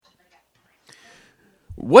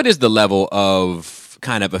what is the level of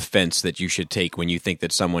kind of offense that you should take when you think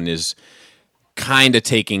that someone is kind of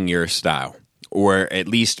taking your style, or at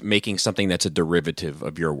least making something that's a derivative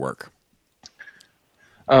of your work?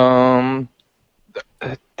 Well,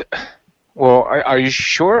 are you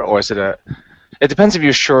sure, or is it a? It depends if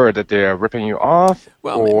you're sure that they're ripping you off.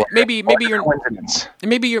 Well, or, maybe you're coincidence.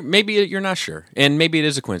 maybe you're not sure, and maybe it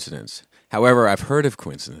is a coincidence. However, I've heard of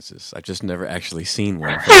coincidences. I've just never actually seen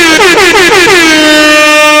one.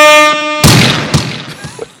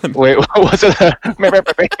 Wait, what was it?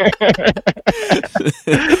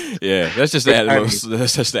 Yeah, that's just to add a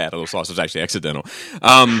little sauce. It's actually accidental.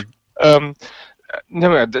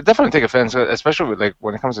 No, definitely take offense, especially with, like,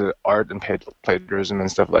 when it comes to art and plagiarism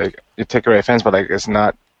and stuff. Like, you take away offense, but like it's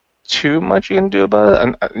not too much you can do about it.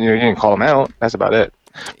 And you can call them out. That's about it.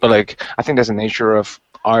 But like, I think that's the nature of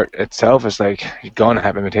art itself. Is like you're gonna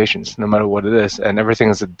have imitations, no matter what it is, and everything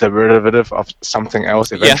is a derivative of something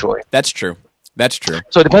else eventually. Yeah, that's true. That's true.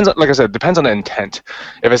 So it depends. Like I said, it depends on the intent.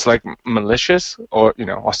 If it's like malicious or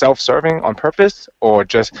or self-serving on purpose, or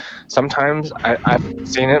just sometimes I've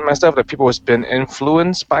seen it myself that people have been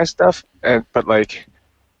influenced by stuff, but like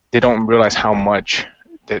they don't realize how much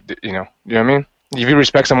you know what I mean. If you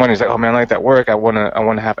respect someone, he's like, oh man, I like that work. I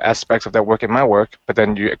wanna have aspects of that work in my work, but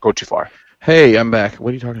then you go too far. Hey, I'm back. What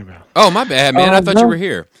are you talking about? Oh, my bad, man. I thought you were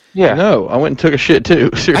here. Yeah. No, I went and took a shit too.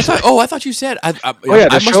 Seriously. I thought you said. I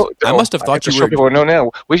must have thought you were. People know now.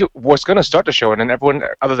 We was going to start the show, and then everyone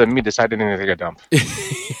other than me decided to take a dump.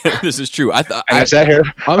 This is true. I thought. I sat here.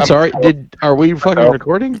 I'm sorry. Are we fucking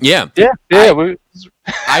recording? Yeah. Yeah. I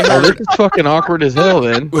heard. This is fucking awkward as hell.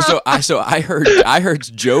 Then. So I heard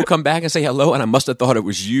Joe come back and say hello, and I must have thought it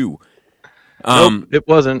was you. Nope, it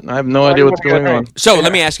wasn't. I have no idea what's going on. So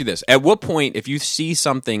let me ask you this. At what point, if you see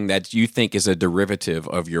something that you think is a derivative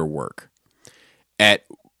of your work, at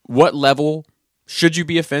what level should you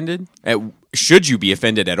be offended? Should you be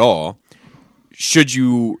offended at all? Should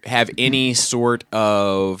you have any sort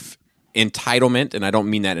of entitlement, and I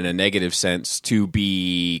don't mean that in a negative sense, to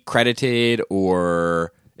be credited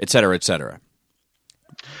or et cetera, et cetera?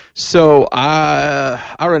 So I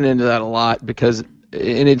run into that a lot because...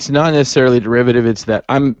 And it's not necessarily derivative. It's that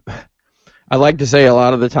I like to say a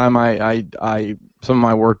lot of the time I some of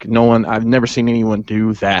my work, I've never seen anyone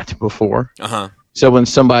do that before. Uh-huh. So when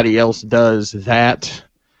somebody else does that,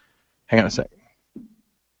 hang on a sec.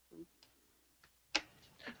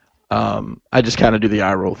 I just kind of do the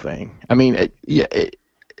eye roll thing. I mean,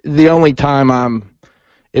 the only time I'll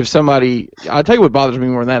tell you what bothers me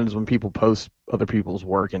more than that is when people post other people's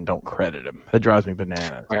work and don't credit them. That drives me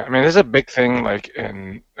bananas. Yeah, I mean, there's a big thing like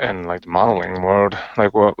in like the modeling world,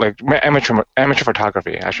 like amateur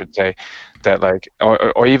photography, I should say, that like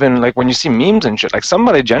or even like when you see memes and shit, like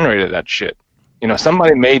somebody generated that shit.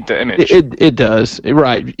 Somebody made the image. It does,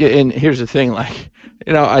 right? And here's the thing, like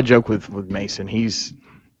I joke with Mason. He's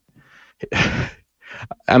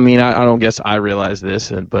I mean, I don't guess I realize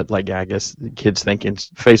this, but like I guess the kids think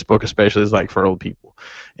Facebook especially is like for old people,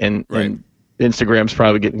 and Instagram's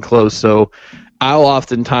probably getting close. So I'll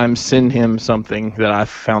oftentimes send him something that I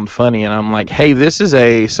found funny, and I'm like, hey, this is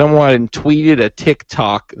someone tweeted a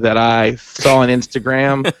TikTok that I saw on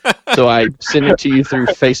Instagram, so I send it to you through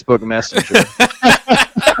Facebook Messenger.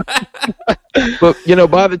 But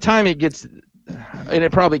by the time it gets, and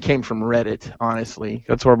it probably came from Reddit, honestly.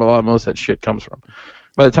 That's where most of that shit comes from.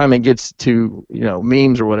 By the time it gets to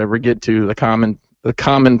memes or whatever, get to the common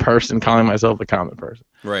person, calling myself the common person.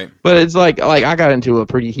 Right. But it's like I got into a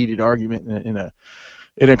pretty heated argument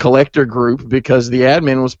in a collector group because the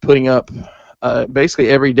admin was putting up basically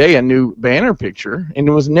every day a new banner picture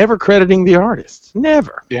and was never crediting the artist.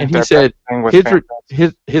 Never. Yeah, and he said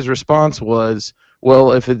his response was,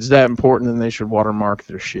 well, if it's that important, then they should watermark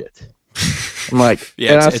their shit. I'm like,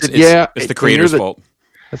 yeah, it's the creator's fault.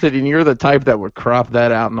 I said, and you're the type that would crop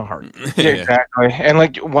that out in a heartbeat. Yeah, exactly. And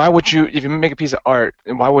like, why would you, if you make a piece of art,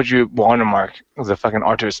 why would you watermark the fucking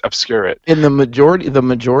artist, obscure it? And the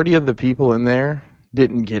majority of the people in there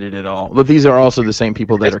didn't get it at all. But these are also the same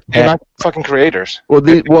people that they're not fucking creators. Well,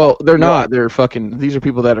 they're not. They're fucking. These are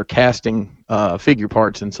people that are casting figure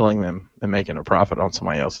parts and selling them and making a profit on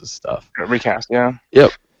somebody else's stuff. Recast, yeah.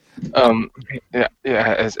 Yep. Yeah.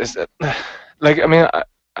 It's like, I mean,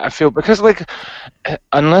 I feel because like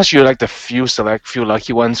unless you're like the few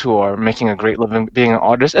lucky ones who are making a great living being an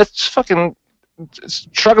artist, it's fucking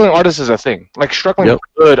struggling artist is a thing. Like struggling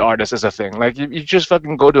good artist is a thing. Like you just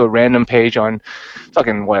fucking go to a random page on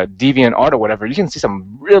fucking DeviantArt or whatever. You can see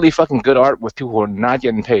some really fucking good art with people who are not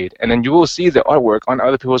getting paid, and then you will see the artwork on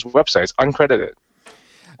other people's websites uncredited.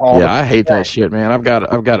 I hate that shit, man. I've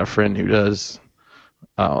got a friend who does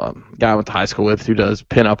guy I went to high school with who does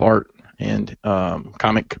pinup art and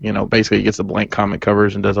comic. Basically he gets the blank comic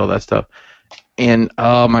covers and does all that stuff. And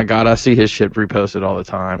oh my God, I see his shit reposted all the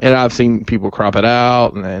time, and I've seen people crop it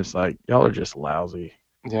out, and it's like y'all are just lousy.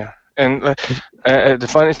 Yeah, and the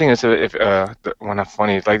funny thing is, well, not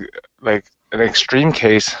funny, like an extreme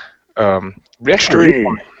case,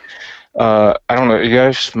 extreme. I don't know. Are you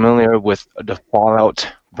guys familiar with the Fallout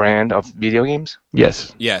brand of video games?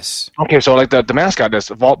 Yes. Yes. Okay, so like the mascot is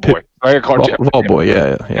Vault Boy. Vault Boy,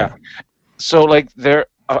 yeah. So like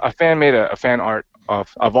a fan made a fan art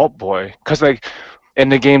of a Vault Boy, because like in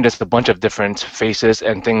the game there's a bunch of different faces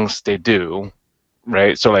and things they do,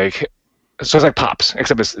 right? So it's like Pops,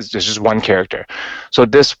 except it's just one character. So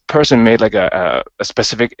this person made like a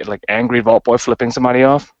specific like angry Vault Boy flipping somebody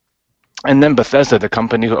off. And then Bethesda, the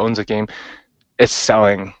company who owns the game, is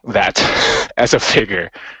selling that as a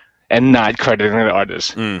figure and not crediting the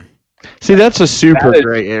artist. Mm. See, that's a super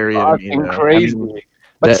gray area. Fucking crazy.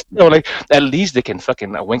 But still, like, at least they can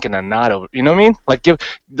fucking wink and a nod over. You know what I mean? Like,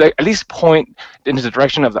 at least point in the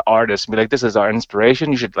direction of the artist and be like, "This is our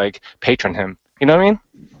inspiration. You should like patron him." You know what I mean?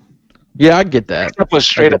 Yeah, I get that. That was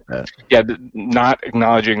straight up. Yeah, not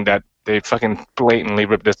acknowledging that they fucking blatantly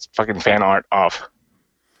ripped this fucking fan art off.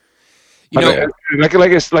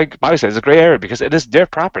 It's like Bobby said, it's a gray area because it is their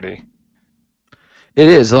property. It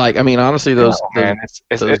is. Like, I mean, honestly, we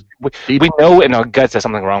know in our guts there's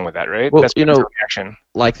something wrong with that, right? Well, that's reaction.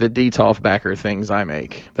 Like the DTOF backer things I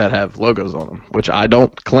make that have logos on them, which I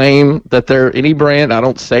don't claim that they're any brand. I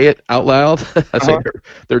don't say it out loud. I say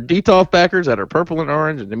they're DTOF backers that are purple and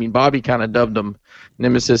orange. And I mean, Bobby kind of dubbed them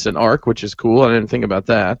Nemesis and Arc, which is cool. I didn't think about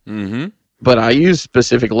that. Mm-hmm. But I use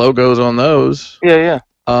specific logos on those. Yeah.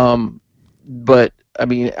 But I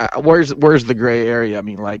mean, where's the gray area? I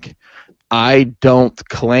mean, like, I don't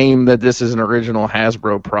claim that this is an original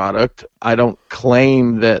Hasbro product. I don't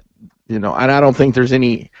claim that, and I don't think there's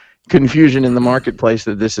any confusion in the marketplace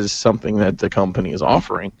that this is something that the company is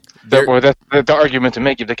offering. That's the argument to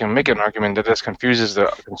make. If they can make an argument that this confuses the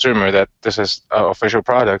consumer that this is an official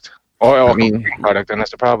product or product, then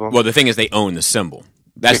that's the problem. Well, the thing is, they own the symbol.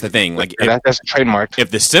 That's the thing. Like, that's trademarked.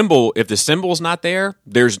 If the symbol's not there,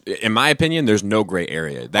 in my opinion, there's no gray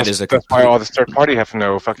area. That's why all the third party have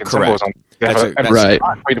no fucking symbols on. Right.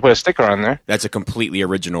 Way to put a sticker on there. That's a completely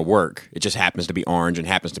original work. It just happens to be orange and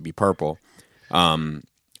happens to be purple. I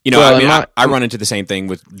run into the same thing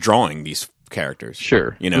with drawing these characters.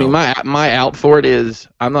 Sure. I mean, my out for it is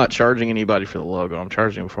I'm not charging anybody for the logo. I'm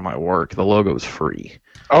charging them for my work. The logo is free.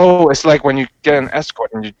 Oh, it's like when you get an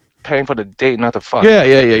escort and you paying for the date, not the fuck. Yeah.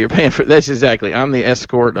 You're paying for that's exactly. I'm the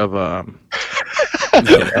escort of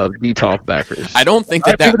DTOF backers. I don't think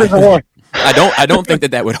that I don't think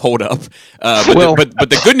that would hold up. But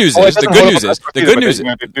the good news is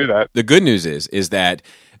the good news is that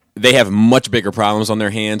they have much bigger problems on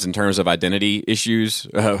their hands in terms of identity issues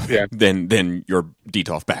than your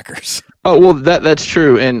DTOF backers. Oh well, that's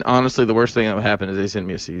true. And honestly, the worst thing that would happen is they send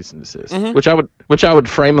me a cease and desist, which I would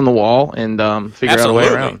frame on the wall and figure out a way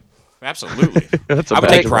around. Absolutely. I would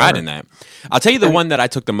take pride in that. I'll tell you the one that I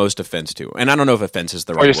took the most offense to, and I don't know if offense is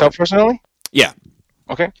the right word. Yourself personally? Yeah.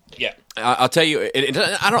 Okay. Yeah. I'll tell you,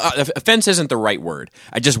 offense isn't the right word.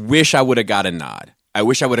 I just wish I would have got a nod.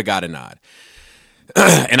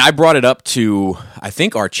 And I brought it up to, I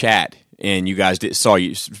think, our chat, and you guys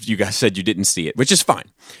you guys said you didn't see it, which is fine.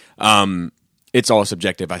 It's all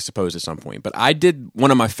subjective, I suppose, at some point. But I did, one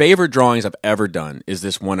of my favorite drawings I've ever done is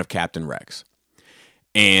this one of Captain Rex.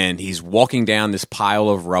 And he's walking down this pile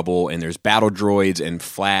of rubble, and there's battle droids and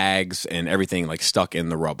flags and everything like stuck in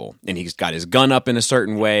the rubble. And he's got his gun up in a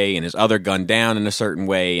certain way and his other gun down in a certain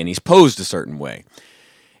way, and he's posed a certain way.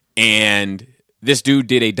 And this dude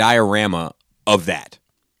did a diorama of that.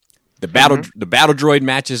 The battle droid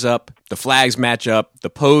matches up, the flags match up, the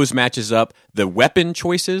pose matches up, the weapon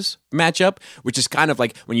choices match up, which is kind of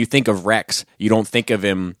like when you think of Rex, you don't think of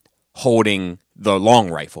him holding the long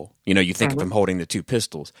rifle. You think of him holding the two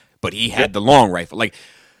pistols, but he had the long rifle. Like,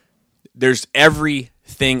 there's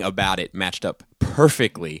everything about it matched up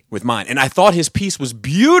perfectly with mine. And I thought his piece was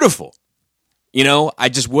beautiful. I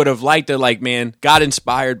just would have liked to, like, man, got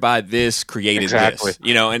inspired by this, created this.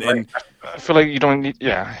 And I feel like you don't need,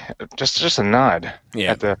 just a nod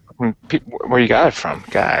at the where you got it from.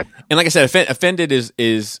 God. And like I said, offended is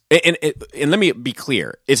and let me be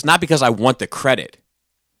clear. It's not because I want the credit.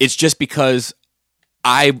 It's just because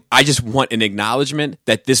I just want an acknowledgement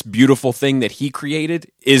that this beautiful thing that he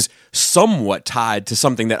created is somewhat tied to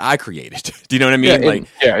something that I created. Do you know what I mean?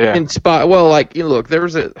 Yeah. Well, like, look,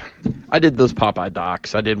 I did those Popeye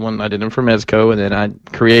docs. I did them for Mezco, and then I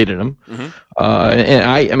created them. Mm-hmm. And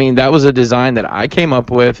I mean, that was a design that I came up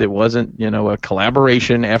with. It wasn't, a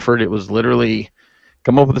collaboration effort. It was literally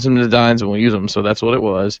come up with some designs and we'll use them. So that's what it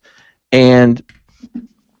was. And,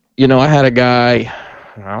 I had a guy,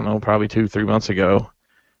 I don't know, probably 2-3 months ago,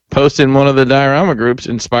 posted in one of the diorama groups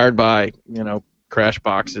inspired by,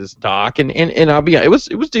 Crashbox's doc, and I'll be, it was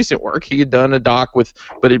decent work. He had done a doc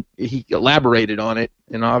but he elaborated on it,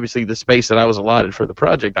 and obviously the space that I was allotted for the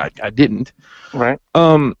project, I didn't. Right.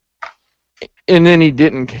 And then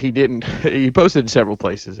he posted in several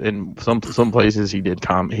places, and some places he did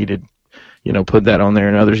put that on there,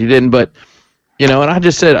 and others he didn't. But and I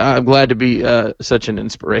just said I'm glad to be such an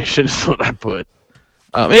inspiration. Is what I put.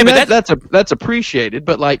 That's appreciated,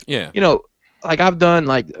 but like like I've done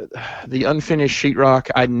like the unfinished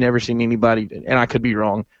sheetrock. I'd never seen anybody, and I could be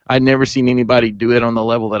wrong. I'd never seen anybody do it on the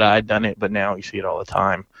level that I'd done it, but now you see it all the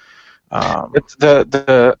time. It's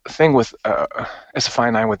the thing with it's a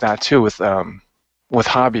fine line with that too, with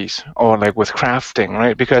hobbies or like with crafting,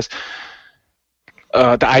 right? Because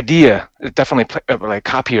the idea is definitely like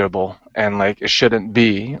copyable, and like it shouldn't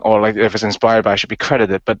be, or like if it's inspired by, it should be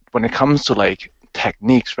credited. But when it comes to like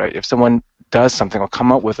techniques, right? If someone does something or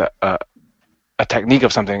come up with a technique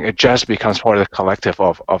of something, it just becomes part of the collective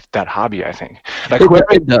of that hobby, I think. Like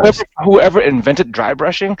whoever invented dry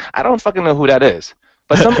brushing, I don't fucking know who that is,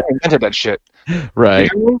 but someone invented that shit.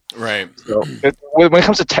 Right. You know what I mean? Right. So when it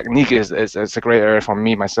comes to technique, it's a great area for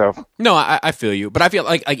me myself. No, I feel you, but I feel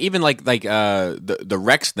like even like the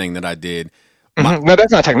Rex thing that I did. No,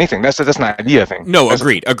 that's not a technique thing. That's an idea thing. No,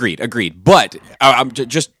 agreed. But I'm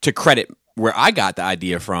just to credit where I got the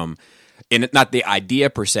idea from. And not the idea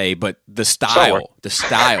per se, but the style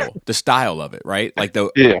of it, right? Like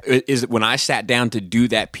is when I sat down to do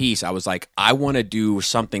that piece, I was like, I want to do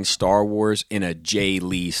something Star Wars in a Jay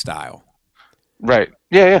Lee style. Right.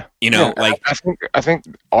 Yeah. Like I think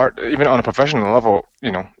art, even on a professional level,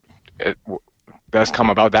 it does come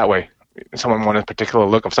about that way. Someone wanted a particular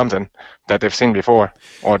look of something that they've seen before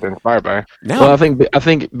or they're inspired by. No. Well, I think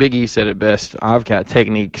Biggie said it best. I've got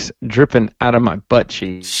techniques dripping out of my butt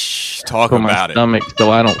cheeks. Talk about my stomach, so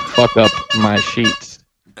I don't fuck up my sheets.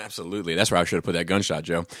 Absolutely, that's where I should have put that gunshot,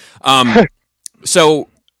 Joe. So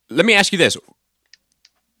let me ask you this: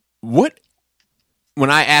 when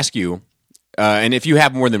I ask you, and if you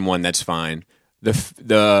have more than one, that's fine.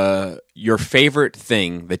 Your favorite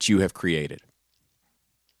thing that you have created.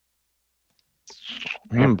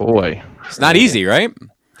 Boy, it's not easy, right?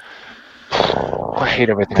 I hate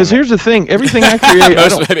everything. Because here's the thing: everything I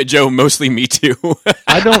create, Joe, mostly me too.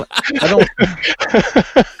 I don't.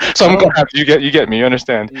 So I'm gonna have you get me. You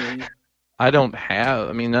understand? I don't have.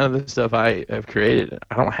 I mean, none of the stuff I have created,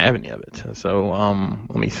 I don't have any of it. So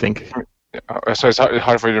let me think. So it's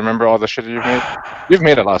hard for you to remember all the shit that you've made. You've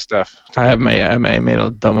made a lot of stuff. I made a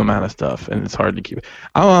dumb amount of stuff, and it's hard to keep it.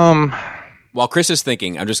 While Chris is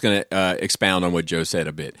thinking, I'm just going to expound on what Joe said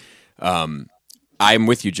a bit. I'm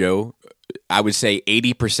with you, Joe. I would say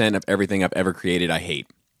 80% of everything I've ever created, I hate.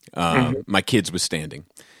 My kids withstanding.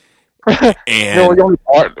 And you're only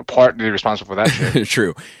partly responsible for that shit.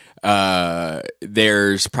 True.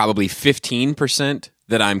 There's probably 15%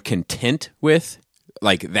 that I'm content with,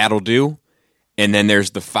 like that'll do. And then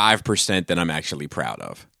there's the 5% that I'm actually proud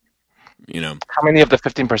of. How many of the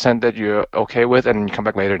 15% that you're okay with, and you come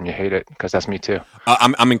back later and you hate it? Because that's me too.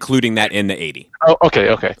 I'm including that in the 80. Oh,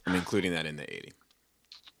 okay. I'm including that in the 80.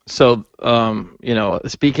 So,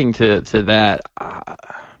 speaking to that,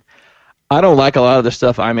 I don't like a lot of the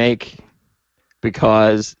stuff I make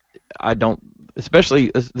because I don't,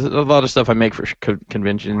 especially a lot of stuff I make for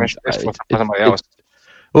conventions.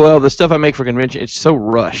 Well, the stuff I make for convention, it's so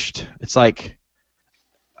rushed. It's like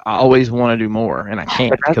I always want to do more, and I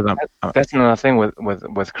can't because that's another thing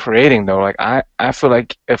with creating though. Like I feel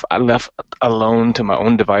like if I left alone to my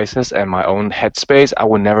own devices and my own headspace, I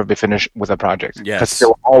would never be finished with a project. Yes, because there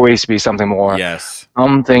will always be something more. Yes,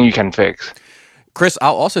 something you can fix. Chris,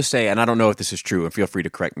 I'll also say, and I don't know if this is true, and feel free to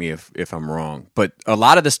correct me if I'm wrong, but a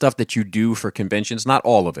lot of the stuff that you do for conventions, not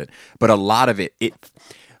all of it, but a lot of it,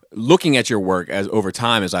 looking at your work as over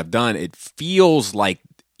time as I've done, it feels like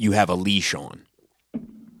you have a leash on.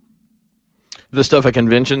 The stuff at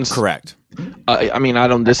conventions, correct? I mean, I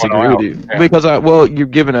don't disagree with you because you're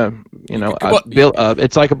given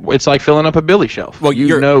it's like filling up a Billy shelf. Well,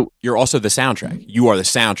 you're also the soundtrack. You are the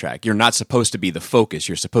soundtrack. You're not supposed to be the focus.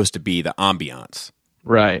 You're supposed to be the ambiance.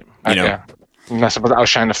 Right. You're not supposed to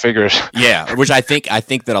outshine the figures. Yeah, which I think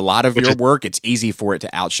that a lot of your work, it's easy for it to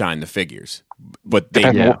outshine the figures. But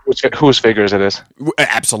they Whose figures it is.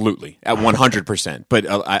 Absolutely at 100%. But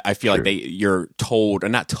I feel like you're told, or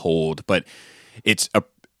not told, but it's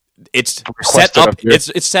set up.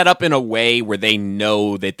 It's set up in a way where they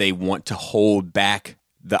know that they want to hold back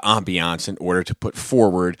the ambiance in order to put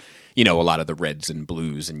forward, a lot of the reds and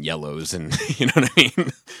blues and yellows, and you know what I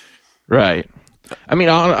mean. Right. I mean,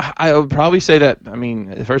 I would probably say that. I mean,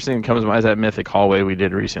 the first thing that comes to mind is that Mythic hallway we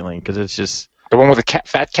did recently, because it's just the one with the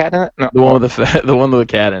fat cat in it. No. The one with the one with the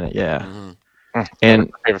cat in it. Yeah. Mm-hmm.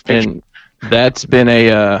 And that's been that's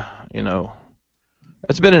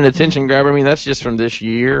been an attention grabber. I mean, that's just from this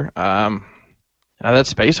year. That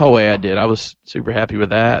space hallway I did, I was super happy with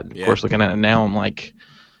that. Of course, looking at it now, I'm like,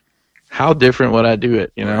 how different would I do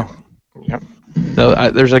it? Yep.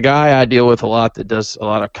 So there's a guy I deal with a lot that does a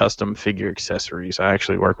lot of custom figure accessories. I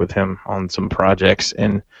actually work with him on some projects,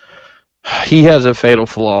 and he has a fatal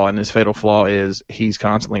flaw, and his fatal flaw is he's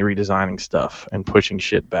constantly redesigning stuff and pushing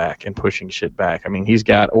shit back. I mean, he's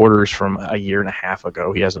got orders from a year and a half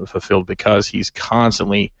ago he hasn't fulfilled because he's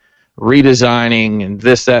constantly redesigning and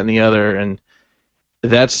this, that, and the other. And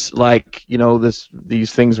that's like,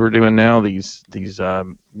 these things we're doing now, these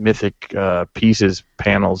mythic pieces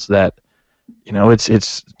panels that, it's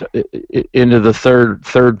into the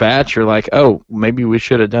third batch. You're like, oh, maybe we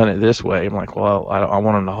should have done it this way. I'm like, well, I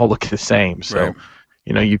want them to all look the same. So,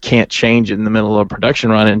 you can't change it in the middle of a production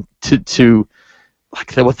run. And to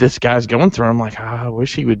like what this guy's going through, I'm like, I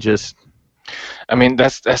wish he would just. I mean,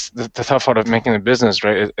 that's the tough part of making a business,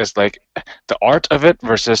 right? It's like the art of it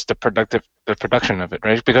versus the production of it,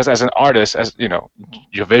 right? Because as an artist, as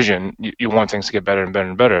your vision, you want things to get better and better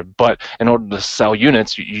and better. But in order to sell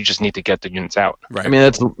units, you just need to get the units out. Right. I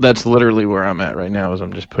mean, that's literally where I'm at right now. Is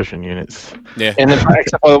I'm just pushing units. Yeah. And then,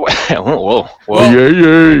 whoa.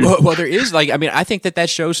 Well, there is I think that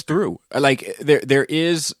shows through. Like there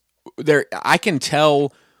is I can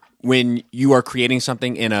tell when you are creating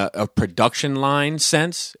something in a production line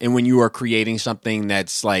sense, and when you are creating something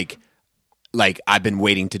that's like I've been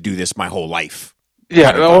waiting to do this my whole life.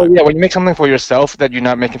 Yeah, when you make something for yourself that you're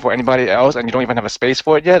not making for anybody else, and you don't even have a space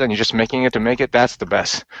for it yet, and you're just making it to make it, that's the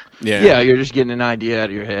best. Yeah, you're just getting an idea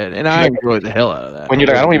out of your head, and I enjoy the hell out of that. When you're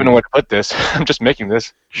like, I don't even know where to put this, I'm just making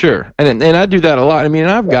this. Sure, and I do that a lot. I mean,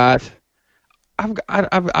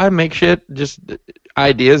 I make shit, just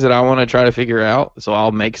ideas that I want to try to figure out. So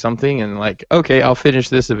I'll make something and like, okay, I'll finish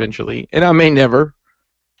this eventually, and I may never.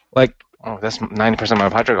 Like, oh, that's 90% of my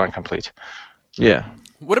project line complete. Yeah.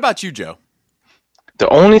 What about you, Joe? The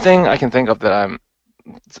only thing I can think of that I'm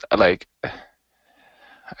like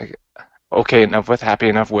okay enough with, happy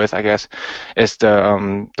enough with, I guess, is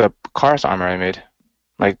the Cars armor I made.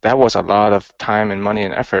 Like, that was a lot of time and money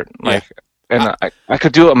and effort. Like, and I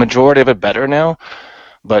could do a majority of it better now,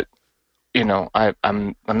 but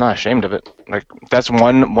I'm not ashamed of it. Like, that's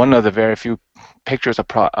one of the very few pictures of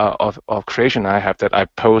creation I have that I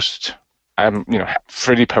post. I'm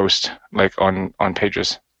freely post like on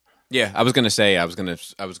pages. Yeah, I was gonna say that was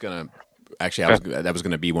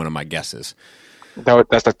gonna be one of my guesses.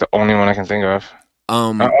 That's like the only one I can think of.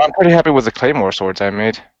 I'm pretty happy with the Claymore swords I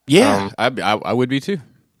made. Yeah, I would be too.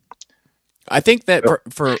 I think that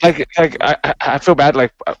for I feel bad.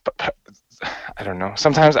 Like, I don't know.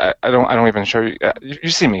 Sometimes I don't even show you. You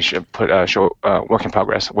see me show work in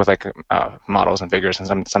progress with like models and figures,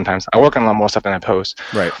 and sometimes I work on a lot more stuff than I post.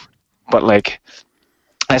 Right. But like,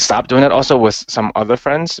 I stopped doing it also with some other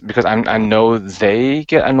friends because I know they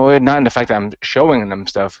get annoyed, not in the fact that I'm showing them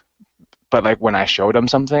stuff, but like when I show them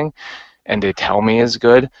something and they tell me it's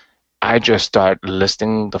good, I just start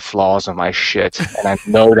listing the flaws of my shit, and I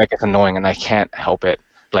know that gets annoying, and I can't help it.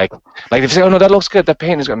 Like if you say, "Oh no, that looks good. The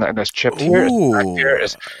paint is good. There's chipped here.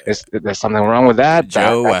 There's something wrong with that."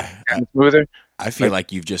 Joe, smoother. I feel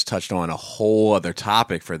like you've just touched on a whole other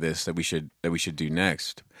topic for this that we should do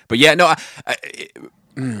next. But yeah, no.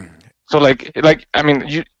 So I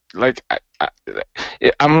mean,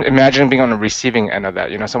 I'm imagining being on the receiving end of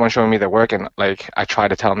that. Someone showing me their work, and like I try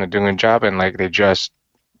to tell them they're doing a job, and like they just.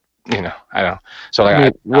 I don't. So like, I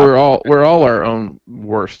mean, we're all our own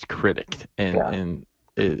worst critic, and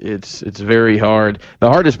it's very hard. The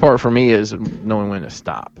hardest part for me is knowing when to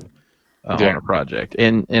stop on a project,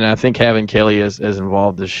 and I think having Kelly as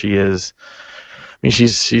involved as she is. I mean,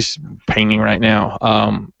 she's painting right now.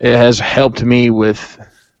 It has helped me with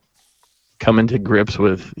coming to grips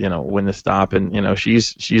with when to stop, and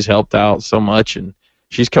she's helped out so much, and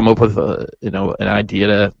she's come up with an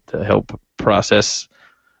idea to help process.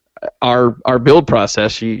 Our build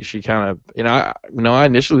process, she kind of, I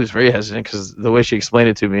initially was very hesitant because the way she explained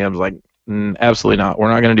it to me, I was like, absolutely not. We're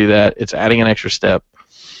not going to do that. It's adding an extra step.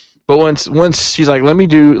 But once she's like, let me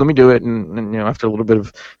do it, and after a little bit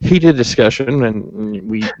of heated discussion, and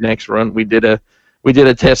we did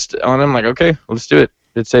a test on him. Like, okay, let's do it.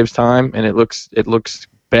 It saves time, and it looks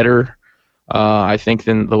better, I think,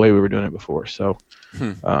 than the way we were doing it before. So,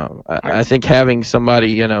 I think having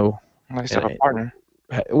somebody, nice to have a partner.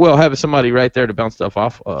 Well, having somebody right there to bounce stuff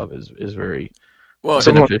off of is very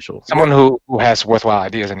beneficial. Someone who has worthwhile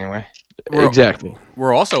ideas anyway. Exactly.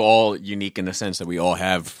 We're also all unique in the sense that we all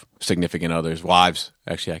have significant others, wives,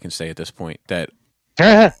 actually, I can say at this point, that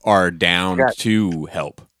are down to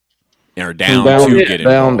help. Or down to get involved.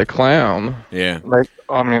 Down to clown. Yeah. Like,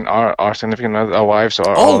 I mean, our significant other, our wives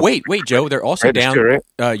are. Oh, wait, Joe. They're also down. Too,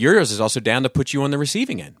 right? Yours is also down to put you on the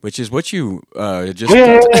receiving end, which is what you just.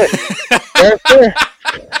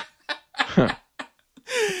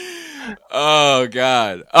 Oh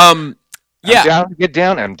God. Yeah. I'm down to get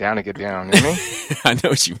down. I'm down to get down. You know what I mean? I know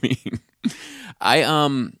what you mean.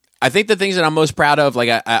 I think the things that I'm most proud of, like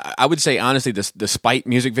I would say honestly, the Spite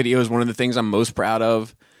music video is one of the things I'm most proud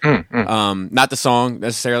of. Not the song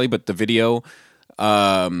necessarily, but the video.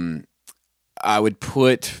 I would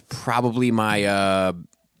put probably my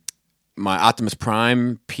my Optimus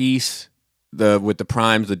Prime piece, with the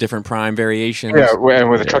primes, the different prime variations. Yeah,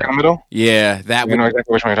 with the truck in the middle. Yeah, that would. You know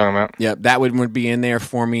exactly which one you're talking about. Yeah, that would be in there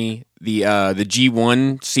for me. The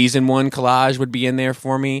G1 season 1 collage would be in there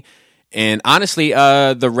for me, and honestly,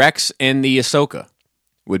 the Rex and the Ahsoka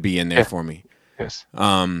would be in there for me. Yes.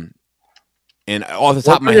 And off the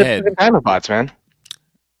top of my head, Dinobots, man.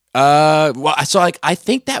 Well, so like I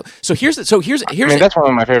think that. So here's. I mean, that's one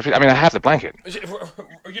of my favorite. I mean, I have the blanket.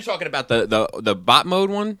 Are you talking about the bot mode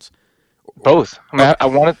ones? Both. I mean, I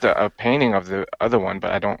wanted a painting of the other one,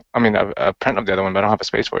 but I don't. I mean, a print of the other one, but I don't have a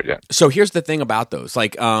space for it yet. So here's the thing about those.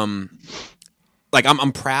 Like I'm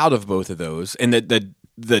proud of both of those, and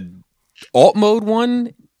the alt mode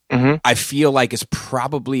one. Mm-hmm. I feel like it's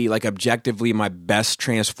probably like objectively my best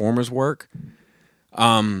Transformers work.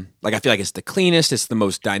 Like I feel like it's the cleanest, it's the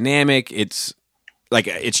most dynamic. It's like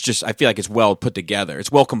it's just I feel like it's well put together.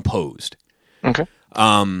 It's well composed. Okay.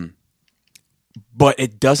 But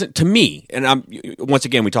it doesn't to me. And once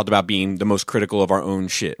again we talked about being the most critical of our own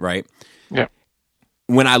shit, right? Yeah.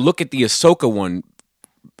 When I look at the Ahsoka one,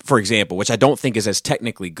 for example, which I don't think is as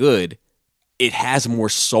technically good, it has more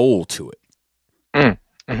soul to it.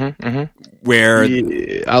 Where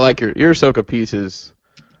I like your Ahsoka pieces.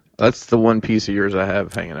 That's the one piece of yours I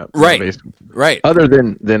have hanging up. Right. Right. Other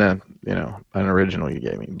than an original you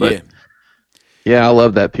gave me. But yeah, I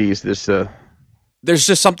love that piece. There's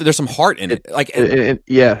just something. There's some heart in it. Like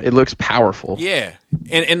it looks powerful. Yeah,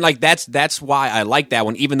 and like that's why I like that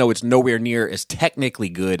one, even though it's nowhere near as technically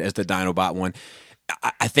good as the Dinobot one.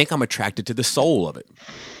 I think I'm attracted to the soul of it.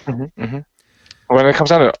 Mm-hmm, mm-hmm. When it comes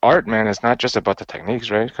down to art, man, it's not just about the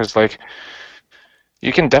techniques, right? Because like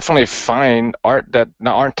you can definitely find art that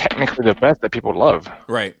aren't technically the best that people love.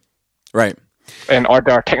 Right. Right. And art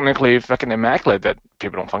that are technically fucking immaculate that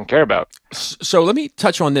people don't fucking care about. So let me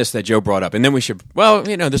touch on this that Joe brought up, and then we should. Well,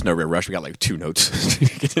 there's no real rush. We got like 2 notes,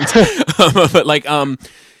 but like,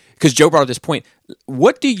 because Joe brought up this point.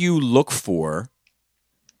 What do you look for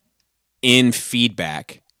in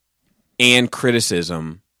feedback and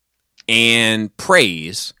criticism and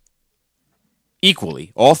praise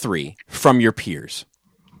equally, all three, from your peers?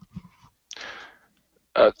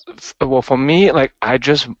 Well, for me, like I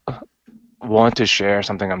just want to share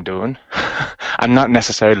something I'm doing. I'm not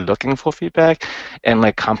necessarily looking for feedback, and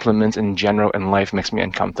like compliments in general in life makes me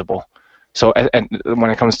uncomfortable. So, and when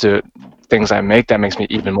it comes to things I make, that makes me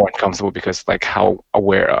even more uncomfortable because like how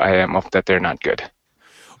aware I am of that they're not good.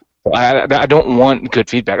 I don't want good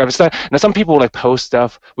feedback. Now some people like post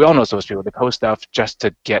stuff. We all know those people. They post stuff just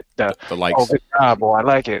to get the likes. Oh, good job, or I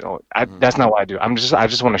like it. That's not what I do. I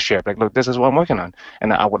just want to share. Like, look, this is what I'm working on,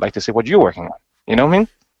 and I would like to see what you're working on. You know what I mean?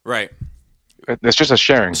 Right. It's just a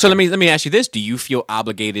sharing. So let me ask you this: do you feel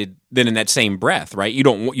obligated then in that same breath? Right?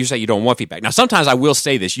 You say you don't want feedback. Now sometimes I will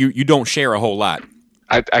say this: you don't share a whole lot.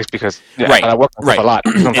 Because I work on stuff a lot.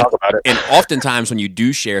 Don't talk about it. And oftentimes when you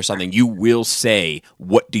do share something, you will say,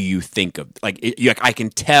 "What do you think of?" Like I can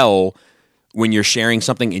tell when you're sharing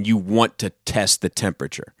something and you want to test the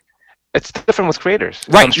temperature. It's different with creators,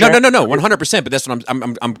 right? No, 100%. But that's what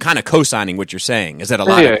I'm kind of co-signing what you're saying. Is that a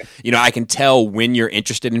lot of I can tell when you're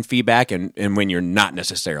interested in feedback and when you're not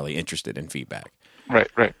necessarily interested in feedback.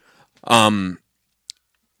 Right.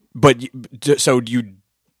 But so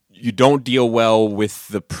you don't deal well with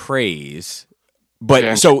the praise, but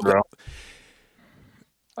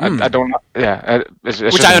I don't. Yeah, it's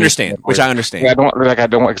Which just I me. understand. Which I understand. I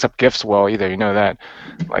don't accept gifts well either. You know that.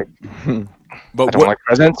 Like, But I don't like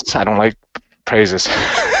presents. I don't like praises.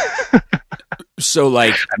 So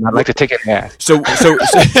like, and I like to take it. Yeah. So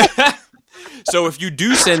so if you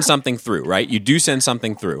do send something through, right? You do send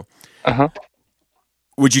something through. Uh-huh.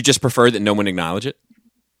 Would you just prefer that no one acknowledge it?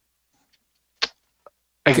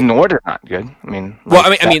 Ignored or not good. I mean,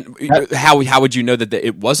 Well, how would you know that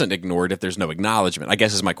it wasn't ignored if there's no acknowledgement? I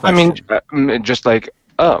guess is my question. I mean, just like,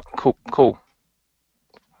 oh, cool,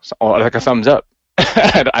 so, or like a thumbs up.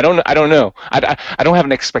 I don't know. I don't have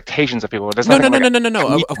any expectations of people.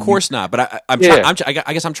 No. Of course not. But I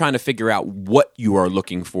guess I'm trying to figure out what you are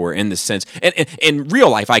looking for in the sense. And in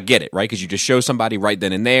real life, I get it, right? Because you just show somebody right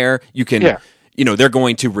then and there. You can. Yeah. You know, they're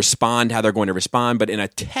going to respond how they're going to respond, but in a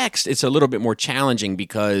text, it's a little bit more challenging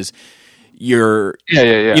because you're,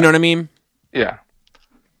 you know what I mean? Yeah.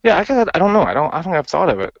 Yeah, I guess I don't know. I don't think I've thought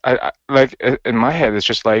of it. I like in my head, it's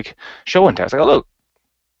just like show and text. Like, oh, look,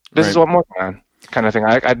 this is what I'm working on, kind of thing.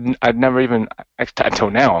 I'd never even until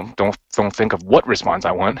now don't think of what response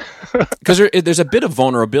I want. Because there's a bit of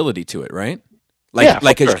vulnerability to it, right?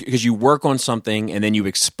 Because you work on something and then you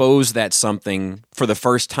expose that something for the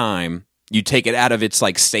first time. You take it out of its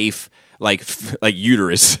like safe, like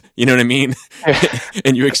uterus, you know what I mean?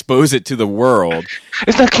 And you expose it to the world.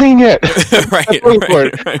 It's not clean yet. right.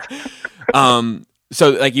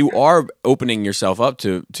 So like you are opening yourself up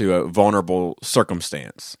to a vulnerable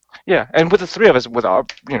circumstance. Yeah, and with the three of us, with our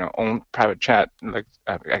own private chat, like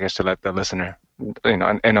I guess to let the listener, and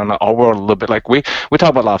on our world a little bit, like we talk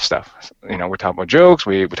about a lot of stuff. We talk about jokes,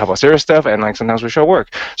 we talk about serious stuff, and like sometimes we show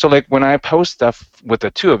work. So like when I post stuff with the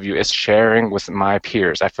two of you, it's sharing with my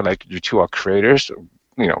peers. I feel like you two are creators.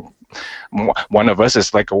 One of us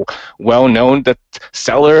is like a well-known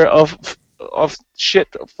seller of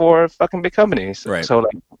shit for fucking big companies. Right. So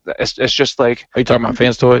like it's just like. Are you talking about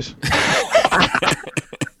Fans Toys?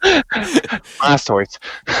 Moss Toys.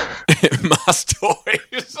 Moss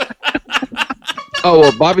Toys. Oh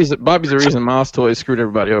well, Bobby's the reason Moss Toys screwed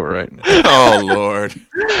everybody over, right? Oh Lord.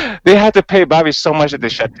 They had to pay Bobby so much that they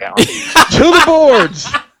shut down. To the boards.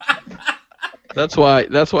 That's why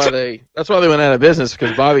they went out of business,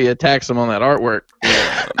 because Bobby attacked them on that artwork.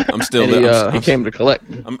 I'm still. He came to collect.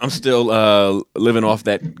 I'm still living off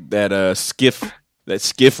that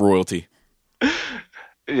skiff royalty.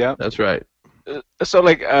 Yeah, that's right. So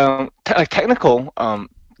like technical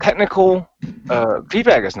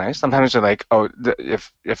feedback is nice. Sometimes they're like, oh,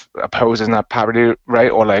 if a pose is not properly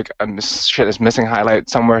right, or like shit is missing highlight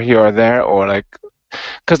somewhere here or there, or like,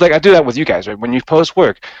 because like I do that with you guys, right? When you post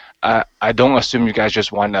work, I don't assume you guys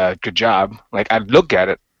just want a good job. Like I look at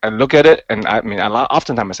it, and I mean,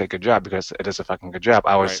 oftentimes I say good job because it is a fucking good job.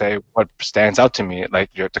 I always say what stands out to me,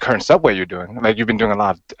 like the current Subway you're doing. Like you've been doing a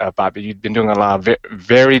lot of, Bobby, you've been doing a lot of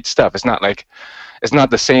varied stuff. It's not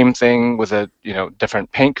the same thing with a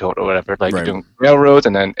different paint coat or whatever. Like you're doing railroads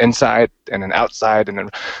and then inside and then outside and then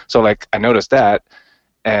so like I noticed that,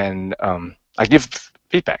 and I give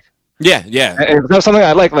feedback. Yeah. And if there's something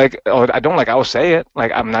I like, I don't like, I will say it.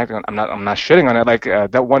 Like I'm not shitting on it. Like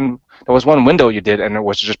there was one window you did, and it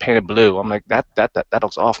was just painted blue. I'm like that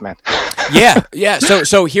looks off, man. Yeah.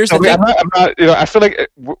 So here's the thing. I'm not. I feel like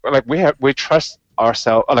we trust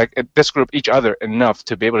ourselves, like this group, each other enough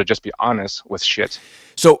to be able to just be honest with shit.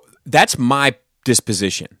 So that's my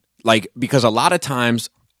disposition. Like because a lot of times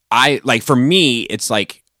for me, it's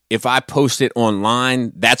like. If I post it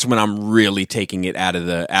online, that's when I'm really taking it out of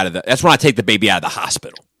the. That's when I take the baby out of the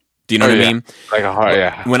hospital. Do you know what I mean? Like a heart,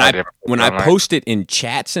 yeah. When I post it in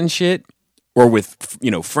chats and shit, or with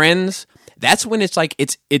friends, that's when it's like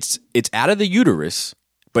it's out of the uterus,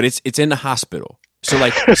 but it's in the hospital. So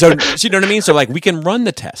like so you know what I mean? So like we can run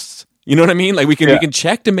the tests. You know what I mean? Like we can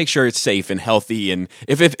check to make sure it's safe and healthy, and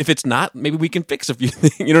if it's not, maybe we can fix a few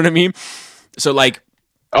things. You know what I mean? So like.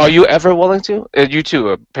 Are you ever willing to? You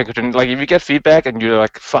too, Pinkerton. Like, if you get feedback and you're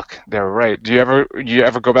like, "Fuck, they're right." Do you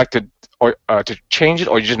ever go back to change it,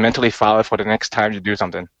 or you just mentally file it for the next time you do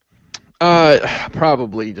something?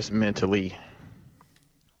 Probably just mentally.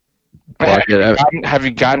 Have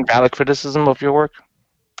you gotten valid criticism of your work?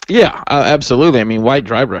 Yeah, absolutely. I mean, white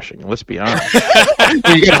dry brushing. Let's be honest.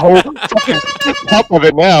 You get a whole fucking top of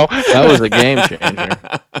it now. That was a game changer.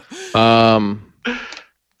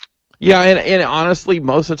 Yeah, and honestly,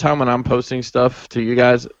 most of the time when I'm posting stuff to you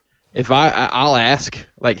guys, if I'll ask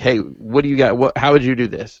like, "Hey, what do you got? How would you do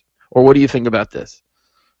this? Or what do you think about this?"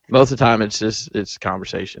 Most of the time, it's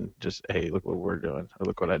conversation. Just, "Hey, look what we're doing, or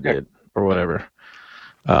look what I did, or whatever."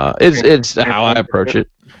 It's how I approach it.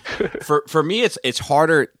 For me, it's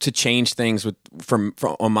harder to change things from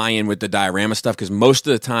on my end with the diorama stuff, because most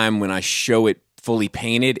of the time when I show it fully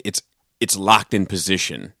painted, it's locked in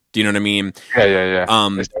position. Do you know what I mean? Yeah.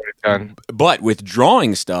 It's already done. But with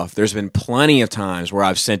drawing stuff, there's been plenty of times where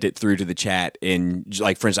I've sent it through to the chat, and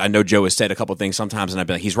like, for instance, I know Joe has said a couple of things sometimes, and I've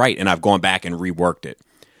been like, he's right, and I've gone back and reworked it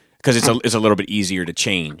because it's a little bit easier to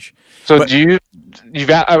change. So do you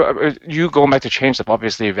going back to change stuff?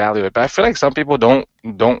 Obviously, evaluate it, but I feel like some people don't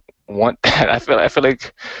want that. I feel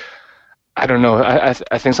like, I don't know. I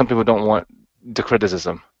think some people don't want the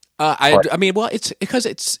criticism. I mean, well, it's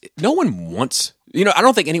because no one wants. I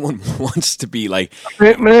don't think anyone wants to be like.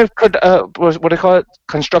 What do they call it?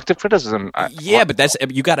 Constructive criticism. But that's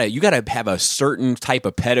you gotta have a certain type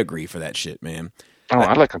of pedigree for that shit, man. Oh,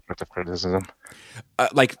 I like constructive criticism.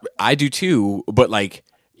 Like I do too, but like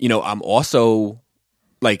I'm also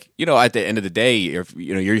like at the end of the day, if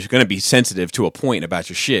you're going to be sensitive to a point about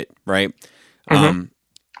your shit, right? Mm-hmm.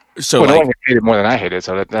 So no one hate it more than I hate it,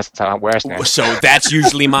 so that's where I stand. So that's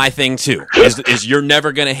usually my thing too. Is you're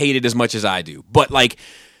never gonna hate it as much as I do, but like,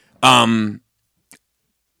 I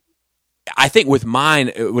think with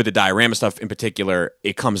mine, with the diorama stuff in particular,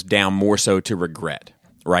 it comes down more so to regret,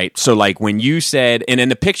 right? So like when you said, and in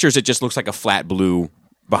the pictures, it just looks like a flat blue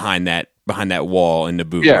behind that wall in the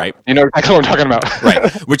booth, right? You know exactly what I'm talking about,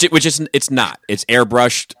 right? Which is it's not. It's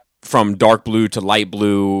airbrushed from dark blue to light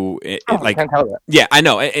blue. I can't tell that. Yeah, I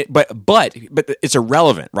know. But it's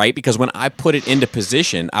irrelevant, right? Because when I put it into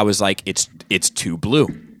position, I was like, it's too blue.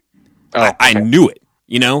 I knew it,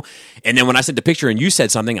 And then when I sent the picture and you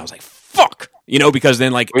said something, I was like, fuck, because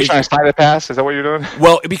then like. Are you trying to slide it past? Is that what you're doing?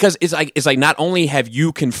 Well, because it's like not only have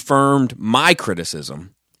you confirmed my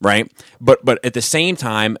criticism, right? But at the same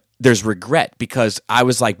time, there's regret, because I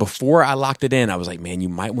was like, before I locked it in, I was like, man, you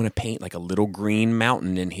might want to paint like a little green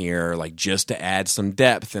mountain in here, like just to add some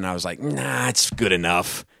depth. And I was like, nah, it's good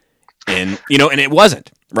enough. And, and it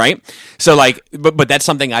wasn't, right? So like, but that's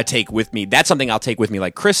something I take with me. That's something I'll take with me,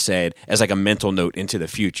 like Chris said, as like a mental note into the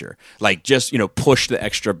future. Like just, push the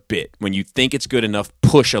extra bit. When you think it's good enough,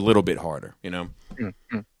 push a little bit harder,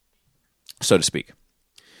 Mm-hmm. so to speak.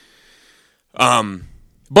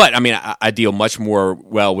 But I mean, I deal much more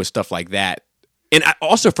well with stuff like that, and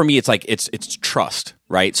also for me, it's like it's trust,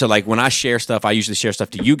 right? So like when I share stuff, I usually share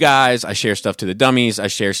stuff to you guys, I share stuff to the dummies, I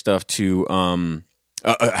share stuff to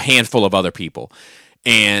a handful of other people,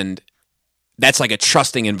 and that's like a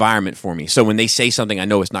trusting environment for me. So when they say something, I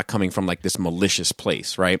know it's not coming from like this malicious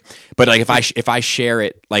place, right? But like if I share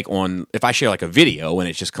it like if I share like a video and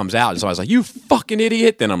it just comes out, and so I was like, you fucking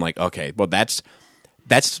idiot, then I'm like, okay, well that's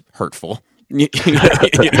hurtful. Because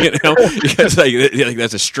like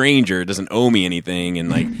that's a stranger, doesn't owe me anything, and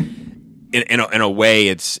like in a way,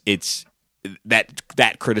 it's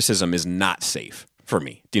that criticism is not safe for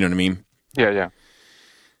me. Do you know what I mean? Yeah.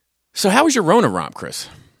 So how was your Rona romp, Chris?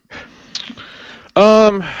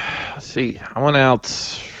 Let's see. I went out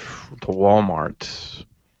to Walmart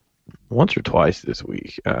once or twice this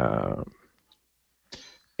week,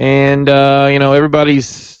 and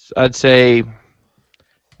everybody's. I'd say.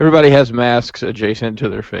 Everybody has masks adjacent to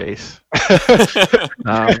their face.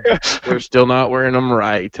 They're still not wearing them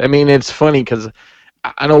right. I mean, it's funny because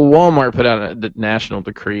I know Walmart put out a national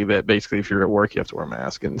decree that basically if you're at work, you have to wear a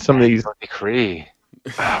mask. And some of these... Decree.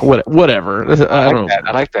 Whatever. I don't know.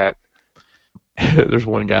 I like that. There's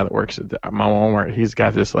one guy that works at my Walmart. He's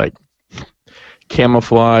got this, like,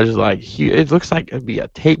 camouflage, like, it looks like it'd be a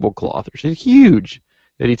tablecloth. It's huge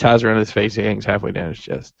that he ties around his face. He hangs halfway down his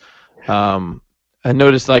chest. I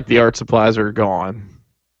noticed like the art supplies are gone.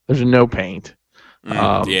 There's no paint.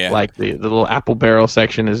 Like the little apple barrel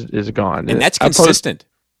section is gone. And that's consistent.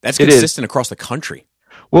 That's consistent across the country.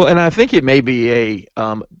 Well, and I think it may be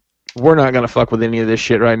we're not going to fuck with any of this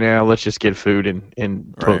shit right now. Let's just get food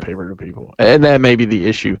and toilet paper to people. And that may be the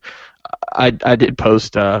issue. I did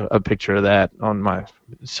post a picture of that on my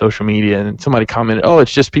social media, and somebody commented, oh,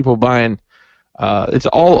 it's just people buying... it's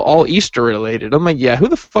all Easter related. I'm like, yeah, who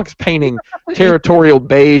the fuck's painting territorial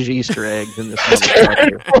beige Easter eggs in this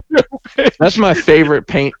motherfucker? That's my favorite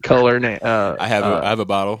paint color. I have a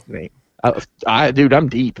bottle. Dude, I'm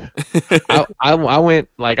deep. I went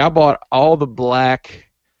I bought all the black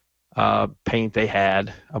paint they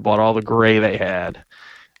had. I bought all the gray they had.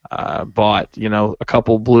 Bought a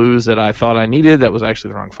couple blues that I thought I needed that was actually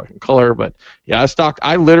the wrong fucking color, but yeah,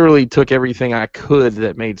 I literally took everything I could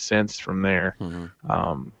that made sense from there.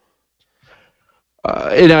 Mm-hmm.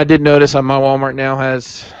 And I did notice my Walmart now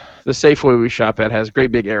has the Safeway we shop at has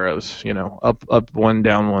great big arrows, up one,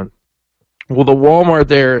 down one. Well, the Walmart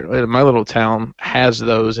there in my little town has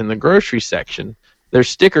those in the grocery section, They're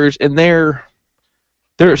stickers, and they're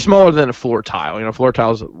smaller than a floor tile. You know, floor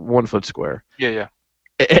tile is 1 foot square. Yeah.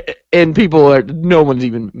 And no one's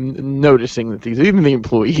even noticing that even the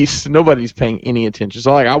employees, nobody's paying any attention.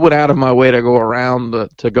 So like, I went out of my way to go around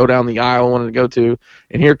to go down the aisle I wanted to go to,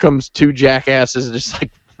 and here comes 2 jackasses, just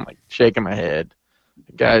like, I'm like shaking my head.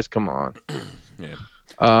 Guys, come on. Yeah.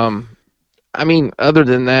 I mean, other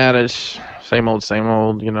than that, it's same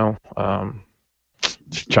old. You know,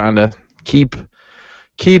 just trying to keep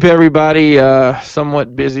everybody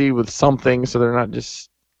somewhat busy with something, so they're not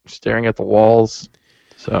just staring at the walls.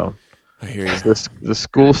 So I hear you. The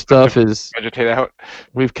school stuff is vegetate out.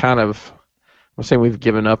 We've kind of, I'm saying we've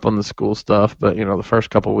given up on the school stuff, but you know, the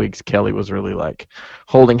first couple of weeks, Kelly was really like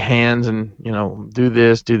holding hands and, you know, do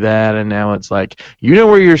this, do that, and now it's like, you know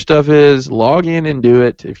where your stuff is, log in and do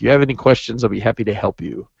it. If you have any questions, I'll be happy to help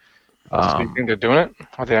you. So you think they're doing it?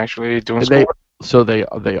 Are they actually doing schoolwork? So they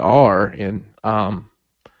are, and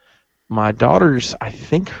my daughter's, I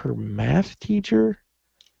think her math teacher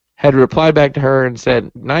had replied back to her and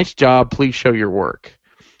said, "Nice job, please show your work."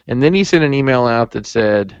 And then he sent an email out that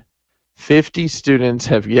said, 50 students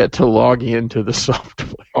have yet to log into the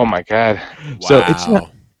software. Oh my God. Wow. So it's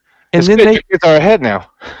not, and it's then kids are ahead now.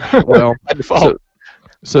 Well,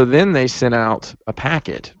 so then they sent out a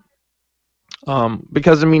packet.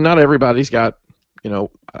 Because I mean, not everybody's got, you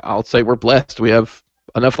know, I'll say we're blessed. We have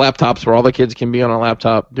enough laptops where all the kids can be on a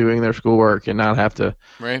laptop doing their schoolwork and not have to,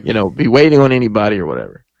 you know, be waiting on anybody or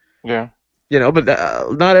whatever. Yeah. You know, but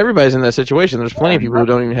not everybody's in that situation. There's plenty of people who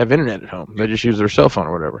don't even have internet at home. They just use their cell phone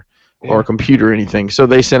or whatever, or a computer or anything. So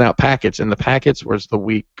they sent out packets, and the packets was the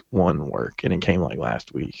week 1 work, and it came like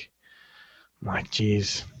last week. I'm like,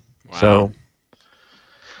 geez. Wow. So,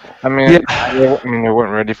 I mean, they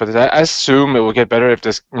weren't ready for this. I assume it will get better if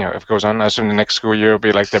this, you know, if it goes on. I assume the next school year will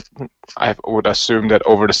be like I would assume that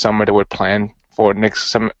over the summer they would plan for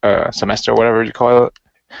next semester or whatever you call it.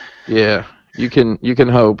 Yeah, you can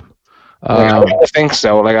hope. I think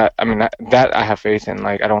so. Like, I mean, that I have faith in.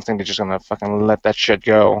 Like, I don't think they're just gonna fucking let that shit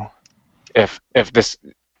go. If this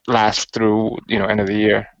lasts through, you know, end of the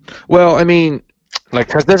year. Well, I mean, like,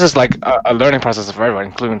 because this is like a learning process for everyone,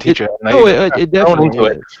 including teachers. It definitely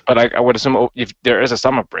is. But like, I would assume if there is a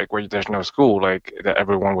summer break where there's no school, like that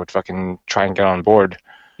everyone would fucking try and get on board.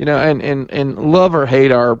 You know, and love or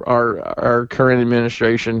hate our current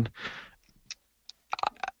administration.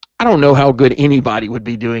 I don't know how good anybody would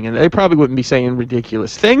be doing it. They probably wouldn't be saying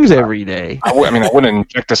ridiculous things every day. I wouldn't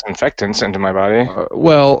inject disinfectants into my body.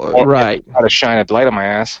 Right. Try to shine a light on my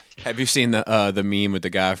ass. Have you seen the meme with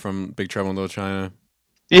the guy from Big Trouble in Little China?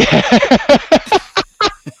 Yeah.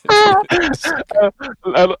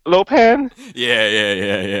 Lopan?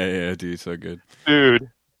 Yeah, dude, so good.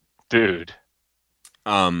 Dude.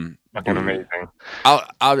 Fucking amazing. I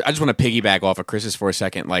just want to piggyback off of Chris's for a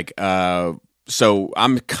second. Like, so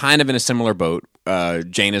I'm kind of in a similar boat.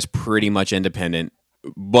 Jane is pretty much independent,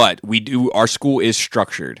 but our school is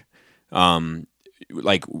structured.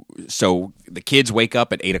 Like, so the kids wake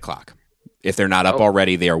up at 8:00. If they're not up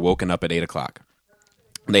already, they are woken up at 8:00.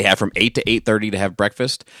 They have from 8 to 8:30 to have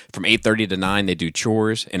breakfast. From 8:30 to 9, they do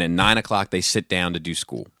chores, and at 9:00 they sit down to do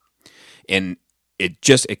school. And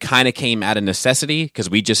it kind of came out of necessity because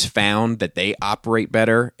we just found that they operate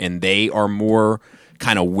better and they are more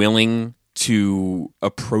kind of willing to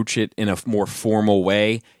approach it in a more formal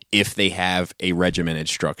way if they have a regimented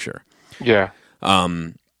structure. Yeah.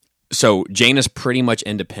 So Jane is pretty much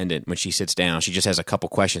independent when she sits down. She just has a couple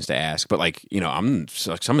questions to ask. But like, you know, I'm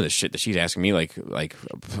like some of the shit that she's asking me, like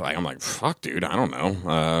I'm like, fuck, dude, I don't know.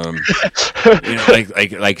 You know,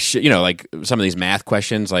 you know, like some of these math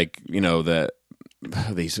questions, like, you know,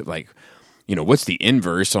 these like, you know, what's the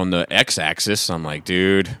inverse on the x-axis? I'm like,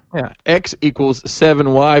 dude. Yeah, x equals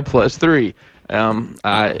 7y plus 3.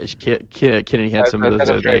 Kennedy had some of those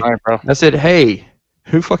the other day. I said, hey,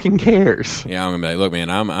 who fucking cares? Yeah, I'm gonna be like, look, man,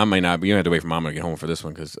 I may not. You have to wait for Mama to get home for this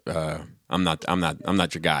one because I'm not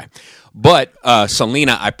your guy. But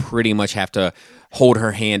Selena, I pretty much have to hold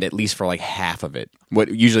her hand at least for like half of it.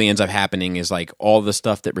 What usually ends up happening is like all the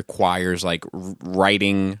stuff that requires like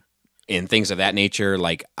writing and things of that nature,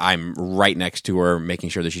 like I'm right next to her making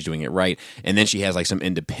sure that she's doing it right. And then she has like some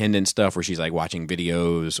independent stuff where she's like watching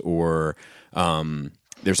videos or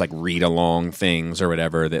there's like read along things or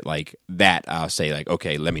whatever that like that I'll say like,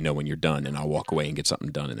 okay, let me know when you're done and I'll walk away and get something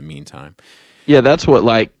done in the meantime. Yeah, that's what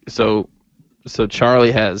like so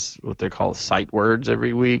Charlie has what they call sight words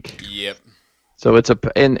every week. Yep. So it's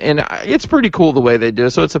and it's pretty cool the way they do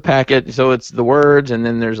it. So it's a packet. So it's the words, and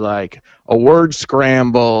then there's like a word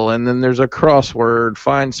scramble, and then there's a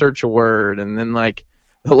crossword, search a word, and then like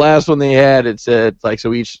the last one they had, it said like,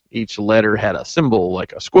 so each letter had a symbol,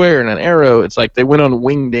 like a square and an arrow. It's like they went on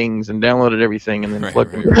Wingdings and downloaded everything and then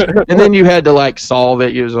plugged it. And then you had to like solve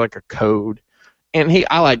it. It was like a code. And he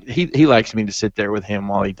likes me to sit there with him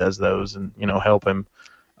while he does those and, help him.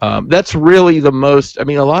 That's really the most. I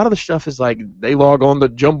mean, a lot of the stuff is like they log on to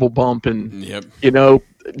Jumble Bump and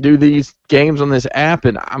do these games on this app,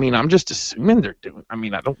 and I mean, I'm just assuming they're doing. I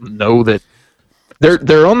mean, I don't know that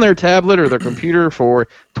they're on their tablet or their computer for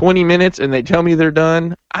 20 minutes, and they tell me they're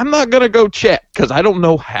done. I'm not gonna go check because I don't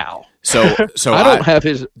know how. So I don't have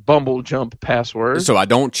his Bumble Jump password. So I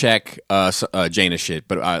don't check Jaina's shit,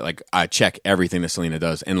 but I check everything that Selena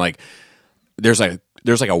does, and like there's like a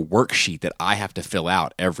worksheet that I have to fill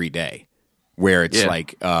out every day, where it's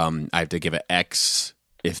like I have to give an X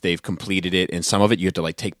if they've completed it, and some of it you have to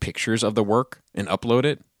like take pictures of the work and upload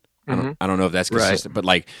it. I don't know if that's consistent, but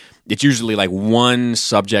like it's usually like one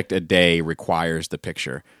subject a day requires the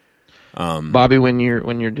picture. Bobby, when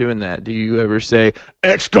you're doing that, do you ever say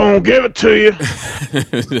X gonna give it to you?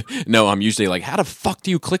 No, I'm usually like, how the fuck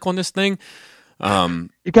do you click on this thing?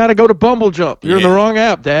 You got to go to Bumble Jump. You're in the wrong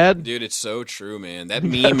app, Dad. Dude, it's so true, man. That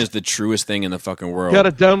meme is the truest thing in the fucking world. You got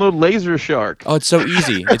to download Laser Shark. Oh, it's so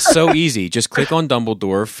easy. It's so easy. Just click on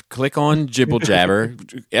Dumbledore, click on Jibble Jabber,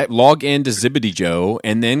 log into Zibbity Joe,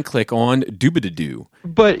 and then click on Doobity-Doo.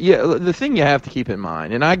 But yeah, the thing you have to keep in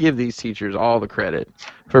mind, and I give these teachers all the credit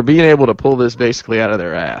for being able to pull this basically out of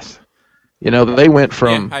their ass. They went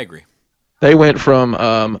from. Yeah, I agree. They went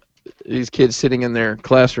from these kids sitting in their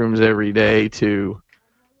classrooms every day to,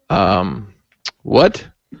 what?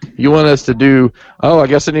 You want us to do? Oh, I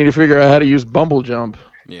guess I need to figure out how to use Bumble Jump.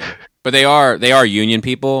 Yeah, but they are union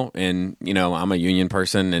people, and I'm a union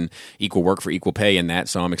person, and equal work for equal pay, and that.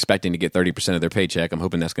 So I'm expecting to get 30% of their paycheck. I'm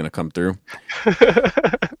hoping that's going to come through.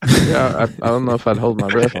 Yeah, I don't know if I'd hold my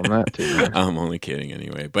breath on that too much. I'm only kidding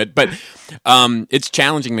anyway, but it's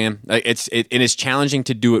challenging, man. Like it's challenging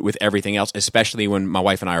to do it with everything else, especially when my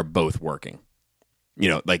wife and I are both working.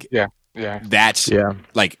 That's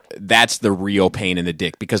that's the real pain in the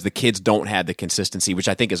dick, because the kids don't have the consistency, which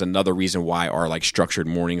I think is another reason why our like structured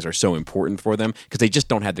mornings are so important for them, because they just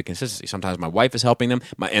don't have the consistency. Sometimes my wife is helping them,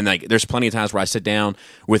 and like there's plenty of times where I sit down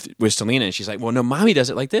with Selena and she's like, "Well, no, mommy does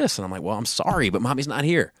it like this," and I'm like, "Well, I'm sorry, but mommy's not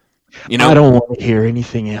here." I don't want to hear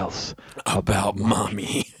anything else about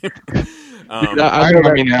mommy.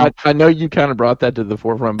 I know you kind of brought that to the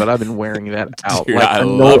forefront, but I've been wearing that out. Dude, I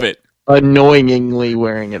love it. Annoyingly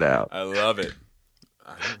wearing it out. I love it.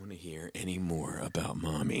 I don't want to hear any more about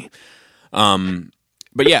mommy.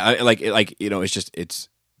 But yeah,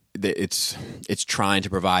 it's trying to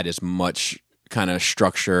provide as much kind of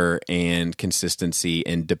structure and consistency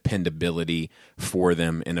and dependability for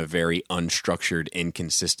them in a very unstructured,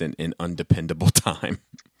 inconsistent, and undependable time.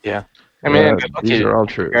 Yeah, I mean, these are all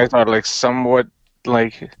true. You guys are like somewhat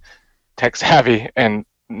like tech savvy and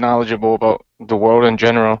knowledgeable about the world in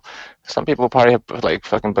general. Some people probably have like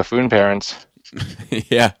fucking buffoon parents.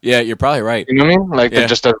 yeah, you're probably right. You know what I mean? Like they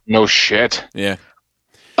just don't know shit. Yeah.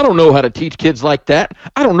 I don't know how to teach kids like that.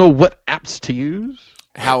 I don't know what apps to use.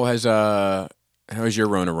 How has your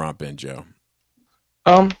Rona romp been, Joe?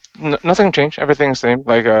 Nothing changed. Everything's the same.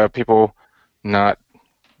 Like people not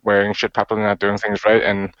wearing shit properly, not doing things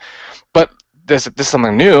right, but there's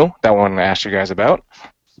something new that I want to ask you guys about.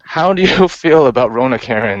 How do you feel about Rona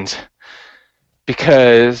Karens?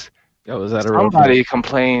 Because somebody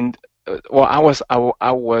complained. Well, I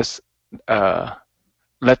was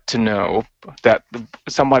let to know that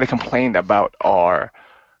somebody complained about our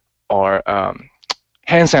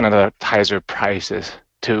hand sanitizer prices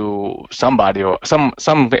to somebody or some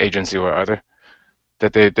agency or other,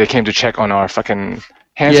 that they came to check on our fucking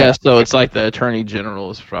hand sanitizer. So it's like the Attorney General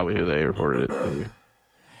is probably who they reported it to.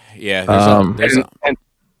 Yeah,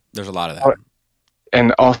 there's a lot of that.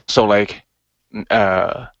 And also like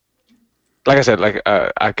I said, like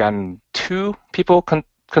I've gotten two people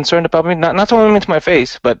concerned about me, not telling me to my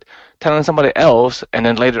face, but telling somebody else, and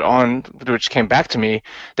then later on, which came back to me,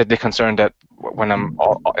 that they're concerned that when I'm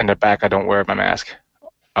in the back, I don't wear my mask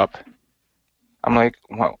up. I'm like,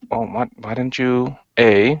 why didn't you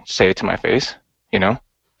say it to my face?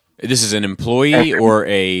 This is an employee or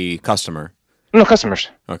a customer? No, customers.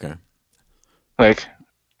 Okay. Like,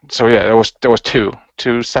 so yeah, there was two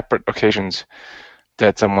separate occasions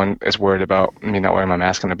that someone is worried about me not wearing my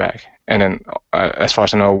mask in the back. And then, as far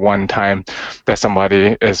as I know, one time that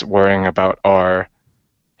somebody is worrying about our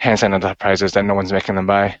hand sanitizer prices that no one's making them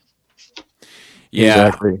buy. Yeah.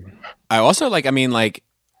 Exactly. I also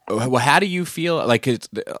well, how do you feel? Like,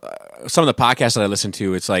 some of the podcasts that I listen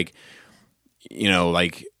to, it's like,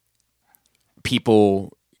 like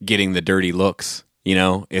people getting the dirty looks You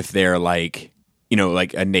know, if they're like, you know,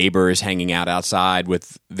 like a neighbor is hanging out outside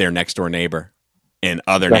with their next door neighbor, and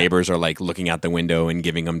other neighbors are like looking out the window and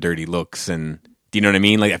giving them dirty looks, and do you know what I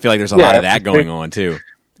mean? Like, I feel like there's a lot of that going on too.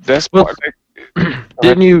 That's part.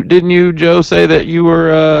 Didn't you, Joe, say that you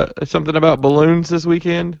were something about balloons this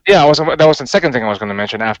weekend? Yeah, that was the second thing I was going to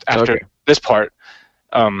mention after this part.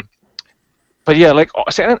 But yeah, like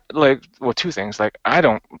two things. Like, I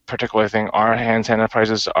don't particularly think our hand sanitizer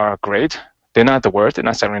prices are great. They're not the worst. They're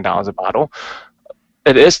not $70 a bottle.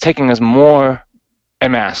 It is taking us more,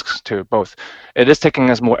 and masks too, both. It is taking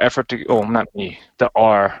us more effort to. Oh, not me.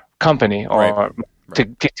 Our company or to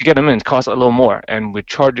get them in. It costs a little more, and we're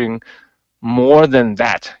charging more than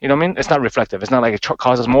that. You know what I mean? It's not reflective. It's not like it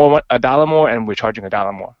costs us $1 more, and we're charging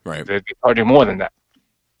 $1 more. Right. They're charging more than that.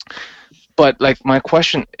 But like, my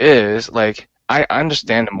question is, like, I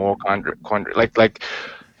understand the moral quandary. Like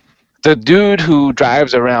the dude who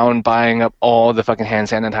drives around buying up all the fucking hand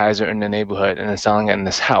sanitizer in the neighborhood and then selling it in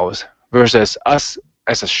this house versus us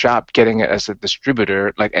as a shop getting it as a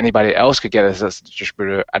distributor, like anybody else could get it as a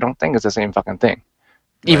distributor. I don't think it's the same fucking thing.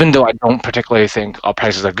 Right. Even though I don't particularly think our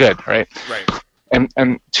prices are good, right? Right.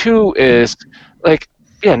 And two is, like,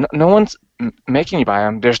 yeah, no one's making you buy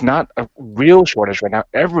them. There's not a real shortage right now.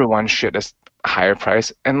 Everyone's shit is higher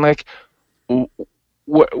price. And, like,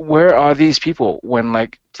 where are these people when,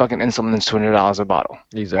 like, fucking insulin is $200 a bottle?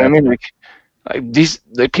 Exactly. I mean, like these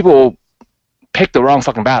people pick the wrong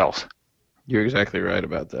fucking battles. You're exactly right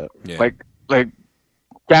about that. Yeah. Like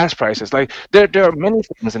gas prices. Like, there are many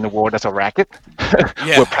things in the world that's a racket.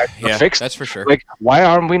 Where prices are fixed. That's for sure. Like, why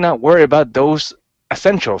aren't we not worried about those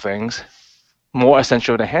essential things more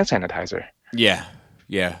essential than hand sanitizer? Yeah.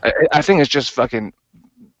 Yeah. I think it's just fucking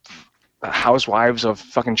housewives of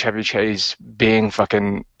fucking Chevy Chase being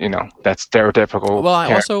fucking, you know, that stereotypical. Well,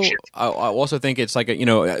 I also think it's like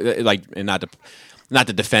and not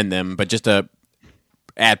to defend them, but just to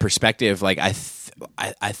add perspective. Like, I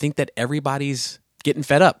think that everybody's getting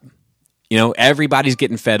fed up. You know, everybody's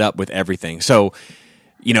getting fed up with everything. So,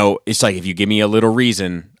 you know, it's like, if you give me a little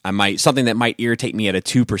reason, something that might irritate me at a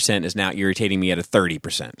 2% is now irritating me at a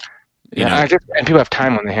 30%. I guess, and people have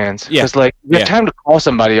time on their hands. Yeah. Because, like, we have time to call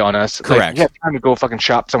somebody on us. Correct. Like, we have time to go fucking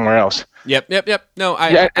shop somewhere else. Yep. No,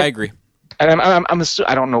 I agree. And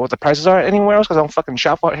I don't know what the prices are anywhere else because I don't fucking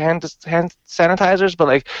shop for hand sanitizers. But,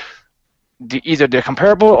 like, either they're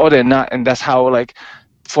comparable or they're not. And that's how, like,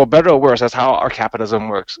 for better or worse, that's how our capitalism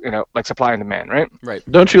works. You know, like supply and demand, right? Right.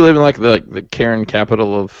 Don't you live in, like, the Karen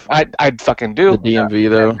capital of I fucking do. The DMV,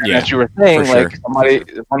 though? Yeah. As you were saying, like,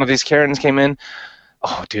 one of these Karens came in.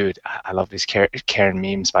 Oh, dude, I love these Karen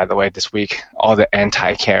memes, by the way, this week. All the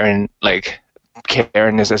anti-Karen, like,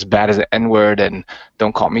 Karen is as bad as the N-word and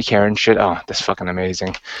don't call me Karen shit. Oh, that's fucking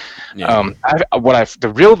amazing. Yeah.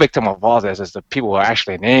 The real victim of all this is the people who are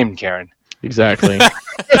actually named Karen. Exactly.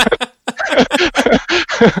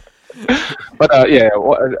 But,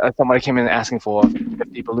 somebody came in asking for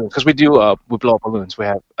 50 balloons. Because we blow up balloons. We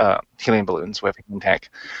have helium balloons. We have a helium tank.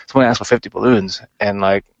 Someone asked for 50 balloons. And,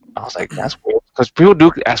 like, I was like, that's weird. Because people do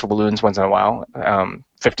ask for balloons once in a while.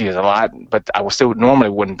 50 is a lot, but I still normally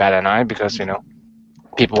wouldn't bat an eye because, you know,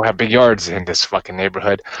 people have big yards in this fucking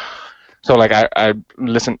neighborhood. So, like, I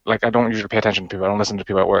listen, like, I don't usually pay attention to people. I don't listen to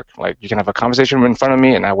people at work. Like, you can have a conversation in front of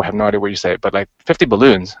me and I will have no idea what you say. But, like, 50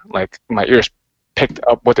 balloons, like, my ears picked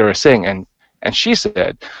up what they were saying. And she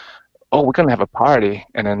said, oh, we're going to have a party.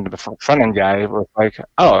 And then the front end guy was like,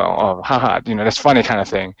 oh, haha, you know, that's funny kind of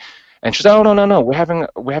thing. And she said, "Oh, no, we're having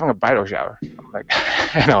a bridal shower." I'm like,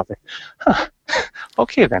 and I was like, "Huh,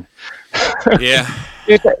 okay then." Yeah.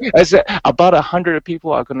 I said about 100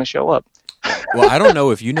 people are going to show up. Well, I don't know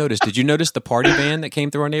if you noticed. Did you notice the party van that came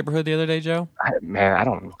through our neighborhood the other day, Joe? I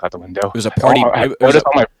don't look out the window. It was a party. All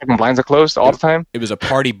my freaking blinds are closed all the time. It was a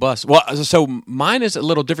party bus. Well, so mine is a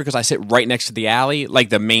little different because I sit right next to the alley, like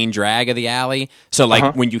the main drag of the alley. So,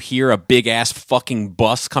 like, when you hear a big ass fucking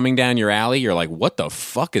bus coming down your alley, you're like, "What the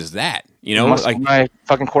fuck is that?" You know, like my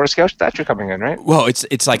fucking quarter scale statue coming in, right? Well,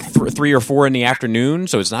 it's like 3 or 4 in the afternoon,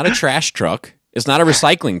 so it's not a trash truck. It's not a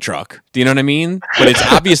recycling truck. Do you know what I mean? But it's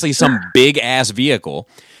obviously some big ass vehicle.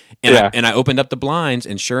 And I opened up the blinds,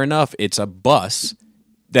 and sure enough, it's a bus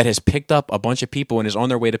that has picked up a bunch of people and is on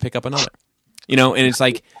their way to pick up another. You know, and it's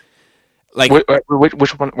like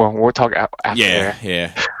which one? Well, we'll talk after. Yeah.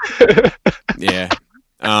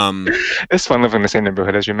 It's fun living in the same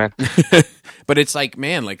neighborhood as you, man. But it's like,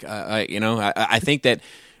 man, like I think that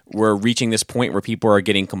we're reaching this point where people are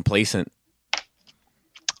getting complacent.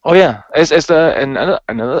 Oh yeah, it's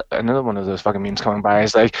another one of those fucking memes coming by.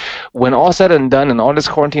 It's like, when all said and done and all this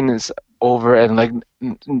quarantine is over and like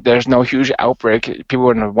there's no huge outbreak, people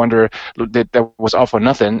would wonder that was all for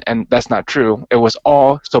nothing, and that's not true. It was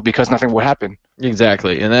all so because nothing would happen.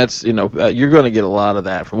 Exactly, and that's you're going to get a lot of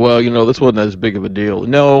that. This wasn't as big of a deal.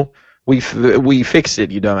 No, we fixed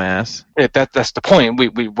it, you dumbass. That's the point.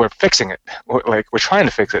 We're fixing it. We're trying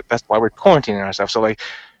to fix it. That's why we're quarantining ourselves. So like,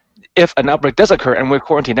 if an outbreak does occur and we're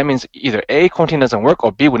quarantined, that means either A, quarantine doesn't work,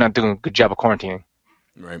 or B, we're not doing a good job of quarantining.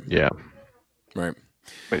 Right. Yeah. Right.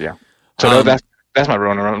 But yeah. So that's my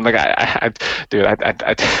Rona room. Like I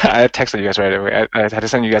texted you guys right away. I had to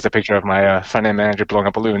send you guys a picture of my front end manager blowing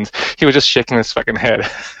up balloons. He was just shaking his fucking head.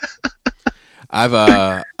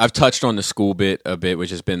 I've touched on the school bit a bit,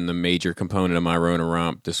 which has been the major component of my Rona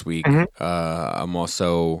romp this week. Mm-hmm. I'm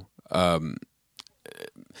also I'm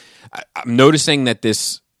noticing that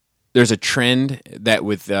there's a trend that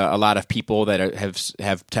with a lot of people that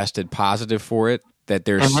have tested positive for it, that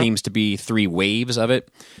there seems to be 3 waves of it.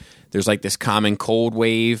 There's like this common cold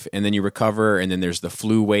wave, and then you recover, and then there's the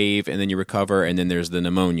flu wave, and then you recover, and then there's the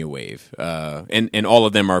pneumonia wave. And all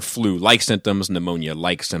of them are flu-like symptoms,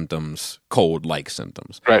 pneumonia-like symptoms, cold-like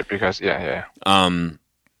symptoms. Right, because yeah.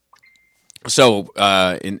 So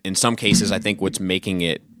in some cases, I think what's making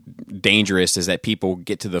it dangerous is that people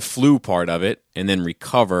get to the flu part of it and then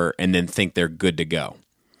recover and then think they're good to go.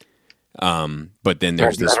 But then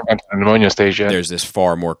there's this pneumonia stage. Yeah. There's this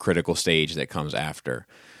far more critical stage that comes after.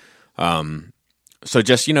 So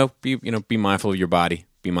just be mindful of your body,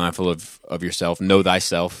 be mindful of yourself, know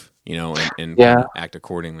thyself, and act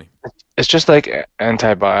accordingly. It's just like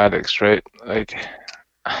antibiotics, right? Like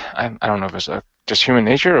I don't know if it's just human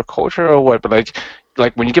nature or culture or what, but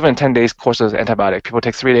like when you give them 10 days course of antibiotic, people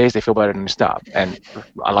take 3 days, they feel better, and they stop. And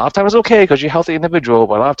a lot of times it's okay because you're a healthy individual,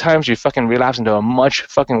 but a lot of times you fucking relapse into a much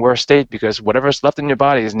fucking worse state because whatever's left in your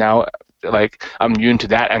body is now like immune to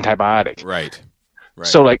that antibiotic. Right.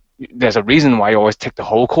 So like there's a reason why you always take the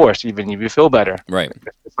whole course, even if you feel better. Right.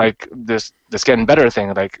 It's like this getting better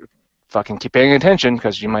thing, like fucking keep paying attention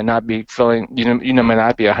because you might not be feeling, might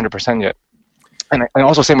not be 100% yet. And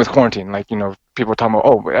also same with quarantine. Like, people are talking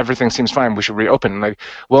about, everything seems fine, we should reopen. Like,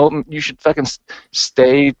 well, you should fucking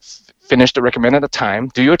finish the recommended time,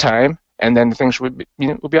 do your time, and then things will be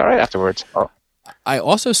all right afterwards. I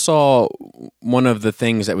also saw one of the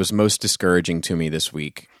things that was most discouraging to me this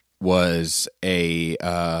week was a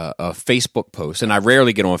Facebook post, and I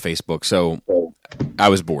rarely get on Facebook, so I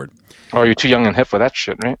was bored. Oh, you're too young and hip for that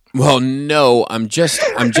shit, right? Well, no, I'm just.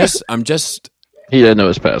 He didn't know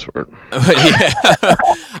his password. Yeah.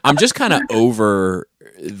 I'm just kind of over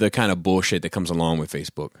the kind of bullshit that comes along with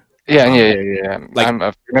Facebook. Yeah. Like, I'm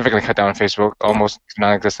never going to cut down on Facebook, almost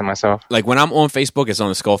non-existent myself. Like when I'm on Facebook, it's on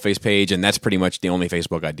the Skullface page, and that's pretty much the only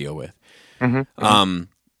Facebook I deal with. Mm-hmm.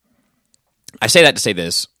 I say that to say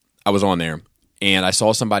this. I was on there, and I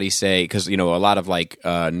saw somebody say, because, a lot of like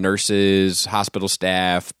nurses, hospital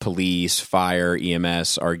staff, police, fire,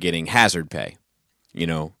 EMS are getting hazard pay.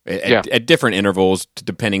 At different intervals,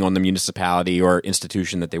 depending on the municipality or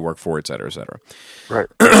institution that they work for, et cetera, et cetera. Right.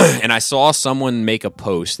 And I saw someone make a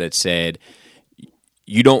post that said,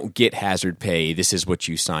 "You don't get hazard pay. This is what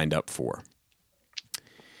you signed up for."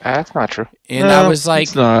 That's not true. And I was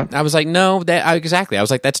like, no, exactly. I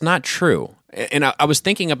was like, that's not true. And I was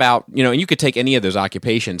thinking about, and you could take any of those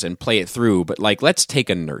occupations and play it through, but like, let's take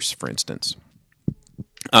a nurse, for instance.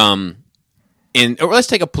 Or let's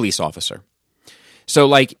take a police officer. So,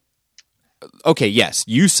 like, okay, yes,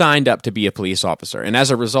 you signed up to be a police officer, and as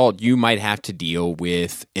a result, you might have to deal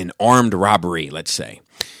with an armed robbery, let's say.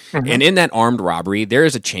 Mm-hmm. And in that armed robbery, there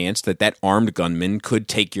is a chance that armed gunman could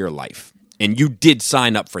take your life, and you did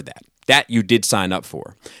sign up for that. That you did sign up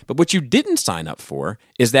for. But what you didn't sign up for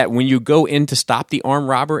is that when you go in to stop the armed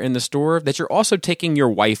robber in the store, that you're also taking your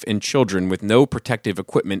wife and children with no protective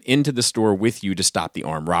equipment into the store with you to stop the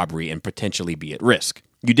armed robbery and potentially be at risk.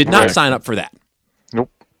 You did not sign up for that. Nope.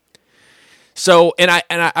 So, and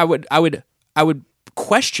I would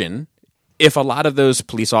question if a lot of those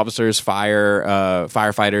police officers,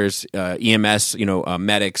 firefighters, EMS,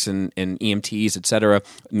 medics and EMTs, et cetera,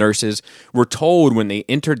 nurses, were told when they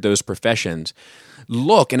entered those professions,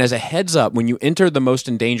 look, and as a heads up, when you enter the most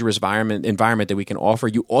dangerous environment that we can offer,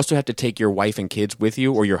 you also have to take your wife and kids with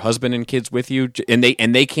you, or your husband and kids with you, and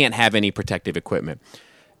they can't have any protective equipment.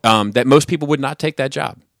 That most people would not take that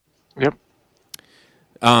job. Yep.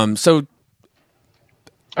 So.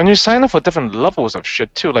 And you sign up for different levels of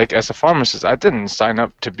shit too. Like as a pharmacist, I didn't sign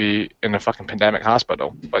up to be in a fucking pandemic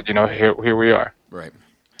hospital, but here we are. Right.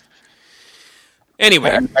 Anyway,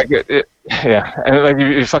 and like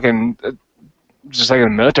you fucking just like in the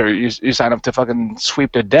military, you sign up to fucking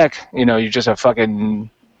sweep the deck. You just a fucking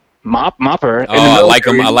mopper. Oh, I like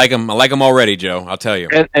them. I like them already, Joe. I'll tell you.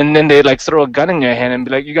 And then they like throw a gun in your hand and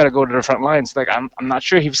be like, "You got to go to the front lines." Like, I'm not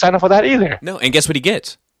sure he signed up for that either. No, and guess what he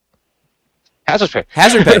gets? Hazard pay.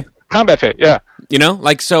 Hazard pay. Combat pay. Yeah. You know,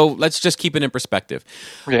 like, so. Let's just keep it in perspective.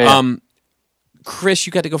 Yeah. Chris,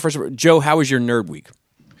 you got to go first. Joe, how was your nerd week?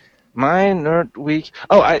 My nerd week.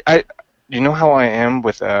 Oh, I you know how I am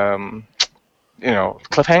with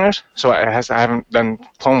cliffhangers. So I haven't done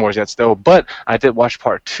Clone Wars yet still, but I did watch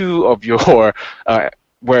part 2 of your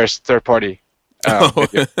where's third party.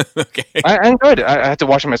 Okay. I enjoyed it. I had to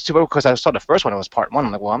watch them as 2 because I saw the first one. It was part 1.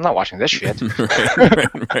 I'm like, well, I'm not watching this shit.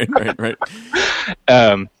 right.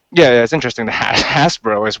 Yeah, it's interesting. The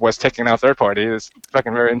Hasbro was taking out third party. It's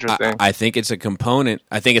fucking very interesting. I think it's a component.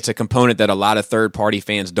 I think it's a component that a lot of third party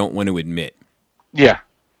fans don't want to admit. Yeah.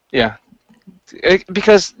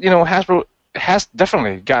 Because Hasbro has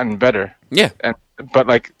definitely gotten better. Yeah, but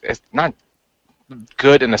like it's not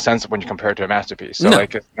good in the sense of when you compare it to a masterpiece. So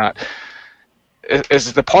like it's not.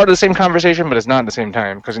 It's the part of the same conversation, but it's not at the same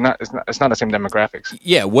time because it's not the same demographics.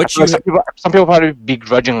 Yeah, some people probably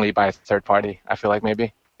begrudgingly buy third party. I feel like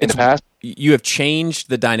maybe in the past. You have changed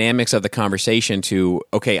the dynamics of the conversation to,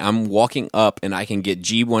 okay, I'm walking up and I can get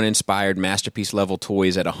G1 inspired masterpiece level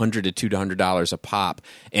toys at $100 to $200 a pop,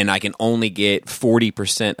 and I can only get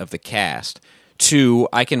 40% of the cast. 2,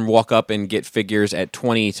 I can walk up and get figures at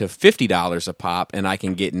 $20 to $50 a pop, and I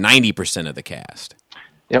can get 90% of the cast.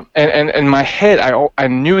 Yep, and in my head, I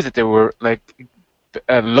knew that they were like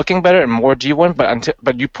looking better and more G1,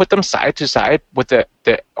 but you put them side to side with the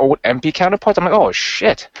old MP counterparts. I'm like, oh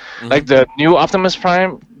shit! Mm-hmm. Like the new Optimus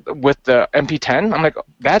Prime with the MP10. I'm like,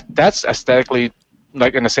 that's aesthetically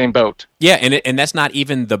like in the same boat. Yeah, and that's not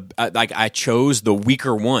even the like I chose the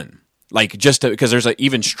weaker one, like just because there's an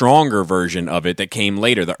even stronger version of it that came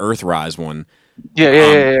later, the Earthrise one.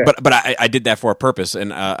 Yeah. But I did that for a purpose,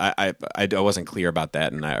 and I wasn't clear about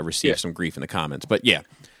that, and I received some grief in the comments. But yeah.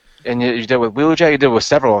 And you did with Wheeljack, you did with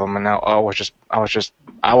several of them, and now I was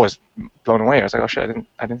blown away. I was like, oh shit,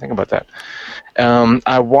 I didn't think about that.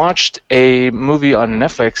 I watched a movie on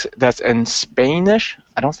Netflix that's in Spanish.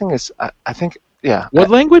 I don't think it's. I think yeah. What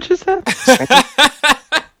language is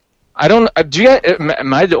that? I don't. Do you?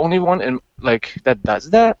 Am I the only one in like that does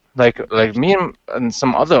that? Like me and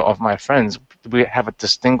some other of my friends, we have a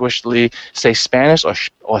distinguishedly say Spanish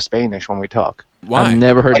or Spanish when we talk. Why? I've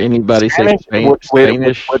never heard anybody say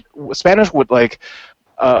Spanish. Spanish would like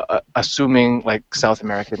assuming like South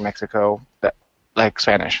American Mexico that like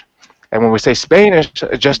Spanish, and when we say Spanish,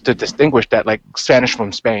 just to distinguish that like Spanish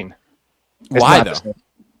from Spain. Why though?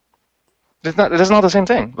 It's not the same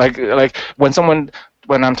thing. Like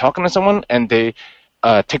when I'm talking to someone and they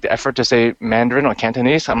take the effort to say Mandarin or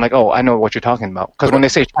Cantonese, I'm like, oh, I know what you're talking about. Because when they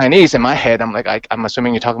say Chinese, in my head, I'm like, I'm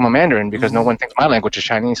assuming you're talking about Mandarin because no one thinks my language is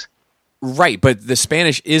Chinese. Right, but the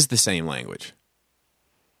Spanish is the same language.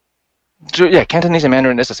 So, yeah, Cantonese and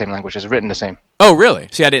Mandarin is the same language. It's written the same. Oh, really?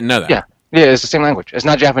 See, I didn't know that. Yeah, it's the same language. It's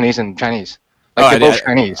not Japanese and Chinese. Like, they're both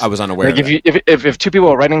Chinese. I was unaware like, of that. If 2 people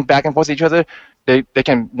are writing back and forth to each other, they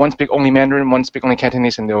can one speak only Mandarin, one speak only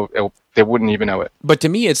Cantonese, and they wouldn't even know it. But to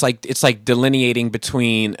me, it's like delineating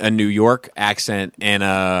between a New York accent and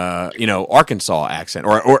a Arkansas accent,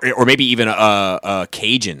 or maybe even a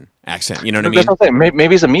Cajun accent. You know what I mean? That's what I'm saying.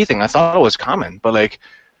 Maybe it's a me thing. I thought it was common, but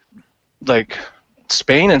like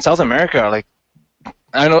Spain and South America are like.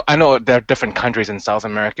 I know there are different countries in South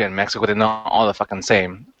America and Mexico. They're not all the fucking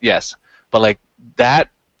same. Yes, but like that.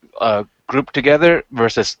 Group together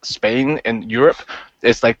versus Spain and Europe,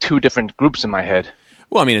 it's like 2 different groups in my head.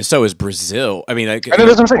 Well, I mean, and so is Brazil. I mean, I know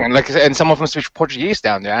that's what I'm saying. Like, and some of them speak Portuguese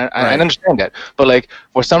down there. I understand that, but like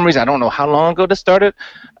for some reason, I don't know how long ago this started.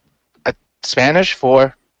 Spanish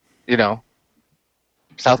for,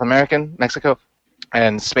 South American Mexico,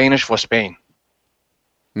 and Spanish for Spain.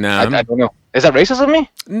 No, I don't know. Is that racist of me?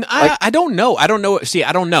 I don't know. I don't know. See,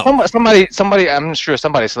 I don't know. Somebody. I'm sure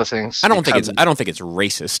somebody's listening. I don't think it's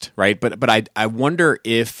racist, right? But I wonder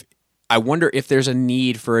if there's a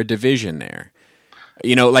need for a division there.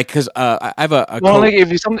 Because I have a like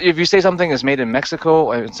if you say something is made in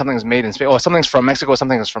Mexico and something is made in Spain, or something's from Mexico,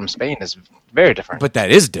 something is from Spain, is very different. But that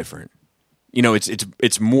is different.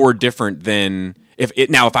 It's more different than.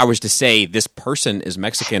 If I was to say this person is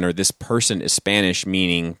Mexican or this person is Spanish,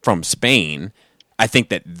 meaning from Spain, I think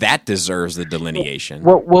that deserves the delineation.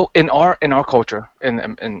 Well, in our culture,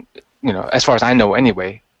 and as far as I know,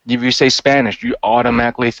 anyway, if you say Spanish, you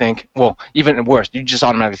automatically think. Well, even worse, you just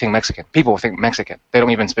automatically think Mexican. People think Mexican. They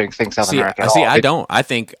don't even think South American. I don't. I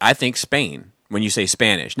think Spain. When you say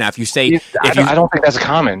Spanish, now if you say, I don't think that's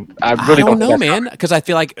common. I really don't know, man. Because I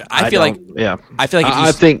feel like yeah. I feel like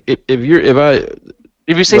I think if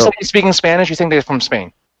If you say somebody's speaking Spanish, you think they're from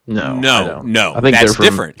Spain. No, no. I think that's they're from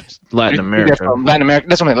different. Latin America. From Latin America.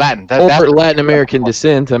 That's what I mean, Latin. Or Latin American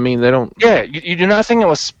descent. I mean, they don't. Yeah, you do not think it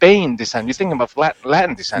was Spain descent. You think about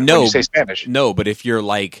Latin descent when you say Spanish. No, but if you're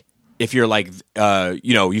like,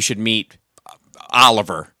 you should meet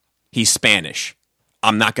Oliver. He's Spanish.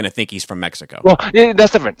 I'm not going to think he's from Mexico. Well, yeah,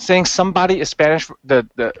 that's different. Saying somebody is Spanish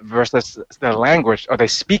versus the language, or they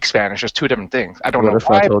speak Spanish, is two different things. I don't know. What if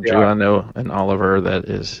I told you I know an Oliver that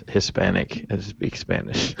is Hispanic and speaks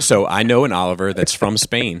Spanish? So I know an Oliver that's from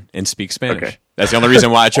Spain and speaks Spanish. Okay. That's the only reason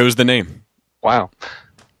why I chose the name. Wow.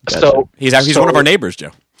 Gotcha. So he's one of our neighbors, Joe.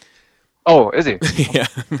 Oh, is he? Yeah.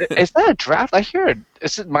 Is that a draft? I hear it.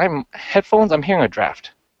 Is it my headphones? I'm hearing a draft,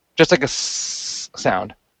 just like a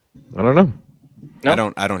sound. I don't know.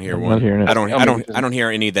 No? I don't hear I'm one. not hearing it. I don't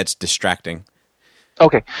hear any that's distracting.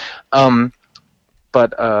 Okay.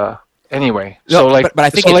 But anyway, No, so like, but I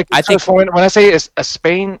think so it- like, I think- so when I say it's a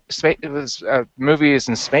Spain movie is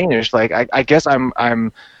in Spanish, like I guess I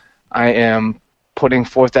am putting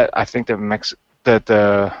forth that I think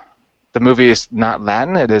the movie is not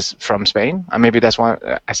Latin; it is from Spain. Maybe that's why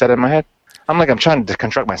I said it in my head. I'm trying to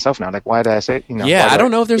construct myself now. Like, why did I say? Yeah, I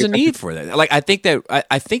don't know if there's a need for that. Like, I think that.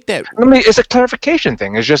 I mean, it's a clarification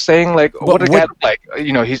thing. It's just saying like, what did guy look like?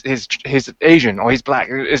 He's Asian or he's black.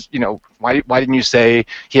 Why didn't you say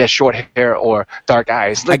he has short hair or dark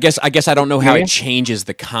eyes? Like, I guess I don't know how Really? it changes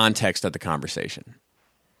the context of the conversation.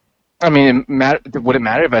 I mean, would it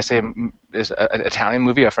matter if I say it's an Italian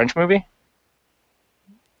movie, a French movie?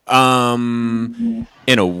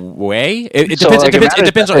 In a way, it So, depends. like, It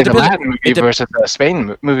depends on it's a Latin movie versus a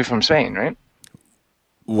Spain movie from Spain, right?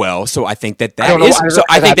 Well, so I think that I don't know is. why- So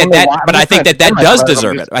I think I don't know that, why- but I'm I think just that trying to does defend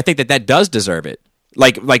myself. deserve it. I think that does deserve it.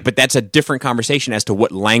 Like, but that's a different conversation as to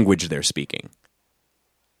what language they're speaking.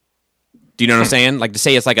 Do you know what I'm saying? Like to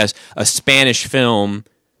say it's like a Spanish film,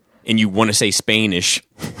 and you want to say Spanish.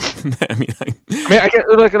 I mean, I get,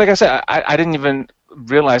 like I said, I didn't even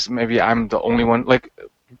realize maybe I'm the only one. Like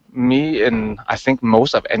me and I think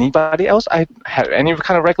most of anybody else I had any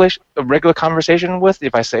kind of regular conversation with,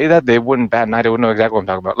 if I say that, they wouldn't bat an eye. They wouldn't know exactly what I'm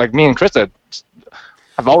talking about. Like me and Krista,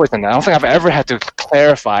 I've always done that. I don't think I've ever had to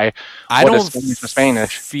clarify I what don't is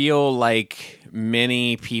Spanish. feel like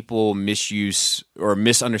many people misuse or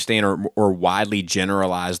misunderstand or widely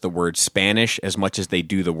generalize the word Spanish as much as they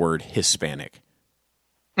do the word Hispanic.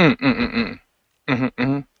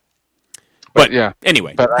 But yeah.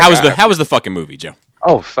 Anyway, But how was the fucking movie, Joe?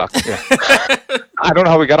 Oh fuck yeah! I don't know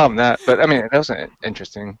how we got on that, but I mean that was an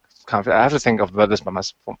interesting. I have to think about this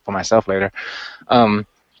for myself later.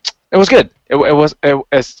 It was good.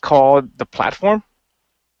 It's called The Platform.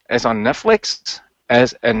 It's on Netflix.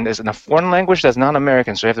 And it's in a foreign language that's not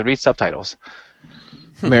American, so you have to read subtitles.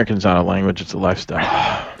 American's not a language; it's a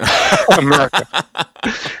lifestyle. America.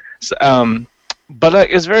 So, but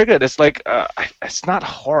it's very good. It's like it's not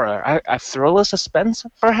horror. A thriller suspense,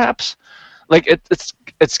 perhaps. Like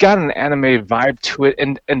it's got an anime vibe to it,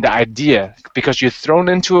 and the idea, because you're thrown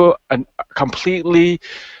into a completely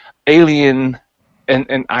alien and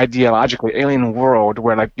ideologically alien world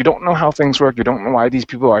where like you don't know how things work, you don't know why these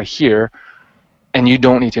people are here, and you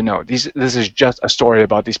don't need to know. This is just a story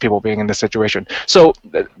about these people being in this situation. So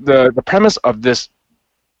the premise of this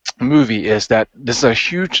movie is that this is a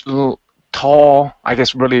huge, little, tall, I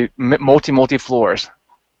guess really multi floors.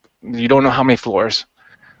 You don't know how many floors,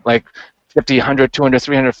 like 50, 100, 200,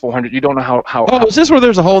 300, 400. You don't know how. Oh, is this where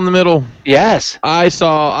there's a hole in the middle? Yes. I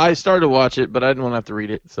started to watch it, but I didn't want to have to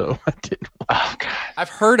read it, so I didn't. Oh God. I've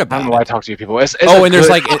heard I about don't know why I it. talk to you people. It's And there's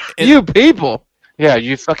like You people. yeah,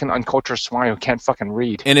 you fucking uncultured swine who can't fucking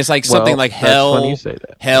read. and it's like something Well, like that's funny hell. you say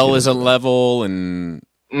that. Hell is a level, and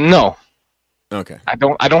No, okay. I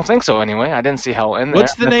don't think so. Anyway, I didn't see hell in there.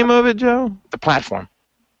 What's the name of it, Joe? The Platform,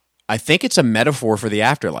 I think it's a metaphor for the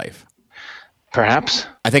afterlife. perhaps.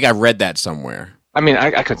 I think I read that somewhere. I mean,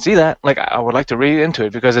 I could see that. Like, I would like to read into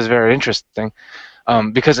it because it's very interesting.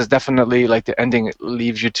 Because it's definitely like the ending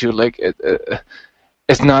leaves you to like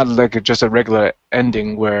it's not like just a regular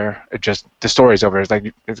ending where the story's over. It's like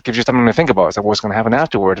it gives you something to think about. It's like what's going to happen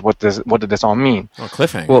afterwards. What did this all mean? Oh,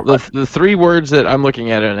 cliffhanger. Well, the three words that I'm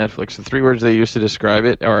looking at on Netflix, the three words they use to describe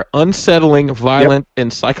it are unsettling, violent,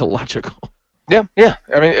 and psychological. Yeah.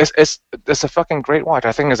 I mean, it's a fucking great watch.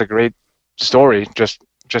 I think it's a great story just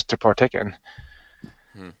to partake in.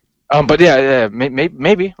 But yeah,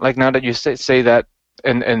 maybe like now that you say that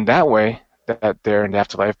in that way that they're in the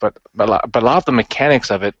afterlife, but a lot of the mechanics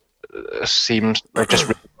of it seems like just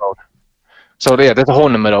really road. So yeah, there's a hole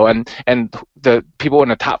in the middle, and the people in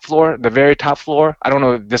the top floor, the very top floor. I don't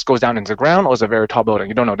know if this goes down into the ground or is a very tall building.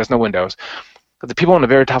 You don't know. There's no windows. the people on the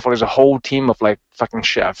very top floor, there's a whole team of like fucking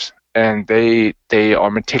chefs, and they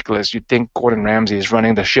are meticulous. You think Gordon Ramsay is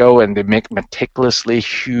running the show, and they make meticulously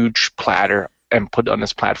huge platter and put it on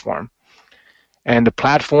this platform, and the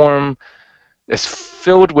platform is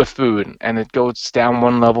filled with food, and it goes down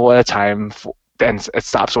one level at a time, and it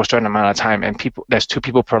stops for a certain amount of time, and there's 2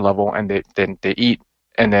 people per level, and they eat,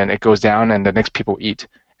 and then it goes down, and the next people eat,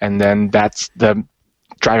 and then that's the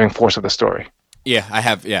driving force of the story. Yeah, I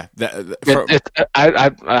have. Yeah,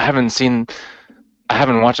 I haven't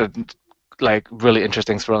watched a like really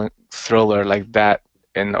interesting thriller like that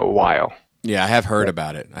in a while. Yeah, I have heard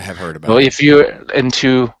about it. Well, if you're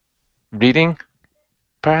into reading,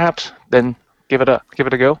 perhaps, then give it a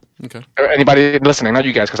go. Okay. Or anybody listening, not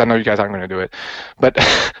you guys, because I know you guys aren't going to do it, but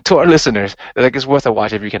to our listeners, like, it's worth a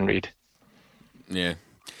watch if you can read. Yeah.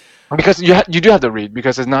 Because you do have to read,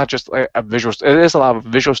 because it's not just like a visual. It is a lot of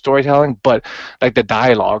visual storytelling, but like the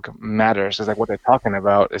dialogue matters. It's like what they're talking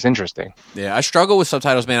about is interesting. Yeah, I struggle with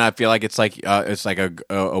subtitles, man. I feel like it's like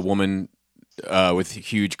a woman with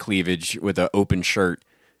huge cleavage with an open shirt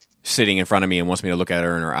sitting in front of me and wants me to look at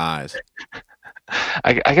her in her eyes.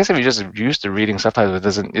 I guess if you're just used to reading subtitles,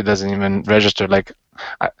 it doesn't even register. I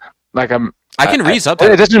can read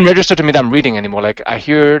subtitles. It doesn't register to me that I'm reading anymore. Like, I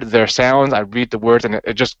hear their sounds, I read the words, and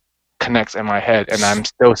it just connects in my head, and I'm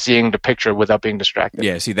still seeing the picture without being distracted.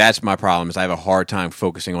 Yeah, see, that's my problem. Is I have a hard time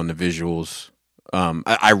focusing on the visuals.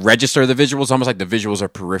 I register the visuals, almost like the visuals are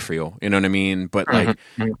peripheral. You know what I mean? But like,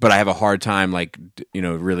 but I have a hard time, like,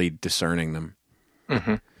 really discerning them.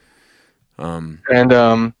 And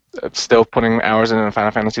still putting hours into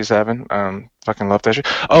Final Fantasy VII. Fucking love that shit.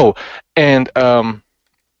 Oh, and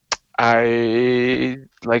I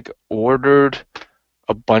like ordered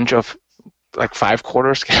a bunch of like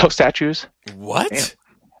 5/4 scale statues. What?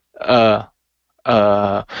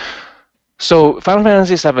 So Final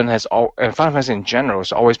Fantasy VII and Final Fantasy in general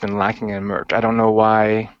has always been lacking in merch. I don't know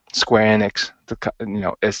why Square Enix,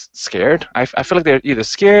 is scared. I feel like they're either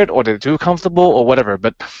scared or they're too comfortable or whatever.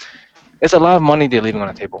 But it's a lot of money they're leaving on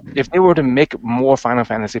the table. If they were to make more Final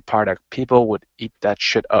Fantasy product, people would eat that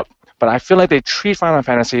shit up. But I feel like they treat Final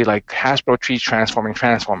Fantasy like Hasbro treats transforming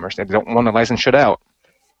Transformers. They don't want to license shit out.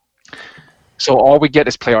 So all we get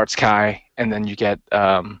is Play Art Sky, and then you get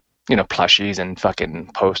plushies and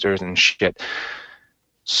fucking posters and shit.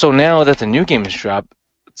 So now that the new game is dropped,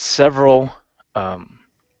 several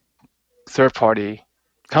third-party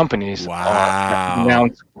companies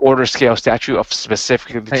announced order scale statue of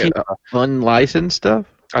specifically unlicensed stuff.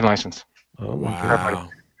 Unlicensed. Oh Wow.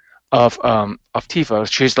 Of Tifa.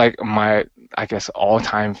 She's like my, I guess,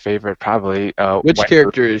 all-time favorite, probably. Which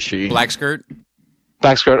character is she? Black skirt,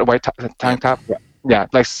 white tank top. Yeah.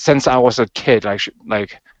 Like, since I was a kid,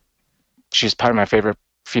 she's probably my favorite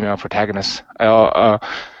female protagonist.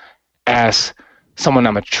 As someone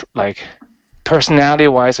I'm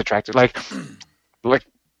personality-wise attracted, like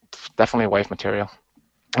definitely wife material.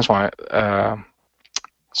 That's why.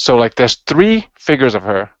 So like, there's 3 figures of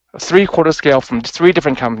her, 3/4 scale from 3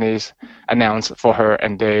 different companies announced for her,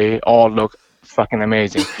 and they all look fucking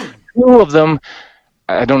amazing. 2 of them,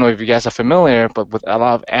 I don't know if you guys are familiar, but with a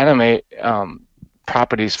lot of anime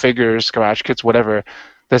properties, figures, garage kits, whatever,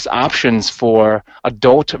 there's options for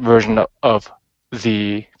adult version of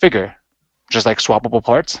the figure, just like swappable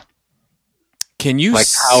parts. Can you like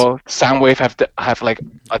how Soundwave have like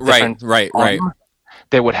a different right.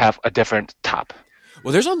 They would have a different top.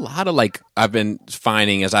 Well, there's a lot of I've been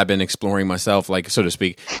finding as I've been exploring myself, so to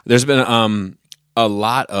speak. There's been a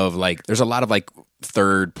lot of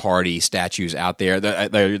third party statues out there.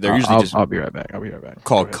 They're usually I'll be right back.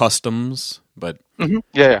 called customs, but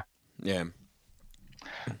yeah.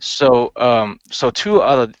 So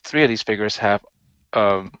 3 of these figures have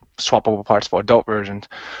swappable parts for adult versions.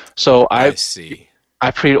 So I see. I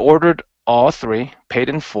pre-ordered all 3, paid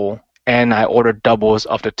in full, and I ordered doubles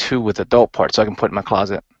of the 2 with adult parts so I can put in my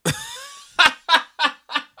closet.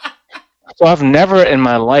 So I've never in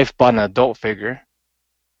my life bought an adult figure,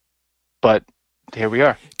 but here we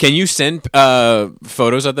are. Can you send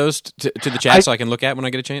photos of those to the chat so I can look at when I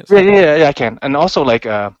get a chance? Yeah, I can. And also,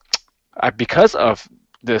 because of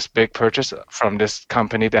this big purchase from this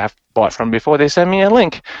company that I've bought from before, they sent me a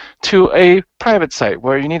link to a private site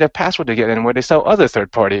where you need a password to get in, where they sell other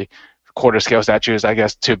third-party quarter-scale statues, I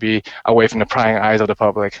guess, to be away from the prying eyes of the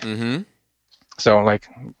public. Mm-hmm. So,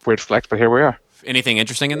 weird flex, but here we are. Anything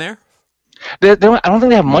interesting in there? I don't think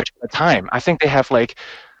they have much of the time. I think they have,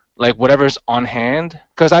 whatever's on hand.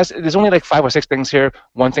 Because there's only, 5 or 6 things here.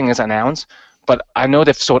 One thing is announced. But I know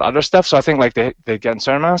they've sold other stuff, so I think they get a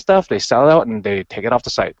certain amount of stuff, they sell it out, and they take it off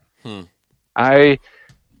the site.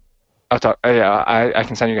 I'll talk. Yeah, I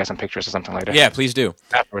can send you guys some pictures or something later. Yeah, please do.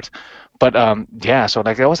 Afterwards. But yeah, so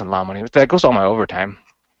like that wasn't a lot of money. That goes to all my overtime.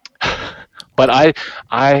 But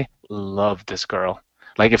I love this girl.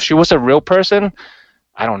 Like if she was a real person,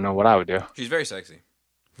 I don't know what I would do. She's very sexy.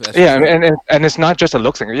 Yeah, and it's not just a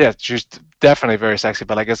look thing. Yeah, she's definitely very sexy,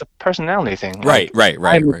 but like it's a personality thing. Right. I'm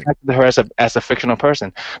attracted to her as a fictional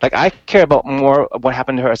person. Like I care about more what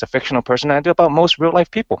happened to her as a fictional person than I do about most real life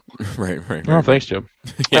people. Right. Oh, thanks, Jim.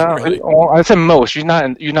 Yeah, really. I said most. You're not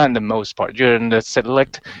in the most part. You're in the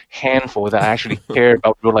select handful that actually care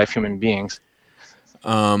about real life human beings.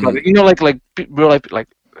 But, you know, like real life, like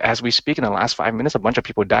as we speak in the last 5 minutes, a bunch of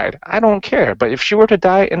people died. I don't care. But if she were to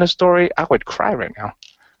die in the story, I would cry right now.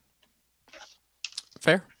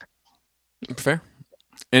 Fair.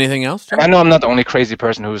 Anything else, Jim? I know I'm not the only crazy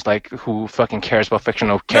person who fucking cares about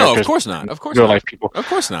fictional characters. No, of course not. Of course real not. life people. Of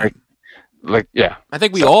course not. Like yeah. I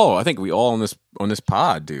think we all on this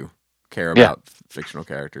pod do care about fictional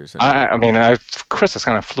characters. I mean, Chris is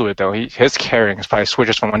kind of fluid though. His caring is probably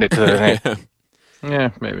switches from one day to the next. Yeah,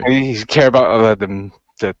 maybe. He care about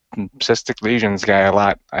the cystic lesions guy a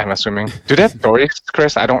lot. I'm assuming. Do they have stories,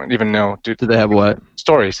 Chris? I don't even know. Do they have what?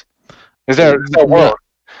 Stories? Is there a world?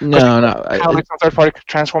 No. How like some third-party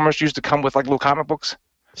Transformers used to come with like little comic books.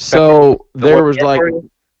 So there was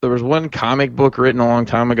one comic book written a long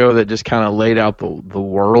time ago that just kind of laid out the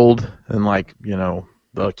world and like the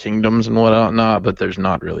kingdoms and whatnot, but there's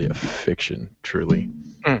not really a fiction truly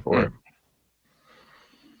for it.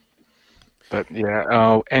 But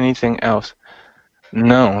yeah, anything else?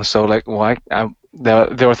 No. So like, why?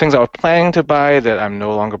 There were things I was planning to buy that I'm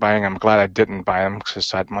no longer buying. I'm glad I didn't buy them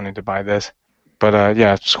because I had money to buy this. But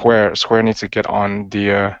yeah, Square needs to get on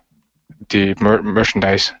the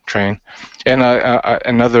merchandise train. And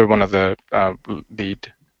another one of the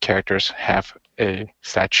lead characters have a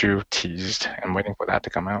statue teased. I'm waiting for that to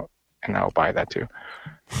come out, and I'll buy that too.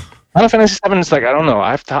 Final Fantasy VII is like, I don't know.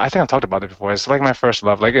 I think I've talked about it before. It's like my first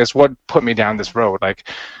love. Like it's what put me down this road. Like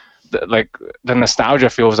the nostalgia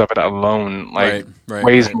feels of it alone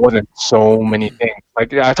weighs more than so many things.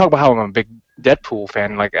 Like I talk about how I'm a big Deadpool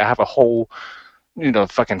fan. Like I have a whole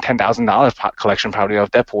fucking $10,000 collection probably of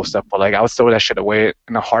Deadpool stuff, but like I would throw that shit away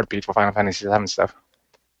in a heartbeat for Final Fantasy VII stuff.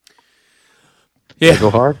 Yeah, go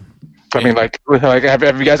hard. I mean, like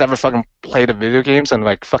have you guys ever fucking played the video games and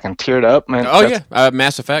like fucking teared up, man? Oh yeah,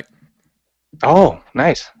 Mass Effect. Oh,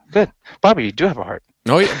 nice, good. Bobby, you do have a heart.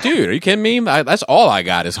 Oh yeah, dude, are you kidding me? That's all I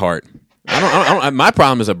got is heart. I don't. My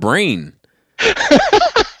problem is a brain. You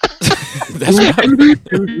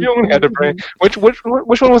only had the brain. Which one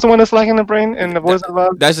was the one that's lacking the brain? And what was it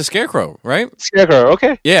about? That's the Scarecrow, right? Scarecrow.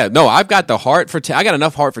 Okay. Yeah. No, I've got the heart for. I got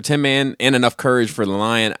enough heart for Tin Man and enough courage for the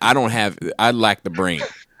Lion. I lack the brain.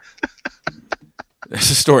 That's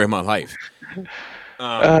the story of my life.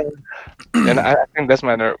 And I think that's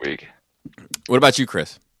my nerd week. What about you,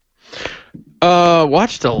 Chris?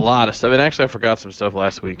 Watched a lot of stuff, and actually I forgot some stuff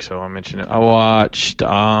last week, so I'll mention it. I watched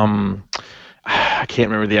I can't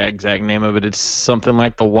remember the exact name of it. It's something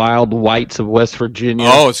like The Wild Whites of West Virginia.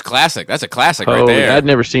 Oh, it's classic. That's a classic right there. I'd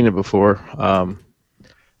never seen it before.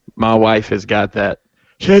 My wife has got that.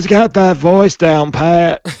 She's got that voice down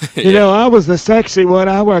pat. I was the sexy one.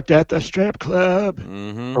 I worked at the strip club.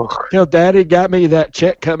 Till Daddy got me that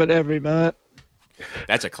check coming every month.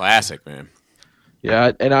 That's a classic, man.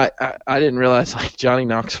 Yeah, and I didn't realize like Johnny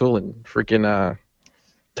Knoxville and freaking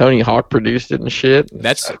Tony Hawk produced it and shit.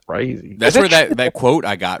 That's crazy. That's where that quote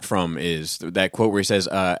I got from is that quote where he says,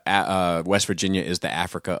 "West Virginia is the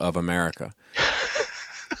Africa of America."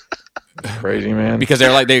 Crazy, man. Because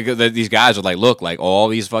they're like these guys are like, look, like all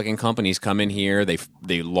these fucking companies come in here,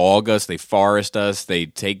 they log us, they forest us, they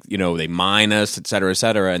take they mine us, et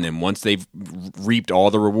cetera, and then once they've reaped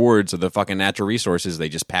all the rewards of the fucking natural resources, they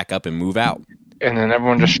just pack up and move out. And then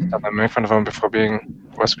everyone just shut them in front of them before being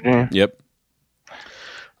West Virginia. Yep.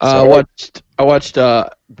 I watched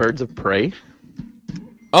Birds of Prey.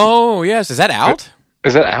 Oh yes, is that out?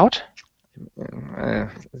 Is that out?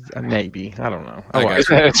 Maybe, I don't know.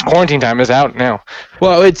 It's quarantine time. It's out now.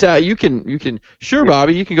 Well, it's you can sure,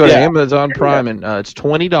 Bobby. You can go to Amazon Prime and it's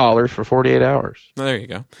 $20 for 48 hours. Oh, there you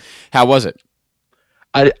go. How was it?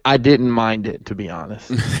 I didn't mind it, to be honest.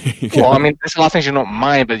 Well, I mean, there's a lot of things you don't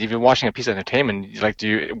mind, but if you're watching a piece of entertainment, like, do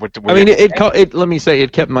you? Let me say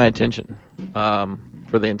it kept my attention.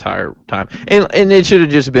 for the entire time. And it should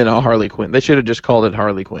have just been a Harley Quinn. They should have just called it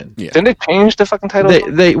Harley Quinn. Yeah. Didn't they change the fucking title?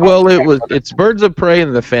 It's Birds of Prey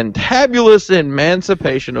and the Fantabulous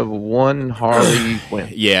Emancipation of One Harley Quinn.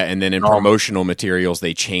 Yeah, and then in promotional materials,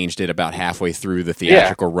 they changed it about halfway through the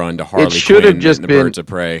theatrical run to Harley should Quinn have just and the been Birds of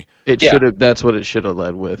Prey. It should have. That's what it should have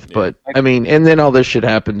led with. Yeah. But I mean, and then all this shit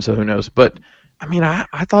happened. So who knows? But I mean, I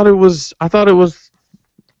thought it was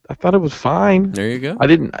fine. There you go. I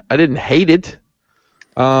didn't hate it.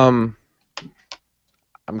 I'm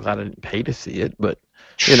glad I didn't pay to see it, but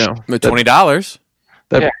you know, $20.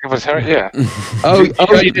 Yeah, it was her. Yeah.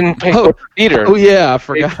 you didn't pay for theater. Oh yeah, I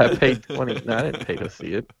forgot. I paid $20. No, I didn't pay to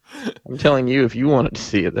see it. I'm telling you, if you wanted to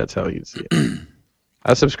see it, that's how you'd see it.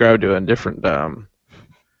 I subscribe to a different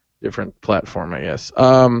platform, I guess.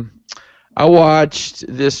 I watched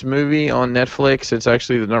this movie on Netflix. It's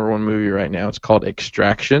actually the #1 movie right now. It's called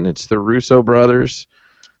Extraction. It's the Russo brothers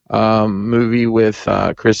movie with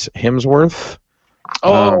Chris Hemsworth.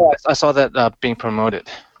 I saw that being promoted.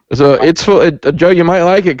 So it's full. Joe, you might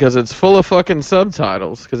like it because it's full of fucking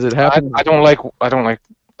subtitles. Because it happens. I don't like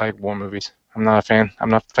war movies. I'm not a fan. I'm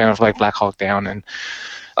not a fan of like Black Hawk Down and.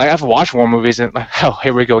 Like, I've watched war movies and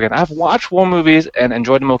here we go again. I've watched war movies and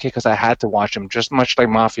enjoyed them okay because I had to watch them, just much like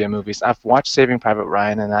mafia movies. I've watched Saving Private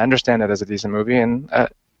Ryan and I understand that as a decent movie, and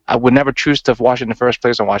I would never choose to watch it in the first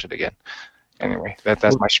place or watch it again. Anyway,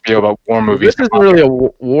 that's my spiel about war movies. This isn't really a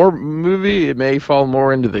war movie. It may fall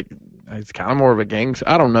more into it's kind of more of a gangs.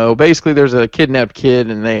 I don't know. Basically, there's a kidnapped kid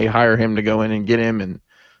and they hire him to go in and get him and.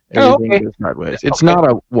 Everything goes sideways. It's not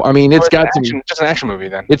a. I mean, it's got some. Just an action movie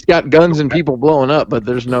then. It's got guns and people blowing up, but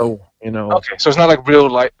there's no, Okay, so it's not like real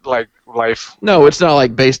life. No, it's not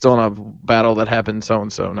like based on a battle that happened so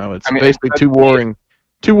and so. No, it's basically two warring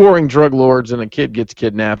drug lords and a kid gets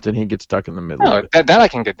kidnapped and he gets stuck in the middle. No, that I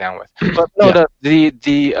can get down with. But no,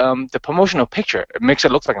 the promotional picture, it makes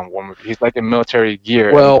it look like a war movie. He's like in military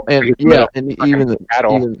gear. Well, and even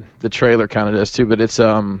the trailer kind of does too. But it's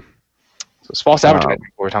It's false advertising.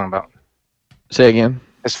 What we're talking about. Say again.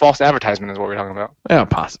 It's false advertisement is what we're talking about. Yeah,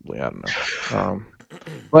 possibly. I don't know.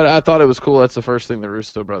 But I thought it was cool. That's the first thing the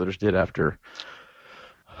Russo brothers did after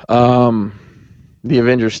the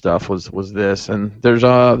Avengers stuff was this. And there's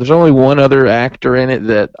only one other actor in it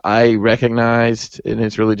that I recognized, and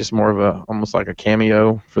it's really just more of almost like a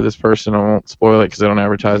cameo for this person. I won't spoil it because I don't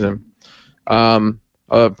advertise him.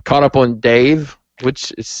 Caught up on Dave,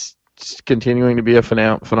 which is continuing to be a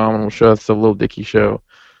phenomenal show. It's a Lil Dicky show.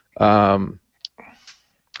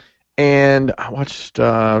 And I watched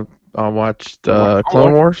Clone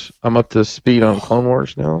Wars. I'm up to speed on Clone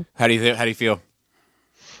Wars now. How do you feel?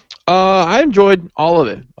 I enjoyed all of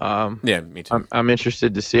it. Yeah, me too. I'm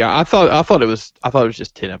interested to see. I thought it was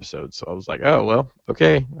just 10 episodes, so I was like, oh well,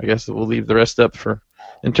 okay. I guess we'll leave the rest up for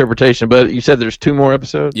interpretation. But you said there's 2 more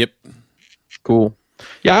episodes. Yep. Cool.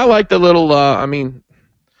 Yeah, I like the little.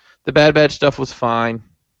 The Bad Batch stuff was fine.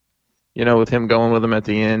 With him going with him at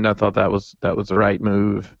the end, I thought that was the right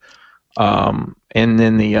move. And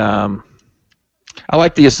then I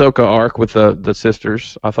like the Ahsoka arc with the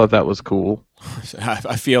sisters. I thought that was cool.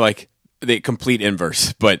 I feel like the complete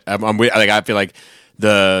inverse, but I feel like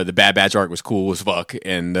the Bad Batch arc was cool as fuck,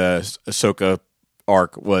 and the Ahsoka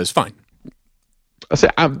arc was fine.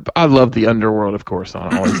 I love the Underworld, of course.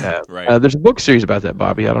 I always have. Right. There's a book series about that,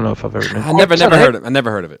 Bobby. I don't know if I've ever. I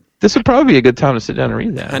never heard of it. This would probably be a good time to sit down and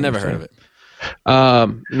read that. I never heard of it.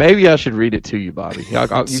 Maybe I should read it to you, Bobby.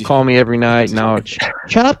 You call me every night. Now it's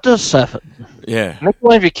chapter 7. Yeah. Make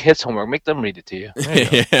one of your kids' homework. Make them read it to you.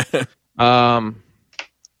 Yeah.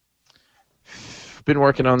 Been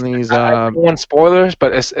working on these. I don't want spoilers,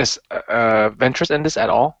 but is Ventress in this at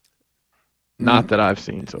all? Not that I've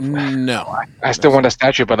seen so far. No. I still want a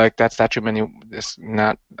statue, but that statue menu is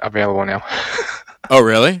not available now. Oh,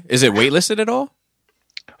 really? Is it waitlisted at all?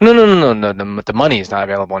 No. The money is not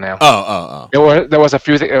available now. Oh. There was a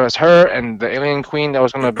few things. It was her and the Alien Queen that I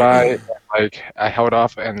was going to buy. I held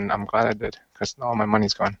off, and I'm glad I did because all my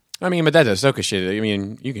money's gone. I mean, but that's Ahsoka shit. I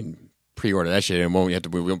mean, you can pre-order that shit, and we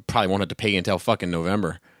probably won't have to pay until fucking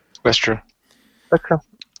November. That's true.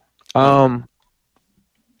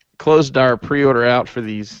 Closed our pre-order out for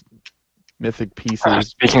these mythic pieces.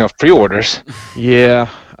 Speaking of pre-orders. Yeah.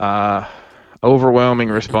 Overwhelming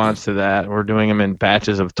response to that. We're doing them in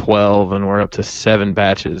batches of 12, and we're up to 7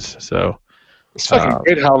 batches. So it's fucking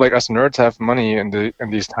great how us nerds have money in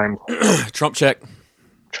these times. Trump check.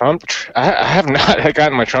 Trump? I have not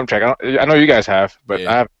gotten my Trump check. I know you guys have, but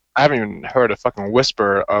yeah. I haven't even heard a fucking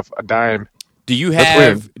whisper of a dime. Do you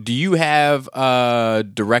have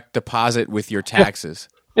direct deposit with your taxes?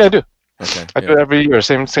 Yeah, I do. Okay. I do it every year.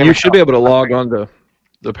 Same. You should be able to log on to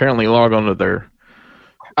their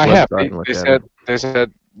I have. website and look They at said it. they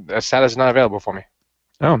said that status is not available for me.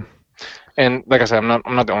 Oh, And like I said, I'm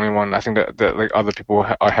not the only one. I think that like other people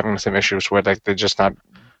are having the same issues where like they're just not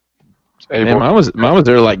able. man, mine was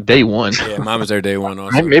there like day one. Yeah, mine was there day one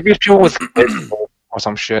also. Maybe it's people with kids or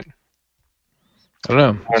some shit. I don't know.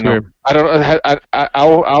 I It's don't know. weird. I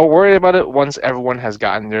don't. I'll worry about it once everyone has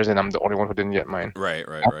gotten theirs, and I'm the only one who didn't get mine. Right.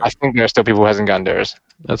 I think there's still people who hasn't gotten theirs.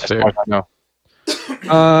 That's As fair. far as I know.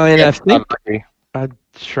 And I think Unlucky. I'm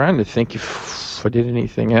trying to think if I did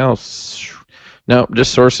anything else. No,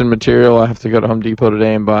 just sourcing material. I have to go to Home Depot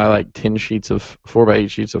today and buy like 10 sheets of 4x8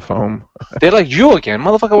 sheets of foam. They're like you again,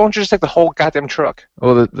 motherfucker. Why don't you just take the whole goddamn truck?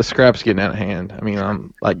 Well, the scrap's getting out of hand. I mean,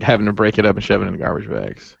 I'm like having to break it up and shove it in the garbage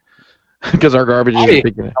bags because our garbage Hey. is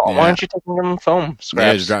picking it. Why don't you take them foam Yeah,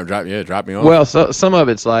 scraps? just drop me off. Well, so some of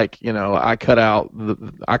it's like I cut out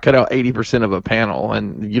 80% of a panel,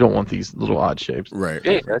 and you don't want these little odd shapes. right.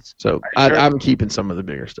 Yeah, that's So Sure. I'm keeping some of the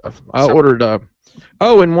bigger stuff. I ordered.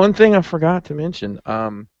 And one thing I forgot to mention.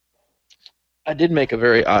 I did make a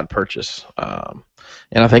very odd purchase. And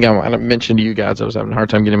I think I mentioned to you guys I was having a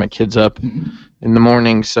hard time getting my kids up in the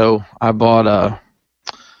morning, so I bought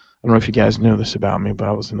I don't know if you guys know this about me, but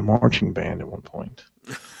I was in the marching band at one point.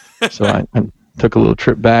 So I took a little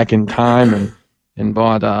trip back in time and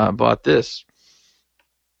bought this.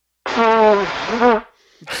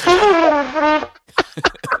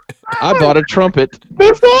 I bought a trumpet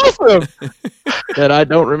That's awesome. that I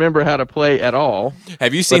don't remember how to play at all.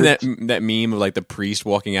 Have you seen But that meme of like the priest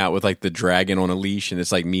walking out with like the dragon on a leash, and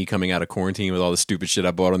it's like me coming out of quarantine with all the stupid shit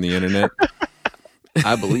I bought on the internet?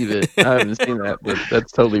 I believe it. I haven't seen that, but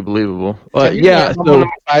that's totally believable. Can you Yeah, get so number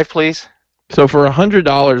 5, please. So for $100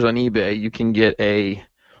 on eBay, you can get a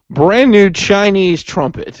brand new Chinese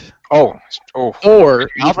trumpet, Oh, or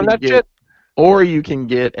you Off on can that get, shit? or you can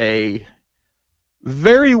get a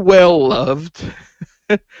very well loved.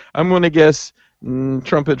 I'm going to guess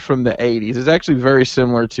trumpet from the 80s. It's actually very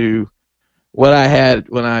similar to what I had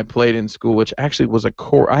when I played in school, which actually was I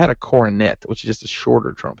had a cornet, which is just a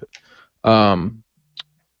shorter trumpet.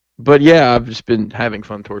 But yeah, I've just been having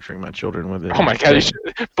fun torturing my children with it. Oh my god! You should,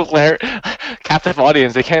 Blair, captive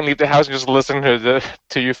audience. They can't leave the house and just listen to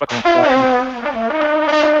you fucking.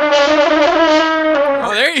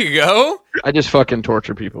 Oh, there you go. I just fucking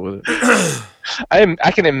torture people with it.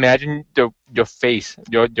 I can imagine your face,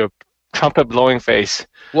 your trumpet blowing face.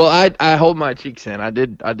 Well, I hold my cheeks in. I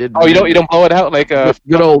did. Oh, you don't blow it out like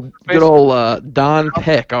good old Don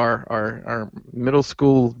Peck, our middle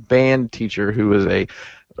school band teacher, who was a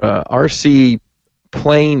RC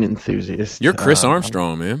plane enthusiast. You're Chris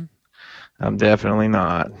Armstrong, man. I'm definitely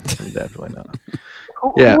not. I'm definitely not.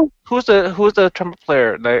 Yeah. Who's the trumpet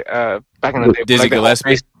player like back in the day? Dizzy like,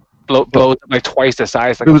 Gillespie. Blow like twice the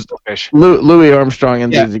size, like It was a fish. Louis Armstrong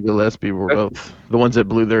and Yeah. Dizzy Gillespie were both the ones that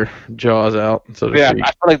blew their jaws out, so to Yeah, speak. I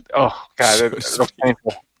feel like oh god, it's so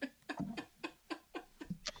painful.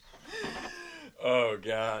 Oh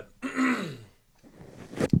God.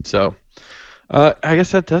 So, I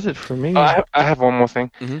guess that does it for me. I have one more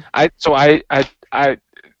thing. Mhm.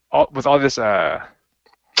 With all this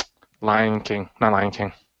Lion King, not Lion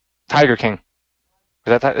King, Tiger King.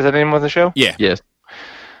 Is that the name of the show? Yeah. Yes.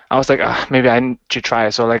 I was like, maybe I should try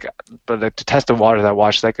it. So but to test the waters, I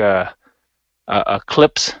watched like a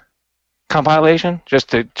clips compilation just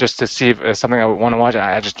to see if it's something I would want to watch.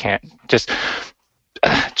 I just can't. Just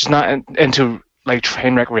not into like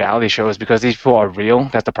train wreck reality shows because these people are real.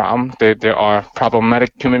 That's the problem. They are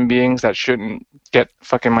problematic human beings that shouldn't get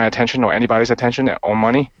fucking my attention or anybody's attention or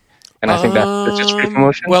money. And I think that's just free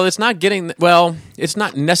promotion. Well, it's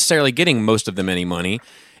not necessarily getting most of them any money,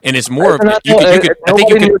 and it's more of I think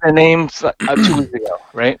you knew their names 2 weeks ago,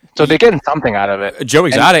 right? So they're getting something out of it. Joe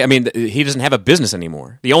Exotic. I mean, he doesn't have a business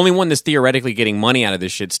anymore. The only one that's theoretically getting money out of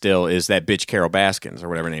this shit still is that bitch Carol Baskins or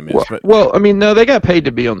whatever her name is. Well, I mean, no, they got paid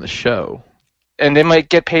to be on the show And they might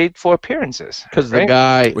get paid for appearances. because the right?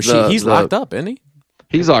 guy, he's locked up, isn't he?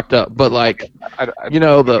 He's locked up, but like I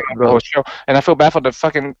the whole show, and I feel bad for the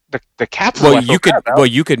fucking the cats. Well,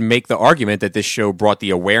 you could make the argument that this show brought the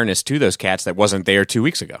awareness to those cats that wasn't there 2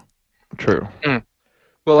 weeks ago. true. Mm.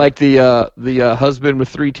 Well, like the husband with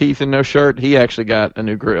 3 teeth and no shirt, he actually got a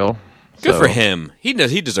new grill. Good So, for him. He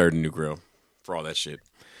deserved a new grill for all that shit.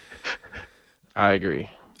 I agree.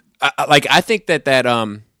 I think that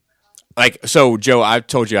so Joe, I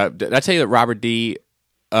told you. Did I tell you that Robert D.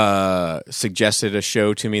 Suggested a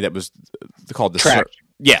show to me that was called Trash.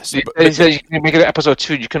 Yes, They said you can make it episode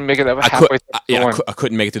 2. You couldn't make it halfway through one. I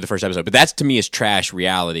couldn't make it through the first episode, but that's to me is trash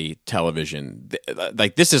reality television.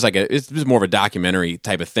 Like this is this is more of a documentary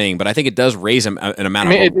type of thing, but I think it does raise an amount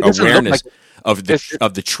of awareness of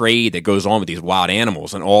the trade that goes on with these wild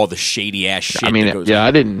animals and all the shady ass shit. I mean, that goes yeah, on.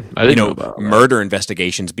 I didn't know about murder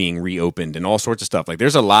investigations being reopened and all sorts of stuff. Like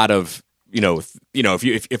there's a lot of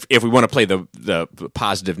if we want to play the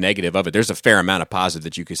positive negative of it, there's a fair amount of positive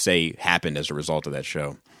that you could say happened as a result of that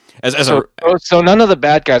show. So none of the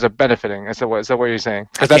bad guys are benefiting. Is that what you're saying?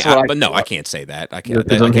 I can't say that. I can't.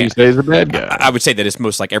 He stays a bad guy. I would say that it's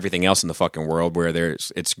most like everything else in the fucking world, where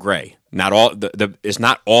it's gray. Not all it's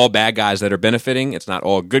not all bad guys that are benefiting. It's not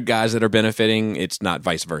all good guys that are benefiting. It's not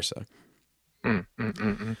vice versa.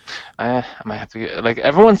 I might have to like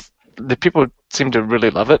everyone. The people seem to really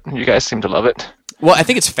love it. You guys seem to love it. Well, I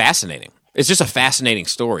think it's fascinating. It's just a fascinating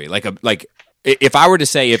story. If I were to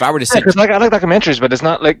say, because I like documentaries, but it's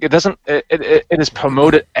not like it doesn't. It is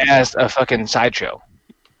promoted as a fucking sideshow.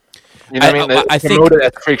 You know what I mean? It's promoted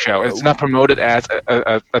as a freak show. It's not promoted as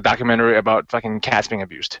a documentary about fucking cats being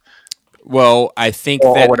abused. Well, I think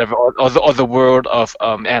or whatever, or the world of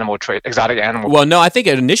animal trade, exotic animal. Well, no, I think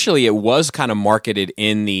initially it was kind of marketed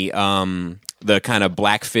in the kind of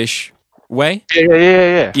Blackfish way.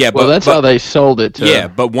 Yeah. Well, that's how they sold it. Yeah,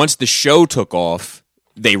 but once the show took off,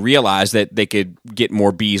 they realized that they could get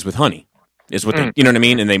more bees with honey. Is what they, you know what I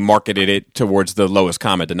mean? And they marketed it towards the lowest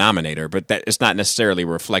common denominator, but that it's not necessarily a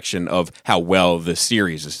reflection of how well the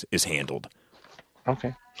series is handled.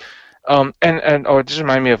 Okay. And just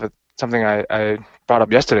remind me of something I brought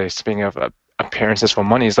up yesterday. Speaking of appearances for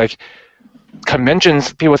money, it's like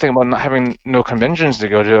conventions. People think about not having no conventions to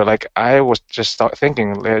go to. Like I was just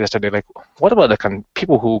thinking yesterday, like what about the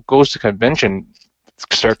people who goes to convention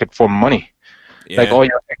circuit for money? Yeah. Like all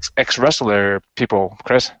your ex wrestler people,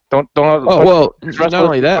 Chris. Don't. Oh well, not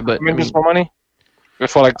only that, but for money,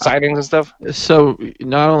 for like signings and stuff. So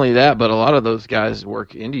not only that, but a lot of those guys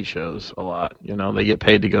work indie shows a lot. You know, they get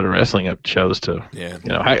paid to go to wrestling shows too. Yeah. You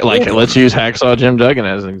know, like let's use Hacksaw Jim Duggan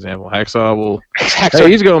as an example. Hacksaw will.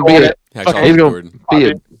 He's going to be he's going to be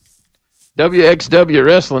at WXW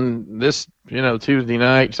wrestling this Tuesday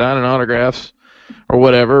night, signing autographs or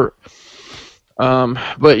whatever.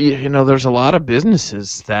 But there's a lot of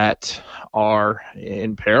businesses that are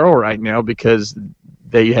in peril right now because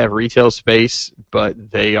they have retail space, but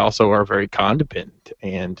they also are very codependent,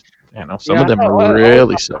 and some of them are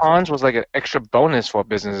really suffering. Cons was like an extra bonus for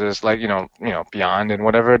businesses, like Beyond and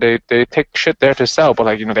whatever. They take shit there to sell,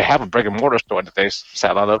 but they have a brick and mortar store that they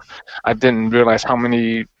sell out of. I didn't realize how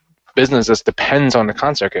many businesses depends on the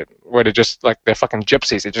con circuit, where they just like they're fucking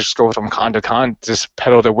gypsies. They just go from con to con, just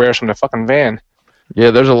peddle their wares from the fucking van. Yeah,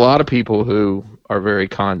 there's a lot of people who are very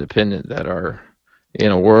con-dependent that are in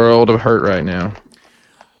a world of hurt right now.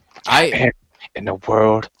 In a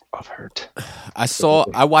world of hurt.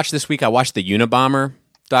 I watched this week. I watched the Unabomber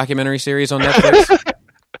documentary series on Netflix.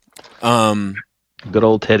 Good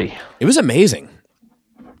old Teddy. It was amazing.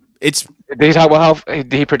 Did he talk about how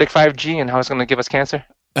did he predict 5G and how it's going to give us cancer?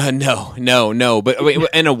 No. But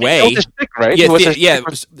in a way, it was stick, right? Yeah,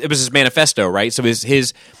 it was his manifesto, right? So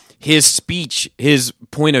his speech, his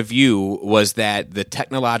point of view was that the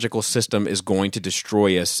technological system is going to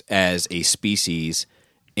destroy us as a species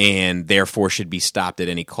and therefore should be stopped at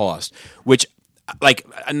any cost, which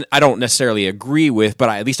I don't necessarily agree with, but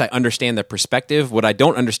at least I understand the perspective. What I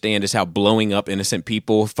don't understand is how blowing up innocent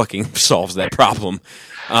people fucking solves that problem.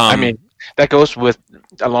 I mean, that goes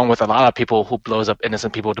along with a lot of people who blows up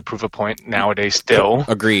innocent people to prove a point nowadays still.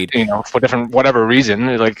 Agreed. For different whatever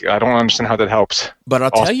reason. Like I don't understand how that helps. But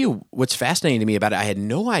I'll tell you what's fascinating to me about it. I had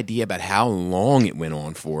no idea about how long it went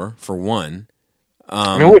on for one.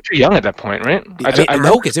 I mean, we were too young at that point, right? Because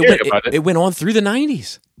it went on through the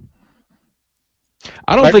 90s.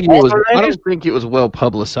 I don't think it was well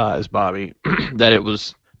publicized, Bobby, that it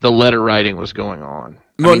was the letter writing was going on.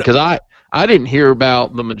 Because I didn't hear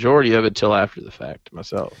about the majority of it till after the fact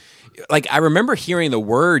myself. Like I remember hearing the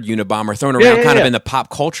word Unabomber thrown around kind of in the pop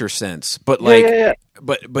culture sense, but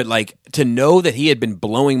but like to know that he had been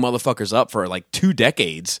blowing motherfuckers up for like 2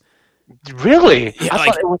 decades. Really? Yeah, I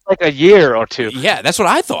thought it was like a year or two. Yeah, that's what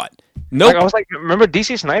I thought. No, I was like, remember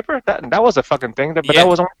DC Sniper? That was a fucking thing. That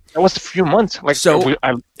was a few months.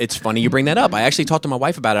 It's funny you bring that up. I actually talked to my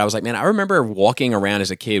wife about it. I was like, man, I remember walking around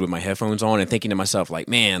as a kid with my headphones on and thinking to myself, like,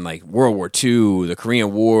 man, like World War II, the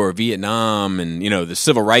Korean War, Vietnam, and the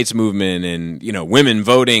civil rights movement, and women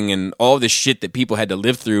voting, and all this shit that people had to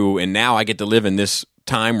live through, and now I get to live in this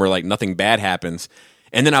time where like nothing bad happens.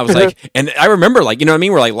 And then I was like, and I remember like, you know what I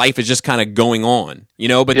mean? Where like life is just kind of going on, you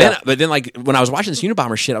know? But then like when I was watching this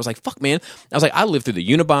Unabomber shit, I was like, fuck, man. I was like, I lived through the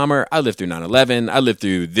Unabomber. I lived through 9/11. I lived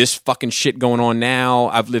through this fucking shit going on now.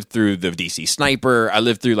 I've lived through the DC sniper. I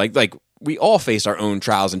lived through like we all face our own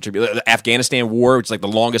trials and tribulations. The Afghanistan war, which is like the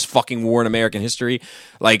longest fucking war in American history.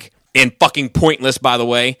 Like, and fucking pointless, by the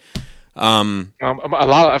way. I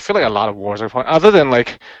feel like a lot of wars are fun, other than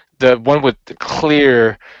like the one with the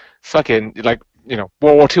clear fucking like, you know,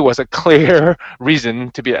 World War II was a clear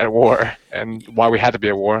reason to be at war and why we had to be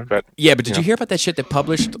at war. But yeah, but did you hear about that shit that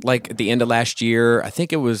published like at the end of last year? I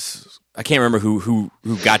think it was, I can't remember who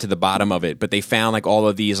got to the bottom of it, but they found like all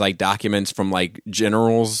of these like documents from like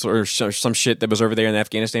generals or some shit that was over there in the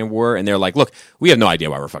Afghanistan war, and they're like, look, we have no idea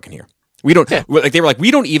why we're fucking here. We don't like. They were like,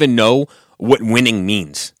 we don't even know what winning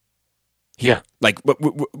means. Yeah, like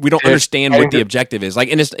we don't understand what the objective is. Like,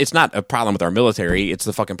 and it's not a problem with our military. It's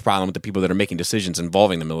the fucking problem with the people that are making decisions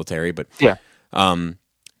involving the military. But yeah,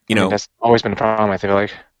 you know, that's always been a problem. I feel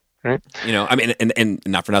like, right? You know, I mean, and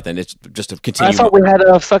not for nothing. It's just to continue. I thought we had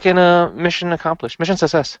a fucking mission accomplished, mission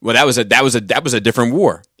success. Well, that was a different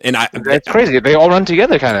war, and that's crazy. They all run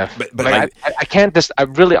together, kind of. But like, I can't. I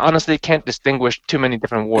really, honestly, can't distinguish too many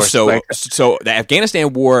different wars. So, so the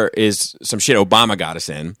Afghanistan war is some shit Obama got us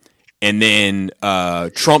in. And then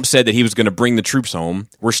Trump said that he was going to bring the troops home.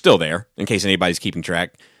 We're still there, in case anybody's keeping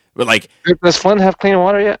track. But like, does Flint have clean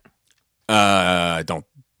water yet? Don't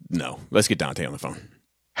know. Let's get Dante on the phone.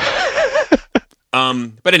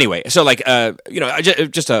 But anyway, so like, you know,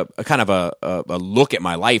 just a kind of a look at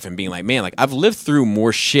my life and being like, man, like I've lived through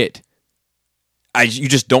more shit. You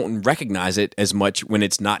just don't recognize it as much when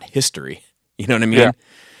it's not history. You know what I mean?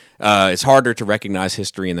 Yeah. It's harder to recognize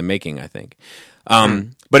history in the making, I think.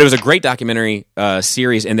 But it was a great documentary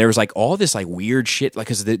series, and there was like all this like weird shit, like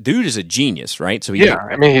because the dude is a genius, right? So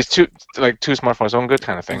I mean, he's too smart for his own good,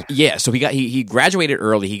 kind of thing. Yeah, so he graduated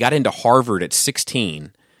early. He got into Harvard at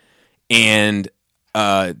 16, and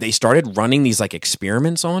they started running these like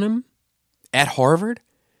experiments on him at Harvard.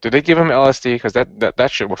 Did they give him LSD? Because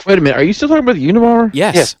that shit was. Wait a minute, are you still talking about the Unabomber?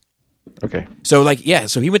 Yes. Okay. So like, yeah,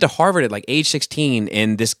 so he went to Harvard at like age 16,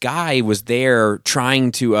 and this guy was there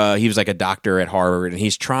trying to, he was like a doctor at Harvard, and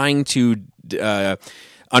he's trying to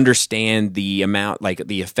understand the amount, like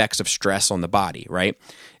the effects of stress on the body, right?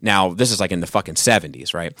 Now, this is like in the fucking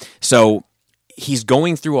 70s, right? So he's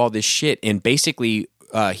going through all this shit, and basically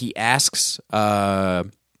he asks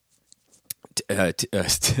Ted,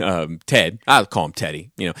 I'll call him Teddy,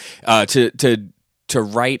 you know, to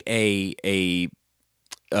write a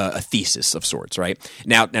thesis of sorts, right?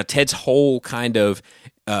 Now Ted's whole kind of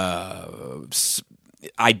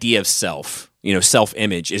idea of self, you know,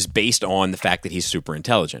 self-image is based on the fact that he's super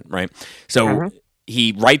intelligent, right? So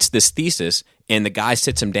he writes this thesis, and the guy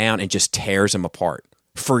sits him down and just tears him apart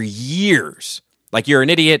for years. Like, you're an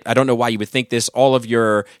idiot. I don't know why you would think this. All of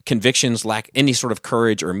your convictions lack any sort of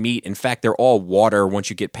courage or meat. In fact, they're all water once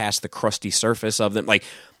you get past the crusty surface of them. Like,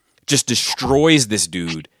 just destroys this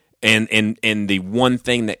dude. And the one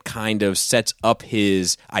thing that kind of sets up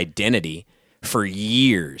his identity for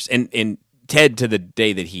years, and Ted, to the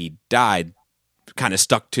day that he died, kind of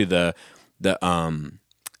stuck to the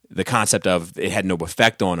concept of it had no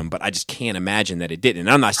effect on him. But I just can't imagine that it didn't.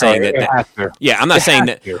 And I'm not saying I'm not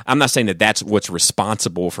saying that that's what's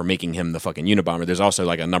responsible for making him the fucking Unabomber. There's also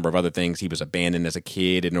like a number of other things. He was abandoned as a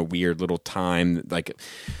kid in a weird little time, like.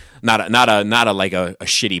 Not a like a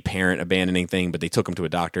shitty parent abandoning thing, but they took him to a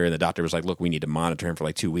doctor, and the doctor was like, "Look, we need to monitor him for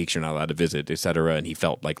like 2 weeks. You're not allowed to visit, etc." And he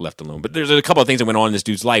felt like left alone. But there's a couple of things that went on in this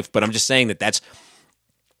dude's life. But I'm just saying that that's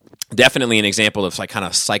definitely an example of like kind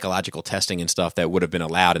of psychological testing and stuff that would have been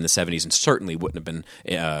allowed in the 70s, and certainly wouldn't have been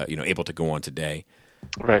able to go on today.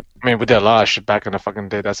 Right. I mean, we did a lot of shit back in the fucking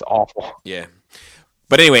day. That's awful. Yeah.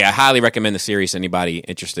 But anyway, I highly recommend the series to anybody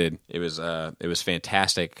interested. It was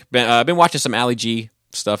fantastic. Been watching some Ali G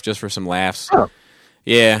stuff just for some laughs. Oh.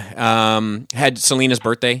 Yeah. Had Selena's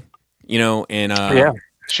birthday, you know, and yeah,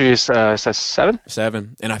 she's 7.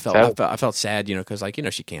 And I felt sad, you know, because like, you know,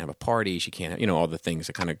 she can't have a party, she can't have, you know, all the things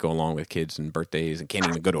that kind of go along with kids and birthdays, and can't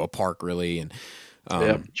even go to a park really. And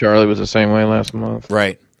Charlie was the same way last month.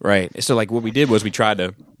 Right. So like, what we did was we tried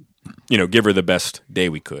to, you know, give her the best day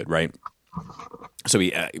we could, right? So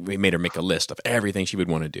we made her make a list of everything she would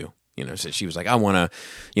want to do. You know, so she was like, I want to,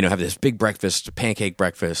 you know, have this big breakfast, pancake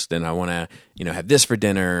breakfast, and I want to, you know, have this for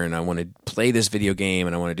dinner, and I want to play this video game,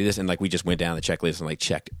 and I want to do this. And like, we just went down the checklist and like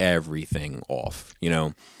checked everything off, you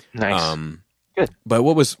know. Nice. Good. But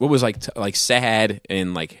what was like sad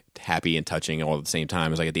and like happy and touching all at the same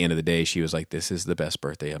time is like at the end of the day, she was like, this is the best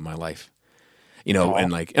birthday of my life.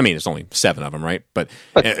 And like, I mean, it's only 7 of them, right? But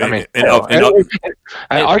I mean,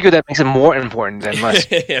 I argue that makes it more important than less.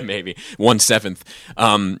 Yeah, maybe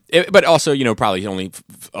 1/7. But also, probably only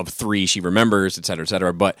of 3 she remembers, et cetera, et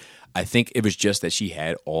cetera. But I think it was just that she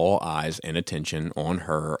had all eyes and attention on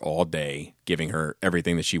her all day, giving her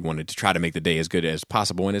everything that she wanted to try to make the day as good as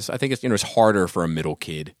possible. And I think it's harder for a middle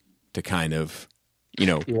kid to kind of,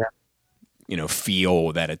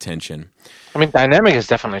 feel that attention. I mean, dynamic has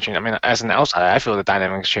definitely changed. I mean, as an outsider, I feel the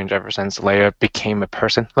dynamics changed ever since Leia became a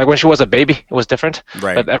person. Like when she was a baby, it was different.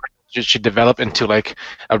 Right. But ever since she developed into like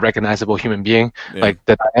a recognizable human being, Yeah. like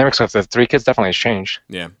the dynamics of the 3 kids definitely has changed.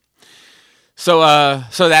 Yeah. So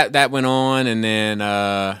that went on, and then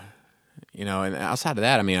and outside of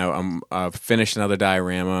that, I mean, I finished another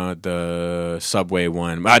diorama, the Subway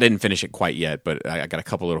one. I didn't finish it quite yet, but I got a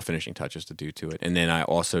couple little finishing touches to do to it, and then I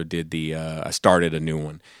also did I started a new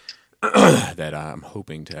one that I'm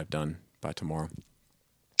hoping to have done by tomorrow.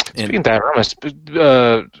 Speaking of dioramas,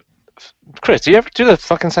 Chris, do you ever do the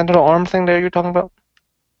fucking sentinel arm thing there you're talking about?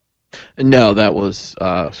 No, that was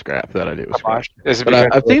scrap that I did. Was scrap. Is it But because-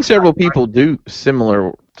 I've seen several people do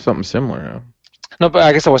something similar. Now. No, but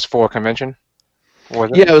I guess that was for a convention.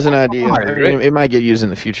 Was it? Yeah, it was an idea. Oh, I mean, really? it might get used in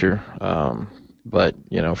the future, but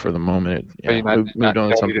for the moment, But you're not- moved not on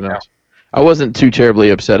to doing something it now. else. I wasn't too terribly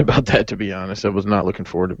upset about that, to be honest. I was not looking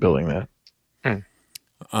forward to building that.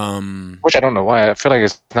 Which I don't know why. I feel like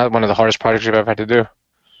it's not one of the hardest projects you've ever had to do.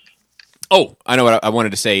 Oh, I know what I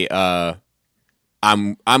wanted to say.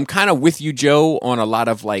 I'm kind of with you, Joe, on a lot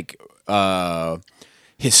of like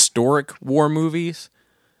historic war movies.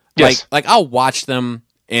 Yes. Like I'll watch them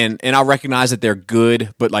and I'll recognize that they're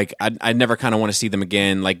good, but like I never kind of want to see them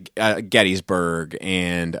again. Like Gettysburg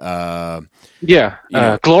and Glory.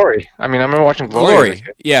 I mean, I remember watching Glory.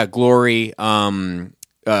 Glory.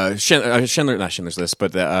 Schindler, not Schindler's List,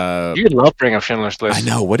 but You love bringing up Schindler's List. I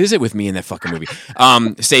know, what is it with me in that fucking movie?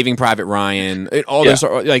 Saving Private Ryan, all those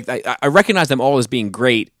are, like I recognize them all as being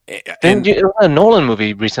great. Didn't you? It was a Nolan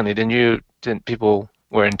movie recently. Didn't people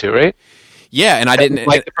were into, right? Yeah, and I didn't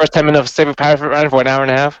like the first 10 minutes of Saving Private Ryan for an hour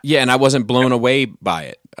and a half. Yeah, and I wasn't blown away by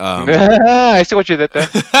it. I see what you did there.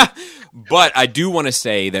 But I do want to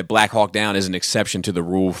say that Black Hawk Down is an exception to the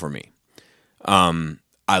rule for me.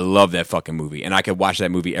 I love that fucking movie, and I could watch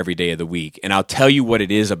that movie every day of the week. And I'll tell you what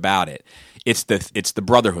it is about it. It's the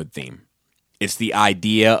brotherhood theme. It's the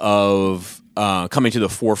idea of coming to the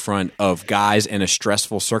forefront of guys in a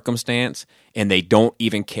stressful circumstance, and they don't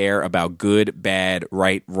even care about good, bad,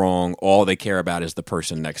 right, wrong. All they care about is the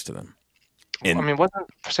person next to them. And I mean, wasn't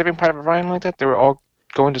Saving Private Ryan like that? They were all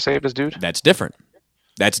going to save this dude. that's different.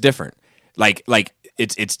 Like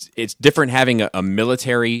it's different having a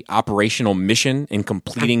military operational mission and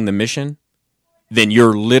completing the mission than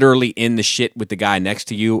you're literally in the shit with the guy next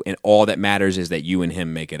to you, and all that matters is that you and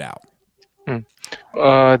him make it out. Do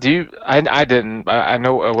you? I didn't. I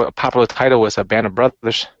know a popular title was A Band of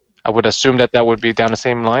Brothers. I would assume that would be down the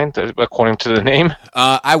same line, according to the name.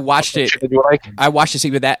 I watched it. Should you like? I watched it.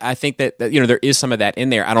 See, with that, I think that there is some of that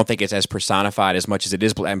in there. I don't think it's as personified as much as it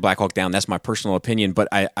is in Black Hawk Down. That's my personal opinion. But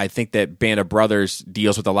I think that Band of Brothers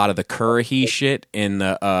deals with a lot of the Currahee shit in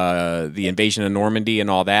the invasion of Normandy and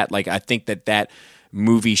all that. Like, I think that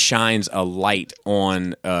movie shines a light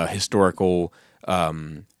on historical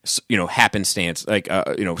happenstance, like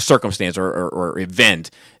circumstance or event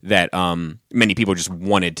that many people just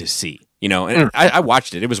wanted to see. And I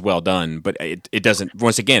watched it. It was well done, but it doesn't.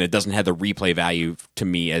 Once again, it doesn't have the replay value to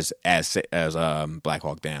me as Black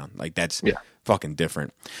Hawk Down. Like, that's fucking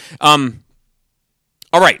different. All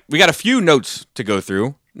right, we got a few notes to go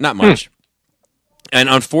through. Not much. And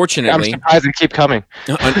unfortunately, I'm surprised they keep coming.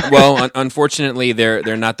 Unfortunately,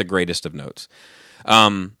 they're not the greatest of notes.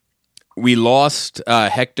 We lost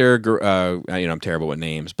Hector. I'm terrible with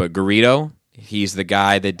names, but Garrido. He's the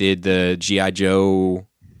guy that did the G.I. Joe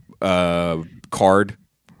card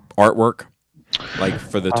artwork, like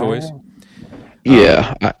for the toys.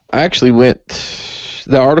 Yeah, I actually went.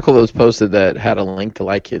 The article that was posted that had a link to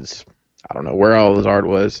like his, I don't know where all his art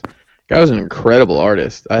was. Guy was an incredible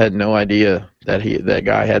artist. I had no idea that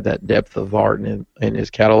guy had that depth of art in his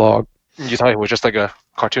catalog. You thought he was just like a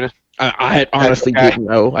cartoonist? I had honestly didn't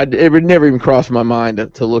know. It would never even cross my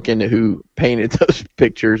mind to look into who painted those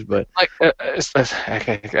pictures. But I guess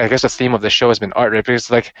the theme of the show has been art, right? Because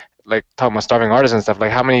like talking about starving artists and stuff.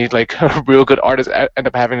 Like, how many like real good artists end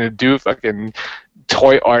up having to do fucking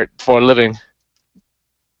toy art for a living?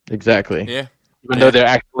 Exactly. Yeah. Even though they're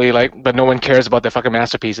actually but no one cares about their fucking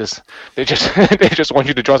masterpieces. They just want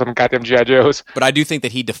you to draw some goddamn G.I. Joes. But I do think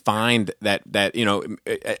that he defined that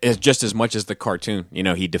as just as much as the cartoon.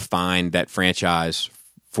 He defined that franchise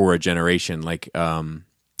for a generation. Like, kind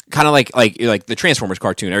of like the Transformers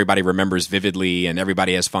cartoon. Everybody remembers vividly, and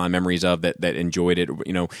everybody has fond memories of that enjoyed it.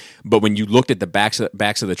 You know, but when you looked at the backs of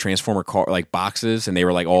the Transformer boxes, and they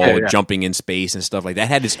were like all jumping in space and stuff like that,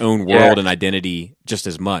 had its own world and identity just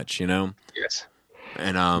as much. You know. Yes.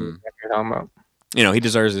 And you know, he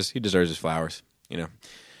deserves his flowers. You know.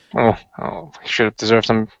 Oh, he should have deserved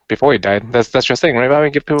some before he died. That's your thing, right? Why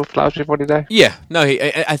would give people flowers before they die? Yeah, no,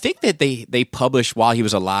 I think that they published while he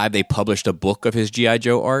was alive. They published a book of his G.I.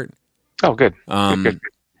 Joe art. Oh, good. Good.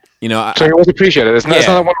 You know, so he was appreciated. It's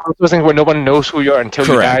not one of those things where no one knows who you are until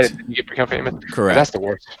you die and you become famous. Correct. That's the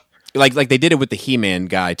worst. Like they did it with the He-Man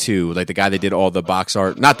guy too. Like the guy that did all the box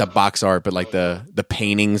art, not the box art, but like the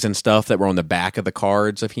paintings and stuff that were on the back of the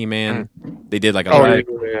cards of He-Man. They did like a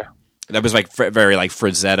that was like very like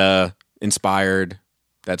Frazetta inspired,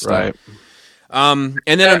 that stuff. Right. And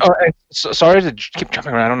then sorry to keep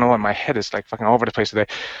jumping around. I don't know why my head is like fucking all over the place today.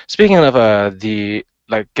 Speaking of the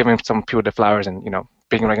like giving some people the flowers and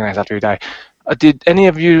being recognized after you die, did any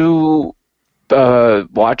of you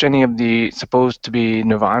watch any of the supposed to be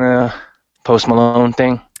Nirvana Post Malone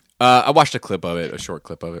thing? I watched a short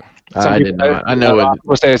clip of it. I did not. I know it.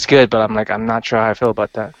 Will say it's good, but I'm not sure how I feel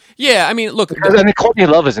about that. Yeah, I mean, look, and Courtney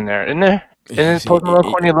Love is in there, isn't there? And Post Malone,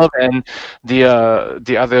 Courtney Love, and the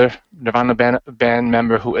other Nirvana band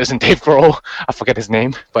member who isn't Dave Grohl. I forget his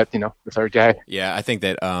name, but the third guy. Yeah, I think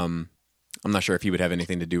that I'm not sure if he would have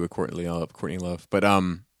anything to do with Courtney Love, but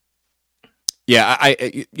yeah,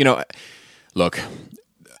 I look,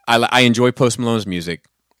 I enjoy Post Malone's music.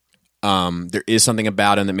 There is something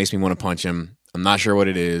about him that makes me want to punch him. I'm not sure what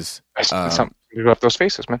it is. You have those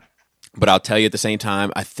faces, man. But I'll tell you at the same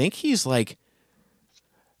time, I think he's like.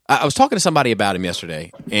 I was talking to somebody about him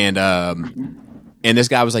yesterday, and this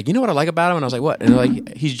guy was like, "You know what I like about him?" And I was like, "What?" And they're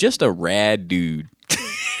like, "He's just a rad dude."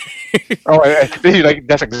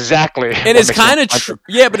 That's exactly. And it's kind of true.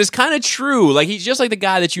 Yeah, but it's kind of true. Like he's just like the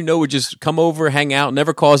guy that would just come over, hang out,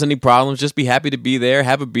 never cause any problems, just be happy to be there,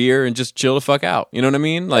 have a beer, and just chill the fuck out. You know what I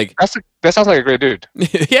mean? Like that sounds like a great dude.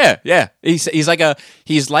 yeah. He's like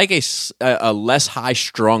a less high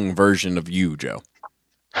strung version of you, Joe.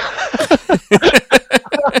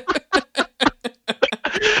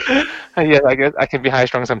 Yeah, I guess I can be high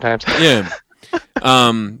strung sometimes. Yeah.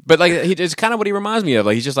 But like it's kind of what he reminds me of.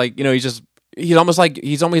 Like he's just like he'd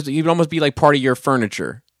almost be like part of your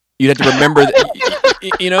furniture. You'd have to remember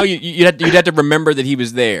you'd have to remember that he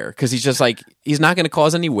was there because he's just like he's not going to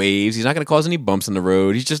cause any waves. He's not going to cause any bumps in the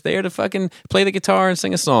road. He's just there to fucking play the guitar and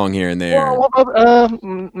sing a song here and there. Well,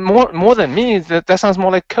 more than me. That sounds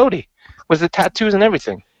more like Cody with the tattoos and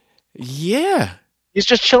everything. Yeah. He's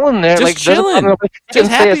just chilling there, just chilling. He can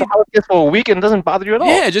stay as a house for a week and doesn't bother you at all.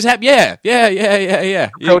 Yeah, just happy. Yeah.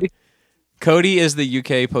 Cody is the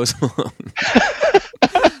UK Post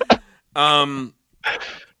Malone.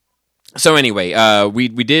 So anyway, we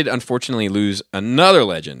did unfortunately lose another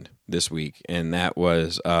legend this week, and that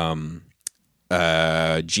was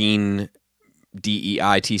Gene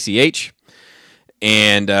Deitch,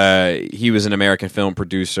 and he was an American film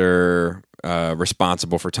producer.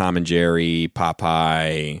 Responsible for Tom and Jerry,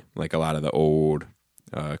 Popeye, like a lot of the old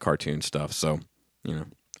cartoon stuff. So,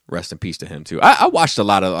 rest in peace to him too. I watched a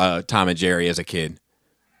lot of Tom and Jerry as a kid,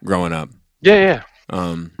 growing up. Yeah.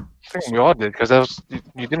 I think we all did because you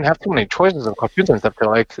didn't have too many choices of cartoons and stuff.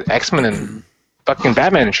 Like X-Men and fucking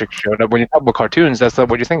Batman and shit showed up. When you talk about cartoons, that's not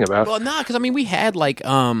what you think about. Well, no, because I mean we had like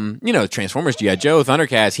Transformers, G.I. Joe,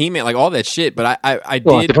 Thundercats, He-Man, like all that shit. But I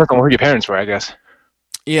did. It depends on who your parents were, I guess.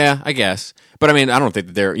 Yeah, I guess. But I mean, I don't think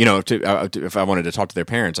that they're, if I wanted to talk to their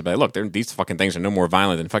parents, I'd be like, look, these fucking things are no more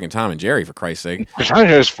violent than fucking Tom and Jerry, for Christ's sake. Tom and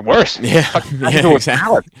Jerry's worse. Yeah,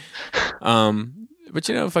 exactly. But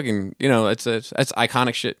it's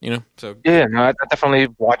iconic shit, so. Yeah, no, I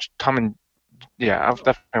definitely watched I've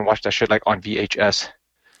definitely watched that shit like on VHS.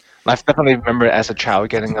 I definitely remember as a child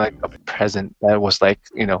getting like a present that was like,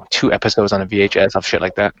 2 episodes on a VHS of shit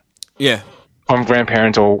like that. Yeah. From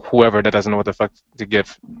grandparents or whoever that doesn't know what the fuck to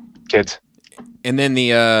give kids. And then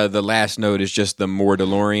the last note is just the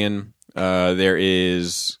Mandalorian. There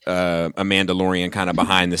is a Mandalorian kind of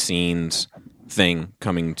behind the scenes thing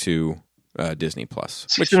coming to Disney Plus.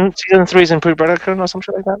 Season 3 is in pre-production or some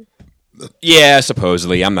shit like that? Yeah,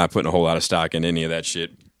 supposedly. I'm not putting a whole lot of stock in any of that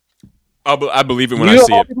shit. I believe it when I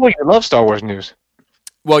see it. You love Star Wars news.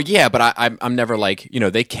 Well, yeah, but I'm never like,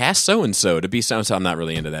 they cast so-and-so to be so-and-so. I'm not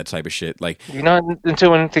really into that type of shit. Like, you're not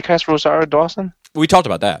until when they cast Rosario Dawson? We talked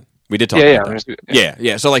about that. We did talk about that.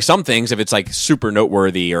 Yeah. So like some things, if it's like super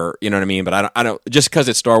noteworthy or, you know what I mean? But I don't just because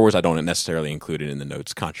it's Star Wars, I don't necessarily include it in the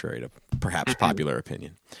notes, contrary to perhaps popular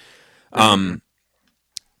opinion.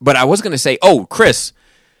 But I was going to say, Chris,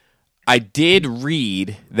 I did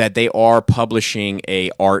read that they are publishing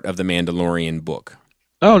a Art of the Mandalorian book.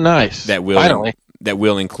 Oh, nice. That will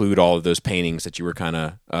Finally. include all of those paintings that you were kind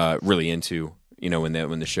of really into, when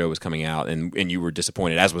the show was coming out, and you were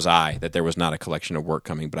disappointed, as was I, that there was not a collection of work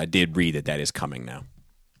coming. But I did read that is coming now.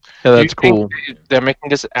 Yeah, that's cool. They're making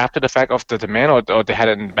this after the fact of the demand, or they had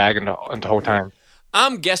it in the bag the whole time?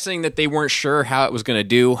 I'm guessing that they weren't sure how it was going to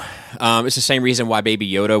do. It's the same reason why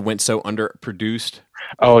Baby Yoda went so underproduced.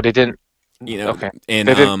 Oh, they didn't. Okay, and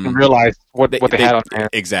they didn't realize what they had on hand.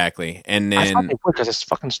 Exactly, and I then thought they would, because it's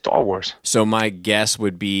fucking Star Wars. So my guess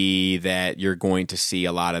would be that you're going to see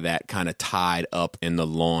a lot of that kind of tied up in the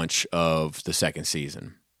launch of the second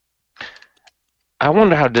season. I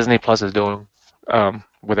wonder how Disney Plus is doing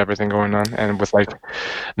with everything going on, and with like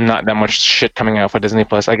not that much shit coming out for Disney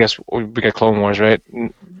Plus. I guess we get Clone Wars, right?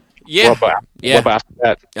 Yeah, what about after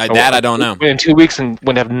that? I don't know. In 2 weeks, and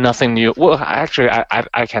when they have nothing new. Well, actually,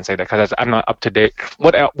 I can't say that because I'm not up to date.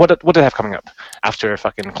 What do they have coming up after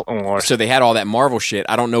fucking Clone Wars? So they had all that Marvel shit.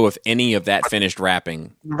 I don't know if any of that finished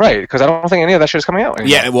wrapping. Right, because I don't think any of that shit is coming out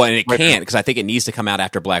anymore. Yeah, well, and it can't, because I think it needs to come out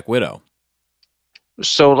after Black Widow.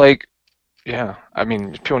 So, like, yeah, I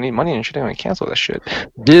mean, people need money and shit. They cancel that shit.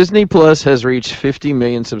 Disney Plus has reached 50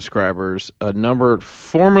 million subscribers, a number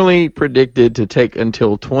formerly predicted to take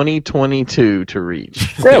until 2022 to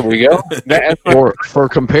reach. There we go. For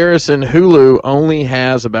comparison, Hulu only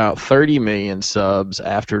has about 30 million subs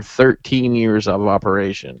after 13 years of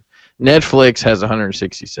operation. Netflix has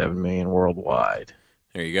 167 million worldwide.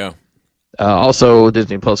 There you go. Also,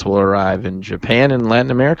 Disney Plus will arrive in Japan and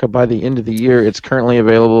Latin America by the end of the year. It's currently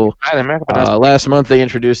available. Latin America, last month, they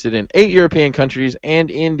introduced it in 8 European countries and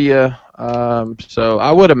India. So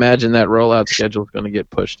I would imagine that rollout schedule is going to get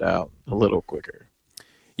pushed out a little quicker.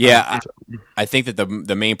 Yeah, I think that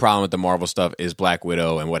the main problem with the Marvel stuff is Black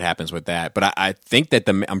Widow and what happens with that. But I think that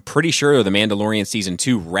I'm pretty sure the Mandalorian Season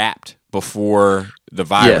 2 wrapped before the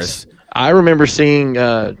virus. Yes. I remember seeing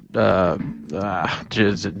Gina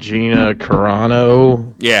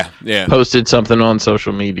Carano. Yeah. Posted something on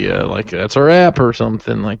social media like that's our app or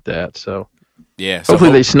something like that. So yeah, so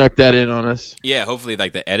hopefully they snuck that in on us. Yeah, hopefully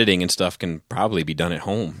like the editing and stuff can probably be done at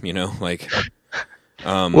home. Like.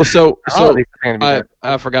 I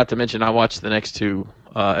forgot to mention I watched the next 2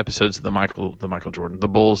 episodes of the Michael Jordan, the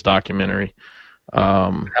Bulls documentary.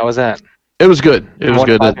 How was that? It was good. It was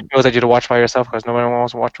good. Was that you to watch by yourself because nobody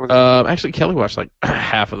wants to watch with you? Actually, Kelly watched like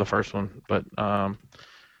half of the first one, but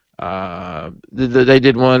they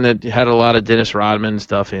did one that had a lot of Dennis Rodman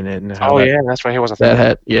stuff in it. And that's right. He was a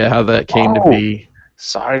fan. How that came to be.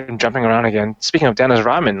 Sorry, I'm jumping around again. Speaking of Dennis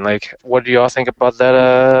Rodman, like, what do y'all think about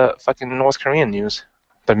that fucking North Korean news?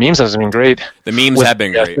 The memes have been great. The memes have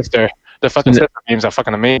been great. The fucking memes are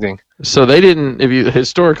fucking amazing. So they didn't.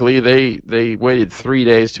 Historically, they waited 3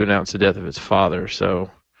 days to announce the death of his father.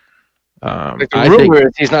 So the rumor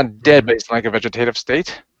is he's not dead, but he's in like a vegetative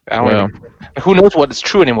state. Who knows what is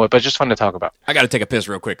true anymore? But it's just fun to talk about. I got to take a piss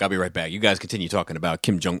real quick. I'll be right back. You guys continue talking about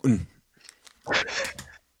Kim Jong Un.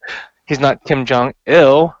 He's not Kim Jong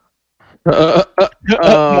Il. That's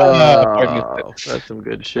some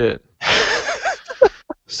good shit.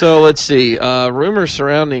 So let's see. Rumors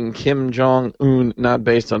surrounding Kim Jong-un, not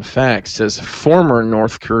based on facts, says former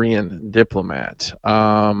North Korean diplomat.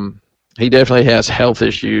 He definitely has health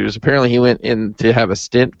issues. Apparently he went in to have a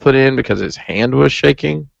stent put in because his hand was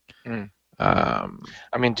shaking. I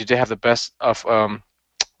mean, do they have the best of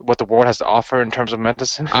what the world has to offer in terms of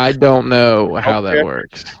medicine? I don't know how that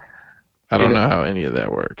works. I don't know how any of that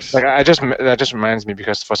works. Like, that just reminds me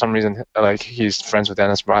because for some reason, like, he's friends with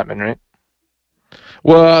Dennis Rodman, right?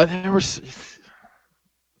 Well, Dennis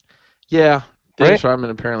Rodman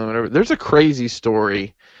apparently went over. There's a crazy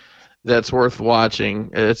story that's worth watching.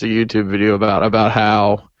 It's a YouTube video about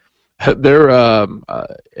how Antonio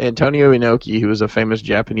Inoki, who was a famous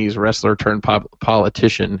Japanese wrestler turned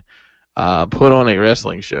politician, put on a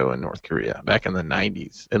wrestling show in North Korea back in the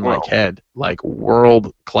 90s and had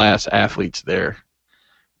world class athletes there.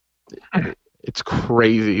 It's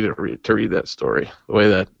crazy to read that story, the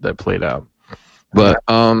way that played out. But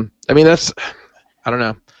I mean, I don't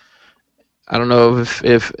know. I don't know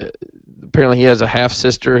if apparently he has a half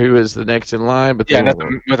sister who is the next in line, but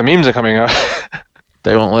the memes are coming out.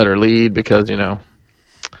 They won't let her lead because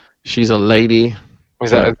she's a lady.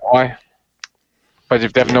 Was that why? But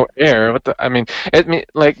if they have no heir,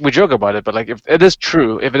 like, we joke about it, but like, if it is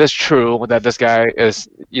true that this guy is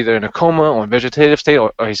either in a coma or in a vegetative state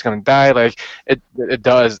or he's gonna die, like, it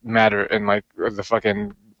does matter in like the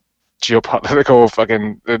fucking geopolitical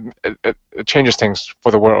fucking it changes things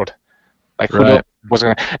for the world. Like, was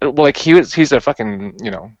gonna like he's a fucking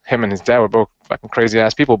him and his dad were both fucking crazy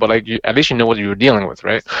ass people, but like at least you know what you were dealing with,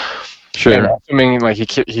 right? Sure. And assuming like he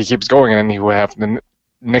keeps going, and then he will have the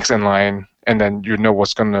Knicks in line, and then you know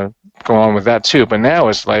what's gonna go on with that too. But now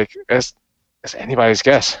it's like it's anybody's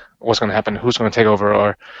guess what's gonna happen, who's gonna take over,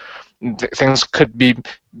 or things could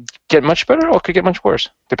get much better or could get much worse,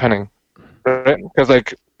 depending. Right? Because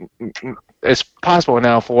like it's possible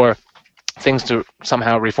now for things to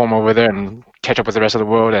somehow reform over there and catch up with the rest of the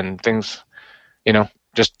world, and things,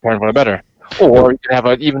 just turn for the better. Or you can have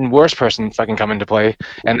an even worse person fucking come into play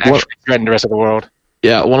and actually threaten the rest of the world.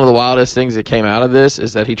 Yeah, one of the wildest things that came out of this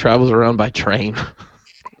is that he travels around by train.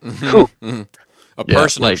 A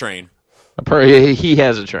personal train. He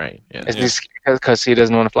has a train. Yeah. Is this because he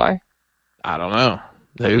doesn't want to fly? I don't know.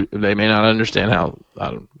 They may not understand how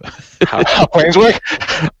planes work.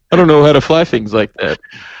 I don't know how to fly things like that.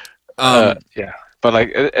 Yeah, but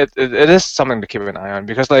like it is something to keep an eye on,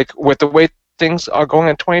 because like with the way things are going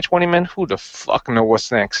in 2020, man, who the fuck knows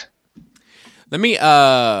what's next? Let me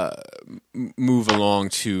move along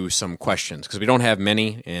to some questions, because we don't have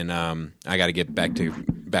many, and I got to get back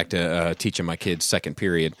to teaching my kids second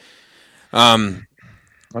period. I'm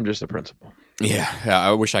just a principal. Yeah,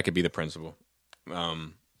 I wish I could be the principal.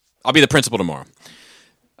 I'll be the principal tomorrow.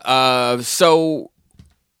 So,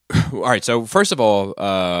 all right. So first of all,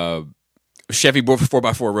 Chevy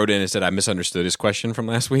 4x4 wrote in and said I misunderstood his question from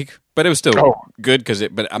last week, but it was still good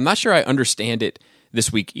but I'm not sure I understand it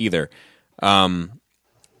this week either.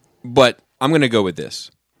 But I'm going to go with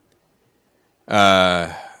this.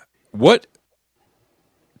 What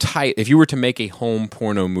if you were to make a home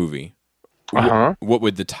porno movie, what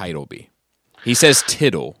would the title be? He says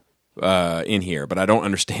tittle in here, but I don't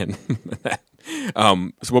understand that.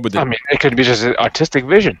 So what would it could be just an artistic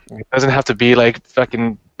vision. It doesn't have to be like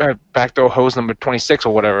fucking backdoor hose number 26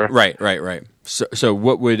 or whatever. Right. So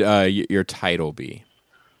what would your title be?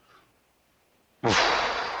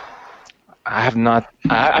 I have not.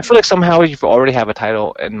 I feel like somehow you already have a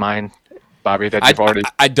title in mind, Bobby. That you've already.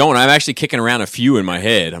 I don't. I'm actually kicking around a few in my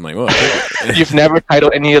head. I'm like, well, you've never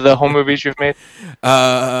titled any of the home movies you've made.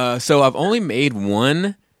 So I've only made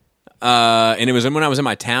one, and it was when I was in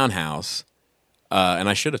my townhouse. And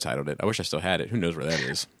I should have titled it. I wish I still had it. Who knows where that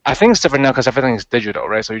is? I think it's different now because everything is digital,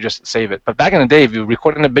 right? So you just save it. But back in the day, if you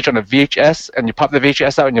recorded a bitch on a VHS and you pop the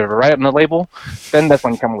VHS out and you write it on the label, then that's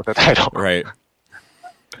when you come up with the title. Right.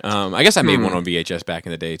 I guess I made one on VHS back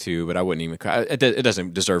in the day too, but I wouldn't even. It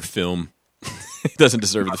doesn't deserve film. It doesn't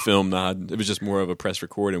deserve the film nod. It was just more of a press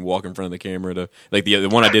record and walk in front of the camera to like the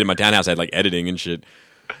one I did in my townhouse had like editing and shit.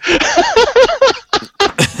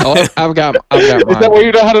 I've got mine. Is that where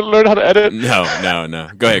you know how to learn how to edit? No.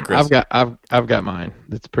 Go ahead, Chris. I've got mine.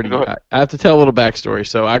 It's pretty good. I have to tell a little backstory.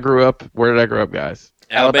 So I grew up. Where did I grow up, guys?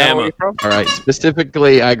 Alabama. All right.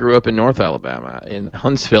 Specifically, I grew up in North Alabama, in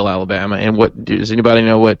Huntsville, Alabama. And does anybody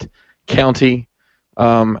know what county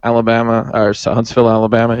Alabama or Huntsville,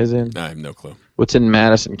 Alabama is in? I have no clue. What's in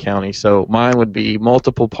Madison County? So mine would be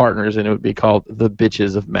multiple partners, and it would be called the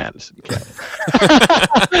Bitches of Madison County.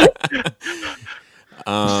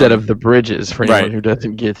 Instead of the Bridges, for anyone who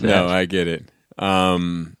doesn't get that. No, I get it.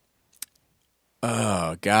 Oh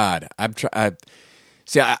God, I'm trying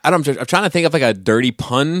to think of like a dirty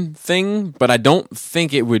pun thing, but I don't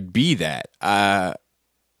think it would be that. I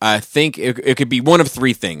think it could be one of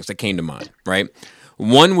three things that came to mind. Right,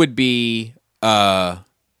 one would be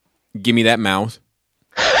give me that mouth.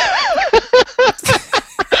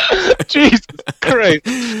 Jesus Christ.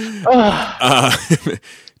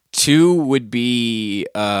 Two would be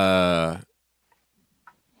I'm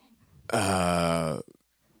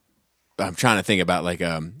trying to think about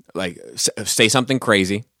like say something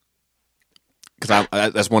crazy, because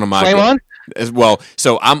that's one of my Flame on? As well.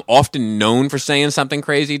 So I'm often known for saying something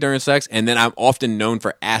crazy during sex, and then I'm often known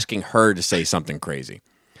for asking her to say something crazy.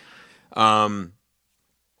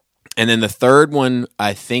 And then the third one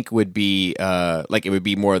I think would be like it would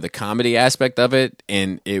be more of the comedy aspect of it,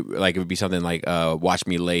 and it would be something like "Watch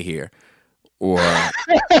me lay here," or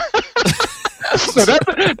so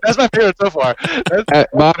that's my favorite so far.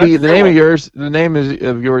 Bobby, the name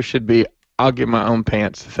of yours should be "I'll get my own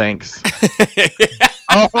pants, thanks."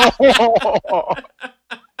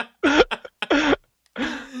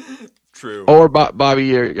 True. Or Bobby,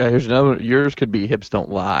 here's another. Yours could be "Hips Don't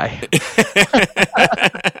Lie."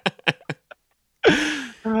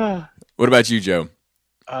 What about you, Joe?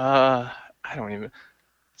 I don't even.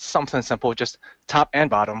 Something simple, just top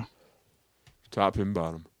and bottom. Top and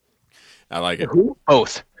bottom. I like it.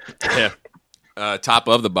 Both. Yeah. Top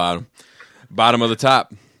of the bottom. Bottom of the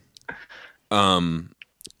top. So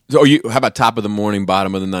how about top of the morning,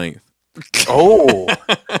 bottom of the ninth? Oh,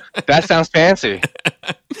 that sounds fancy.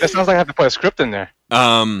 That sounds like I have to put a script in there.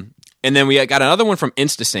 And then we got another one from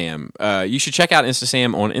InstaSam. You should check out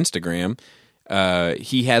InstaSam on Instagram.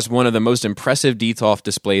 He has one of the most impressive Detolf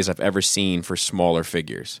displays I've ever seen for smaller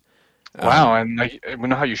figures. Wow, and we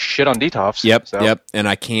know how you shit on Detolfs. Yep. And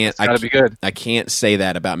I can't. It's gotta be good. I can't say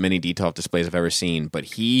that about many Detolf displays I've ever seen, but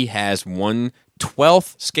he has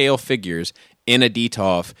 1/12 scale figures in a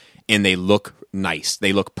Detolf, and they look nice.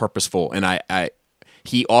 They look purposeful, and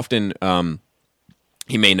he often.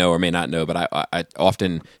 He may know or may not know, but I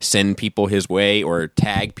often send people his way or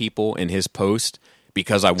tag people in his post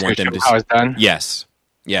because I want them to how it's done. Yes.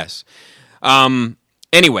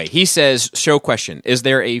 Anyway, he says, show question. Is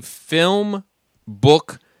there a film,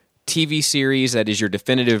 book, TV series that is your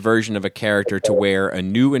definitive version of a character to where a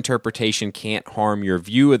new interpretation can't harm your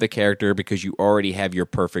view of the character because you already have your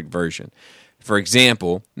perfect version? For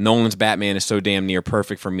example, Nolan's Batman is so damn near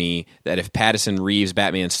perfect for me that if Pattinson Reeves'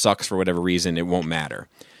 Batman sucks for whatever reason, it won't matter.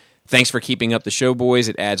 Thanks for keeping up the show, boys.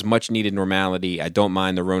 It adds much-needed normality. I don't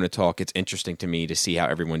mind the Rona talk. It's interesting to me to see how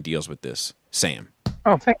everyone deals with this. Sam.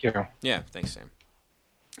 Oh, thank you. Yeah, thanks, Sam.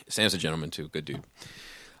 Sam's a gentleman, too. Good dude.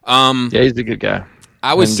 Yeah, he's a good guy.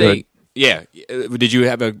 I would say, yeah. Did you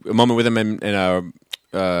have a moment with him in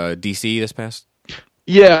DC this past?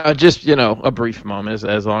 Yeah, just, a brief moment,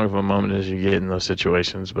 as long of a moment as you get in those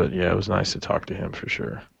situations. But, yeah, it was nice to talk to him for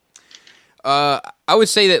sure. I would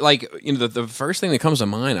say that, the first thing that comes to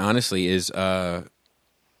mind, honestly, is the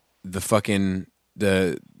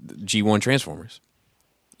G1 Transformers.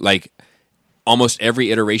 Like, almost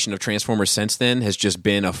every iteration of Transformers since then has just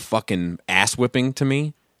been a fucking ass whipping to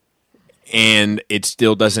me, and it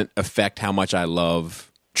still doesn't affect how much I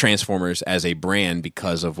love Transformers as a brand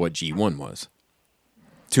because of what G1 was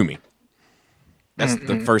to me. That's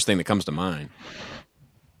the first thing that comes to mind.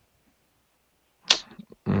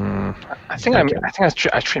 I think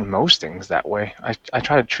I treat most things that way. I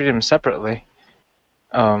try to treat them separately,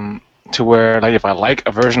 to where if I like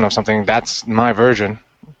a version of something, that's my version.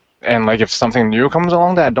 And if something new comes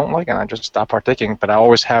along that I don't like, and I just stop partaking. But I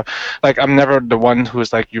always have, I'm never the one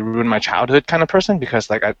who's you ruined my childhood kind of person,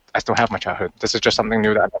 because I still have my childhood. This is just something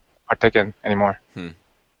new that I don't partake in anymore.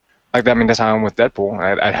 That's how I'm with Deadpool.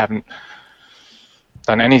 I haven't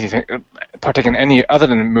done anything, partake in any other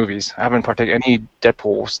than movies. I haven't partaken any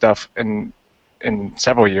Deadpool stuff in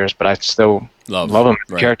several years, but I still love him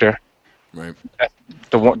as a character. Right.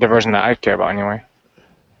 The version that I care about anyway.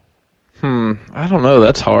 I don't know.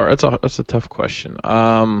 That's hard. That's a tough question.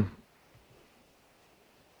 I'll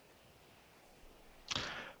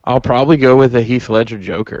probably go with the Heath Ledger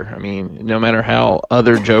Joker. I mean, no matter how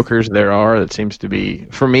other Jokers there are, it seems to be,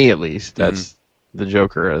 for me at least, that's the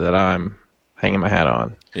Joker that I'm hanging my hat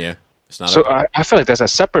on. Yeah. It's not so I feel like that's a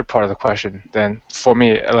separate part of the question then for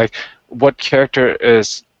me. What character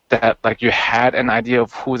is that you had an idea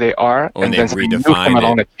of who they are, and then something new came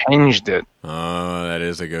along that changed it? Oh, that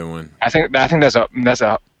is a good one. I think that's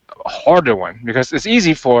a harder one, because it's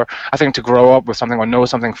easy for, I think, to grow up with something or know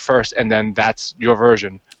something first, and then that's your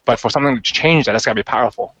version. But for something to change that's got to be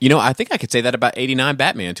powerful. I think I could say that about 89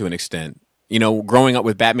 Batman to an extent. Growing up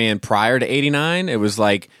with Batman prior to 89, it was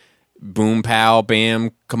boom, pow,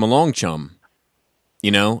 bam, come along, chum.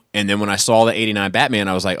 And then when I saw the 89 Batman,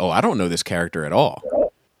 I was like, oh, I don't know this character at all.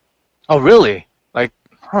 Oh, really?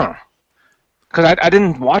 Because I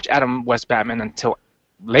didn't watch Adam West Batman until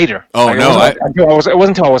later. Oh, no. It wasn't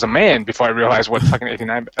until I was a man before I realized what fucking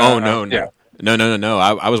 89... No. Yeah. No.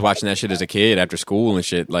 I was watching that shit as a kid after school and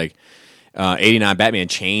shit. 89 Batman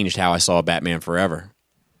changed how I saw Batman Forever.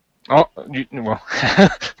 Oh,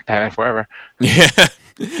 Batman Forever. Yeah.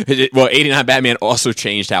 Well, 89 Batman also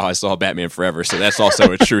changed how I saw Batman Forever, so that's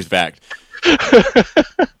also a truth fact.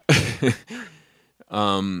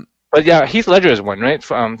 But yeah, Heath Ledger is one, right?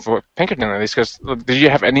 For Pinkerton, at least. Because did you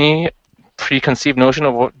have any preconceived notion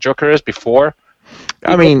of what Joker is before?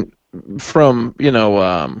 I mean, from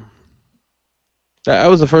that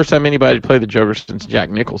was the first time anybody played the Joker since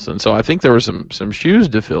Jack Nicholson. So I think there were some shoes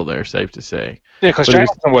to fill there, safe to say. Yeah, because Jack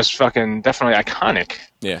Nicholson was fucking definitely iconic.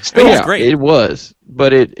 Yeah, still was great. It was,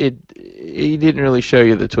 but he didn't really show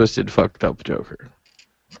you the twisted, fucked up Joker.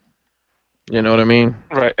 You know what I mean?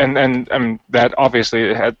 Right, and that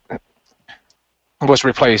obviously was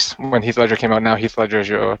replaced when Heath Ledger came out. Now Heath Ledger is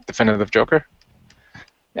your definitive Joker,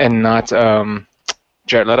 and not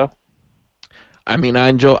Jared Leto. I mean, I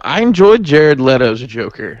enjoyed Jared Leto's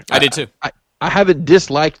Joker. I did too. I haven't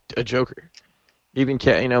disliked a Joker. Even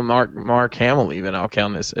Mark Hamill. Even I'll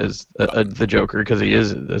count this as the Joker because he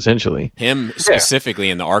is essentially him specifically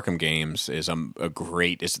in the Arkham games is a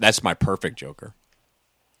great. That's my perfect Joker.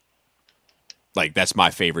 like that's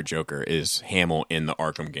my favorite Joker is Hamill in the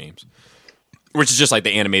Arkham games, which is just like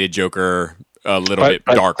the animated Joker, a little bit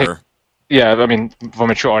darker. Yeah, I mean, for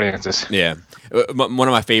mature audiences. Yeah, one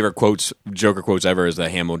of my favorite Joker quotes ever is the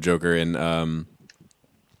Hamill Joker in,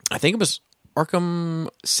 I think it was Arkham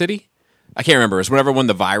City. I can't remember. It was whenever when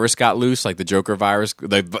the virus got loose, like the Joker virus,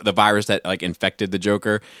 the virus that like infected the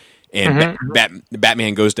Joker, and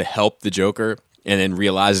Batman goes to help the Joker, and then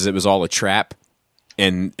realizes it was all a trap,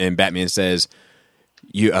 and Batman says,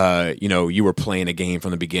 "You were playing a game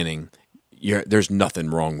from the beginning. There's nothing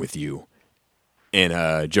wrong with you."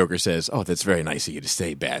 And Joker says, "Oh, that's very nice of you to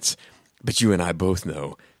say, Bats, but you and I both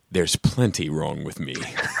know there's plenty wrong with me."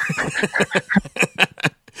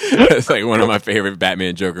 It's like one of my favorite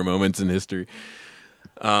Batman Joker moments in history.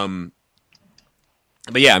 But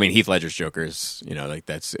yeah, I mean, Heath Ledger's Joker is, like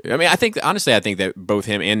that's. I mean, I think that both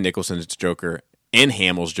him and Nicholson's Joker and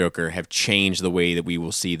Hamill's Joker have changed the way that we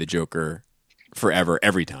will see the Joker forever,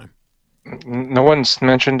 every time. No one's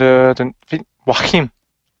mentioned Joaquin.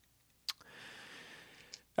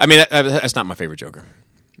 I mean, that's not my favorite Joker.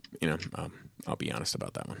 I'll be honest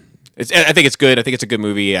about that one. I think it's good. I think it's a good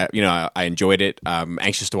movie. I enjoyed it. I'm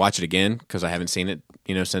anxious to watch it again because I haven't seen it,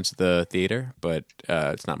 since the theater. But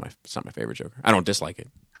it's not my favorite Joker. I don't dislike it.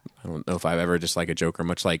 I don't know if I've ever disliked a Joker.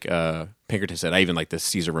 Much like Pinkerton said, I even like the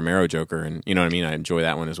Cesar Romero Joker, and you know what I mean. I enjoy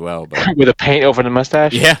that one as well. But with a paint over the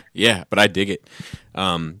mustache. Yeah. But I dig it.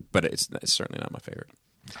 But it's certainly not my favorite.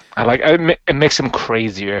 I like it makes him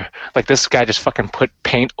crazier. Like this guy just fucking put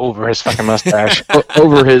paint over his fucking mustache,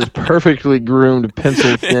 over his perfectly groomed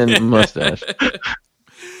pencil thin mustache.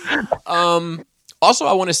 Also,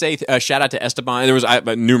 I want to say shout out to Esteban. There was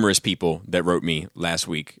numerous people that wrote me last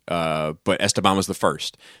week, but Esteban was the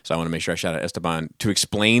first. So I want to make sure I shout out Esteban to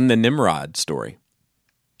explain the Nimrod story.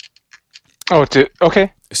 Oh,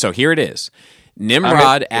 okay. So here it is.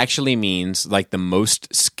 Nimrod actually means like the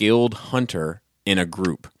most skilled hunter in a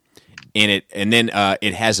group.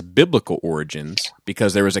 It has biblical origins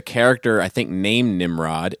because there was a character I think named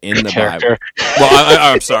Nimrod in the Bible.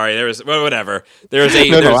 Well, I'm sorry. There was whatever. There's a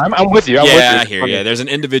no. I'm with you. I hear you. There's an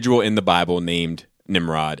individual in the Bible named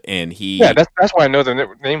Nimrod, and he. Yeah, that's where I know the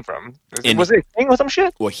name from. Was it a king or some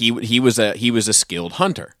shit? Well, he was a skilled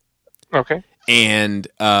hunter. Okay. And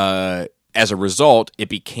as a result, it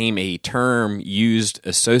became a term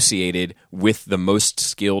associated with the most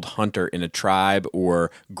skilled hunter in a tribe or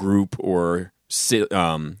group or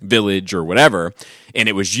village or whatever. And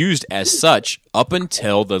it was used as such up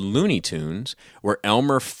until the Looney Tunes, where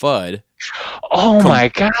Elmer Fudd my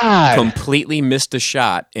God, completely missed a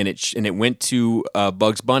shot. And it went to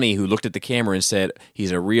Bugs Bunny, who looked at the camera and said,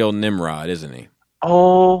 "He's a real Nimrod, isn't he?"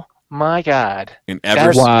 Oh, my God. And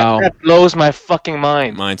that blows my fucking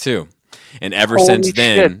mind. Mine too. And ever since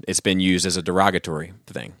then, it's been used as a derogatory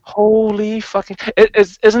thing. Holy fucking!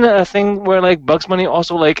 Isn't it a thing where like Bugs Bunny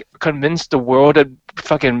also like convinced the world that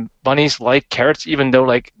fucking bunnies like carrots, even though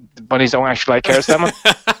like bunnies don't actually like carrots that much?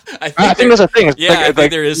 I think that's a thing. I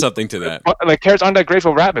think there is something to that. Like carrots aren't that great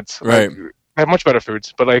for rabbits, right? Like, they have much better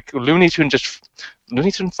foods, but like Looney Tune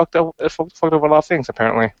fucked up a lot of things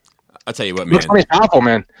apparently. I'll tell you what, man. Bugs Bunny's powerful,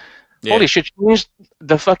 man. Yeah. Holy shit, changed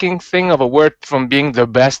the fucking thing of a word from being the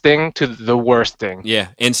best thing to the worst thing. Yeah,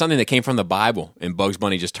 and something that came from the Bible, and Bugs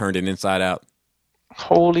Bunny just turned it inside out.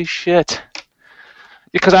 Holy shit.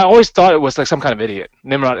 Because I always thought it was like some kind of idiot.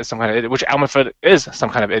 Nimrod is some kind of idiot, which Elmer Fudd is some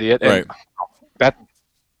kind of idiot. And right.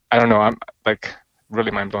 I don't know, I'm like really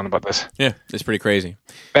mind blown about this. Yeah, it's pretty crazy.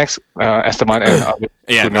 Thanks, Esteban. I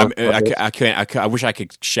wish I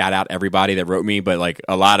could shout out everybody that wrote me, but like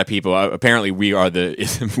a lot of people, apparently we are the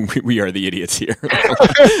idiots here.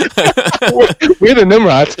 We're the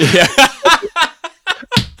Nimrods. Yeah.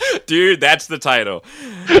 Dude, that's the title.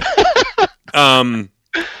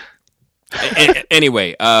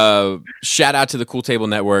 Anyway, shout out to the Cool Table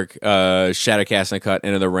Network, Shattercast and Cut,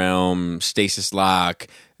 Enter the Realm, Stasis Lock,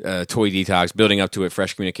 Toy Detox, Building Up to It,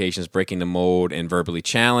 Fresh Communications, Breaking the Mold, and Verbally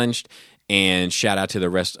Challenged. And shout out to the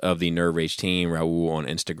rest of the Nerd Rage team, Raul on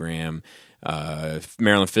Instagram,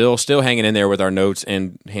 Maryland Phil, still hanging in there with our notes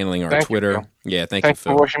and handling our Twitter. Thanks you, Phil. Thanks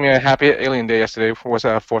for wishing me a happy Alien Day yesterday. Was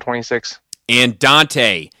 4/26. And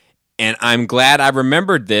Dante, and I'm glad I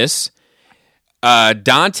remembered this.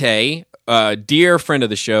 Dante, dear friend of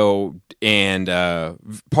the show and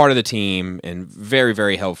part of the team, and very,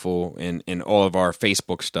 very helpful in all of our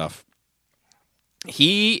Facebook stuff.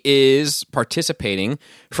 He is participating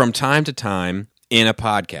from time to time in a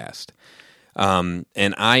podcast. And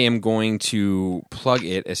I am going to plug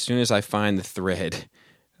it as soon as I find the thread.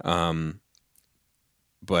 But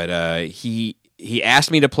he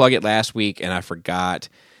asked me to plug it last week, and I forgot.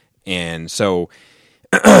 And so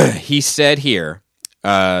he said here,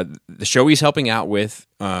 the show he's helping out with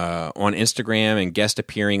on Instagram and guest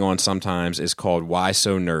appearing on sometimes is called Why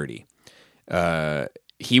So Nerdy.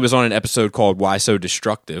 He was on an episode called Why So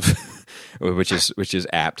Destructive, which is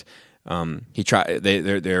apt.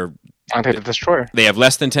 They're Dante the Destroyer. They have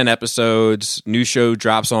less than 10 episodes. New show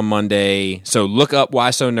drops on Monday. So look up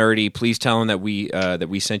Why So Nerdy. Please tell them that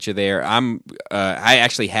we sent you there. I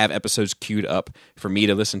actually have episodes queued up for me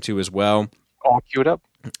to listen to as well. All queued up.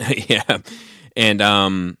 Yeah,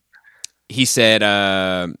 and he said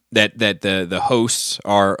that the hosts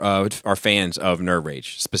are fans of Nerve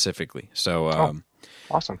Rage specifically. So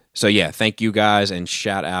awesome. So yeah, thank you guys, and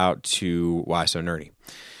shout out to Why So Nerdy.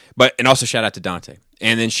 And also shout out to Dante.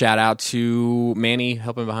 And then shout out to Manny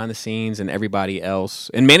helping behind the scenes and everybody else.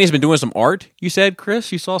 And Manny's been doing some art, you said,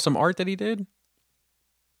 Chris? You saw some art that he did?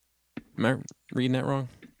 Am I reading that wrong?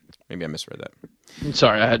 Maybe I misread that.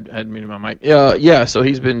 Sorry, I had muted my mic. Yeah, so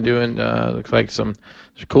he's been doing, looks like some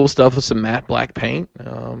cool stuff with some matte black paint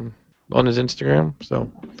on his Instagram.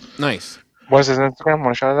 So nice. What's his Instagram?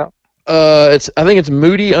 Want to shout it out? I think it's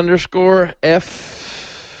Moody _F.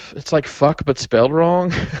 It's like fuck, but spelled wrong.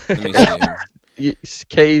 Let me see.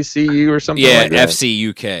 KCU or something yeah, like that.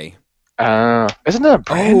 FCUK. Isn't that a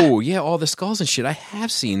brand? Oh, yeah, all the skulls and shit. I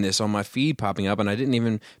have seen this on my feed popping up, and I didn't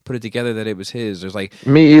even put it together that it was his. There's like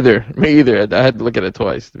Me either. I had to look at it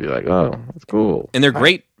twice to be like, oh, that's cool. And they're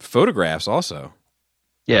great photographs also.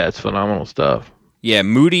 Yeah, it's phenomenal stuff. Yeah,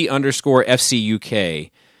 Moody _FCUK,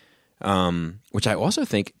 which I also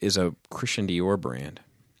think is a Christian Dior brand.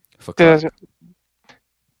 What do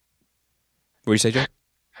you say, Joe?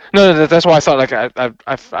 No, that's why I thought like I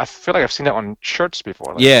feel like I've seen that on shirts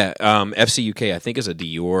before. Like, yeah, FCUK I think is a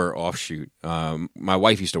Dior offshoot. My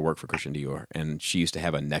wife used to work for Christian Dior, and she used to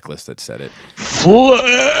have a necklace that said it.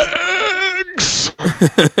 Flex.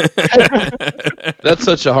 That's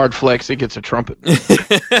such a hard flex. He gets a trumpet.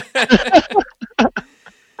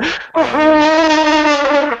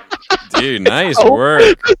 Dude, nice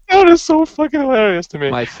work. That is so fucking hilarious to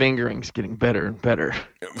me. My fingering's getting better and better,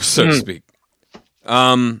 so to speak.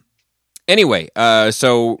 Anyway,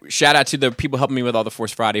 so shout out to the people helping me with all the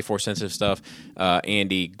Force Friday, Force Sensitive stuff,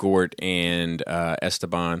 Andy, Gort, and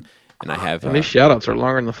Esteban. And I have and these shout outs are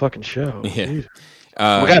longer than the fucking show. Yeah. We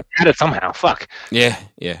gotta add it somehow. Fuck. Yeah.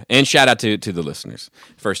 And shout out to the listeners,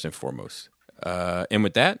 first and foremost. And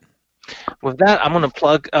with that, I'm gonna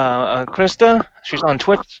plug Krista. She's on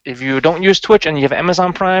Twitch. If you don't use Twitch and you have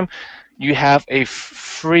Amazon Prime, you have a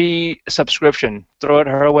free subscription. Throw it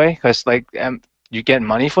her way, because you get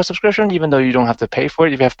money for subscription, even though you don't have to pay for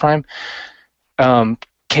it if you have Prime.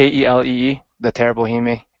 KELEE, the Terrible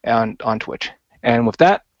Hime, on Twitch. And with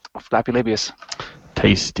that, Flappy Labius.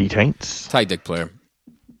 Tasty taints. tight dick player.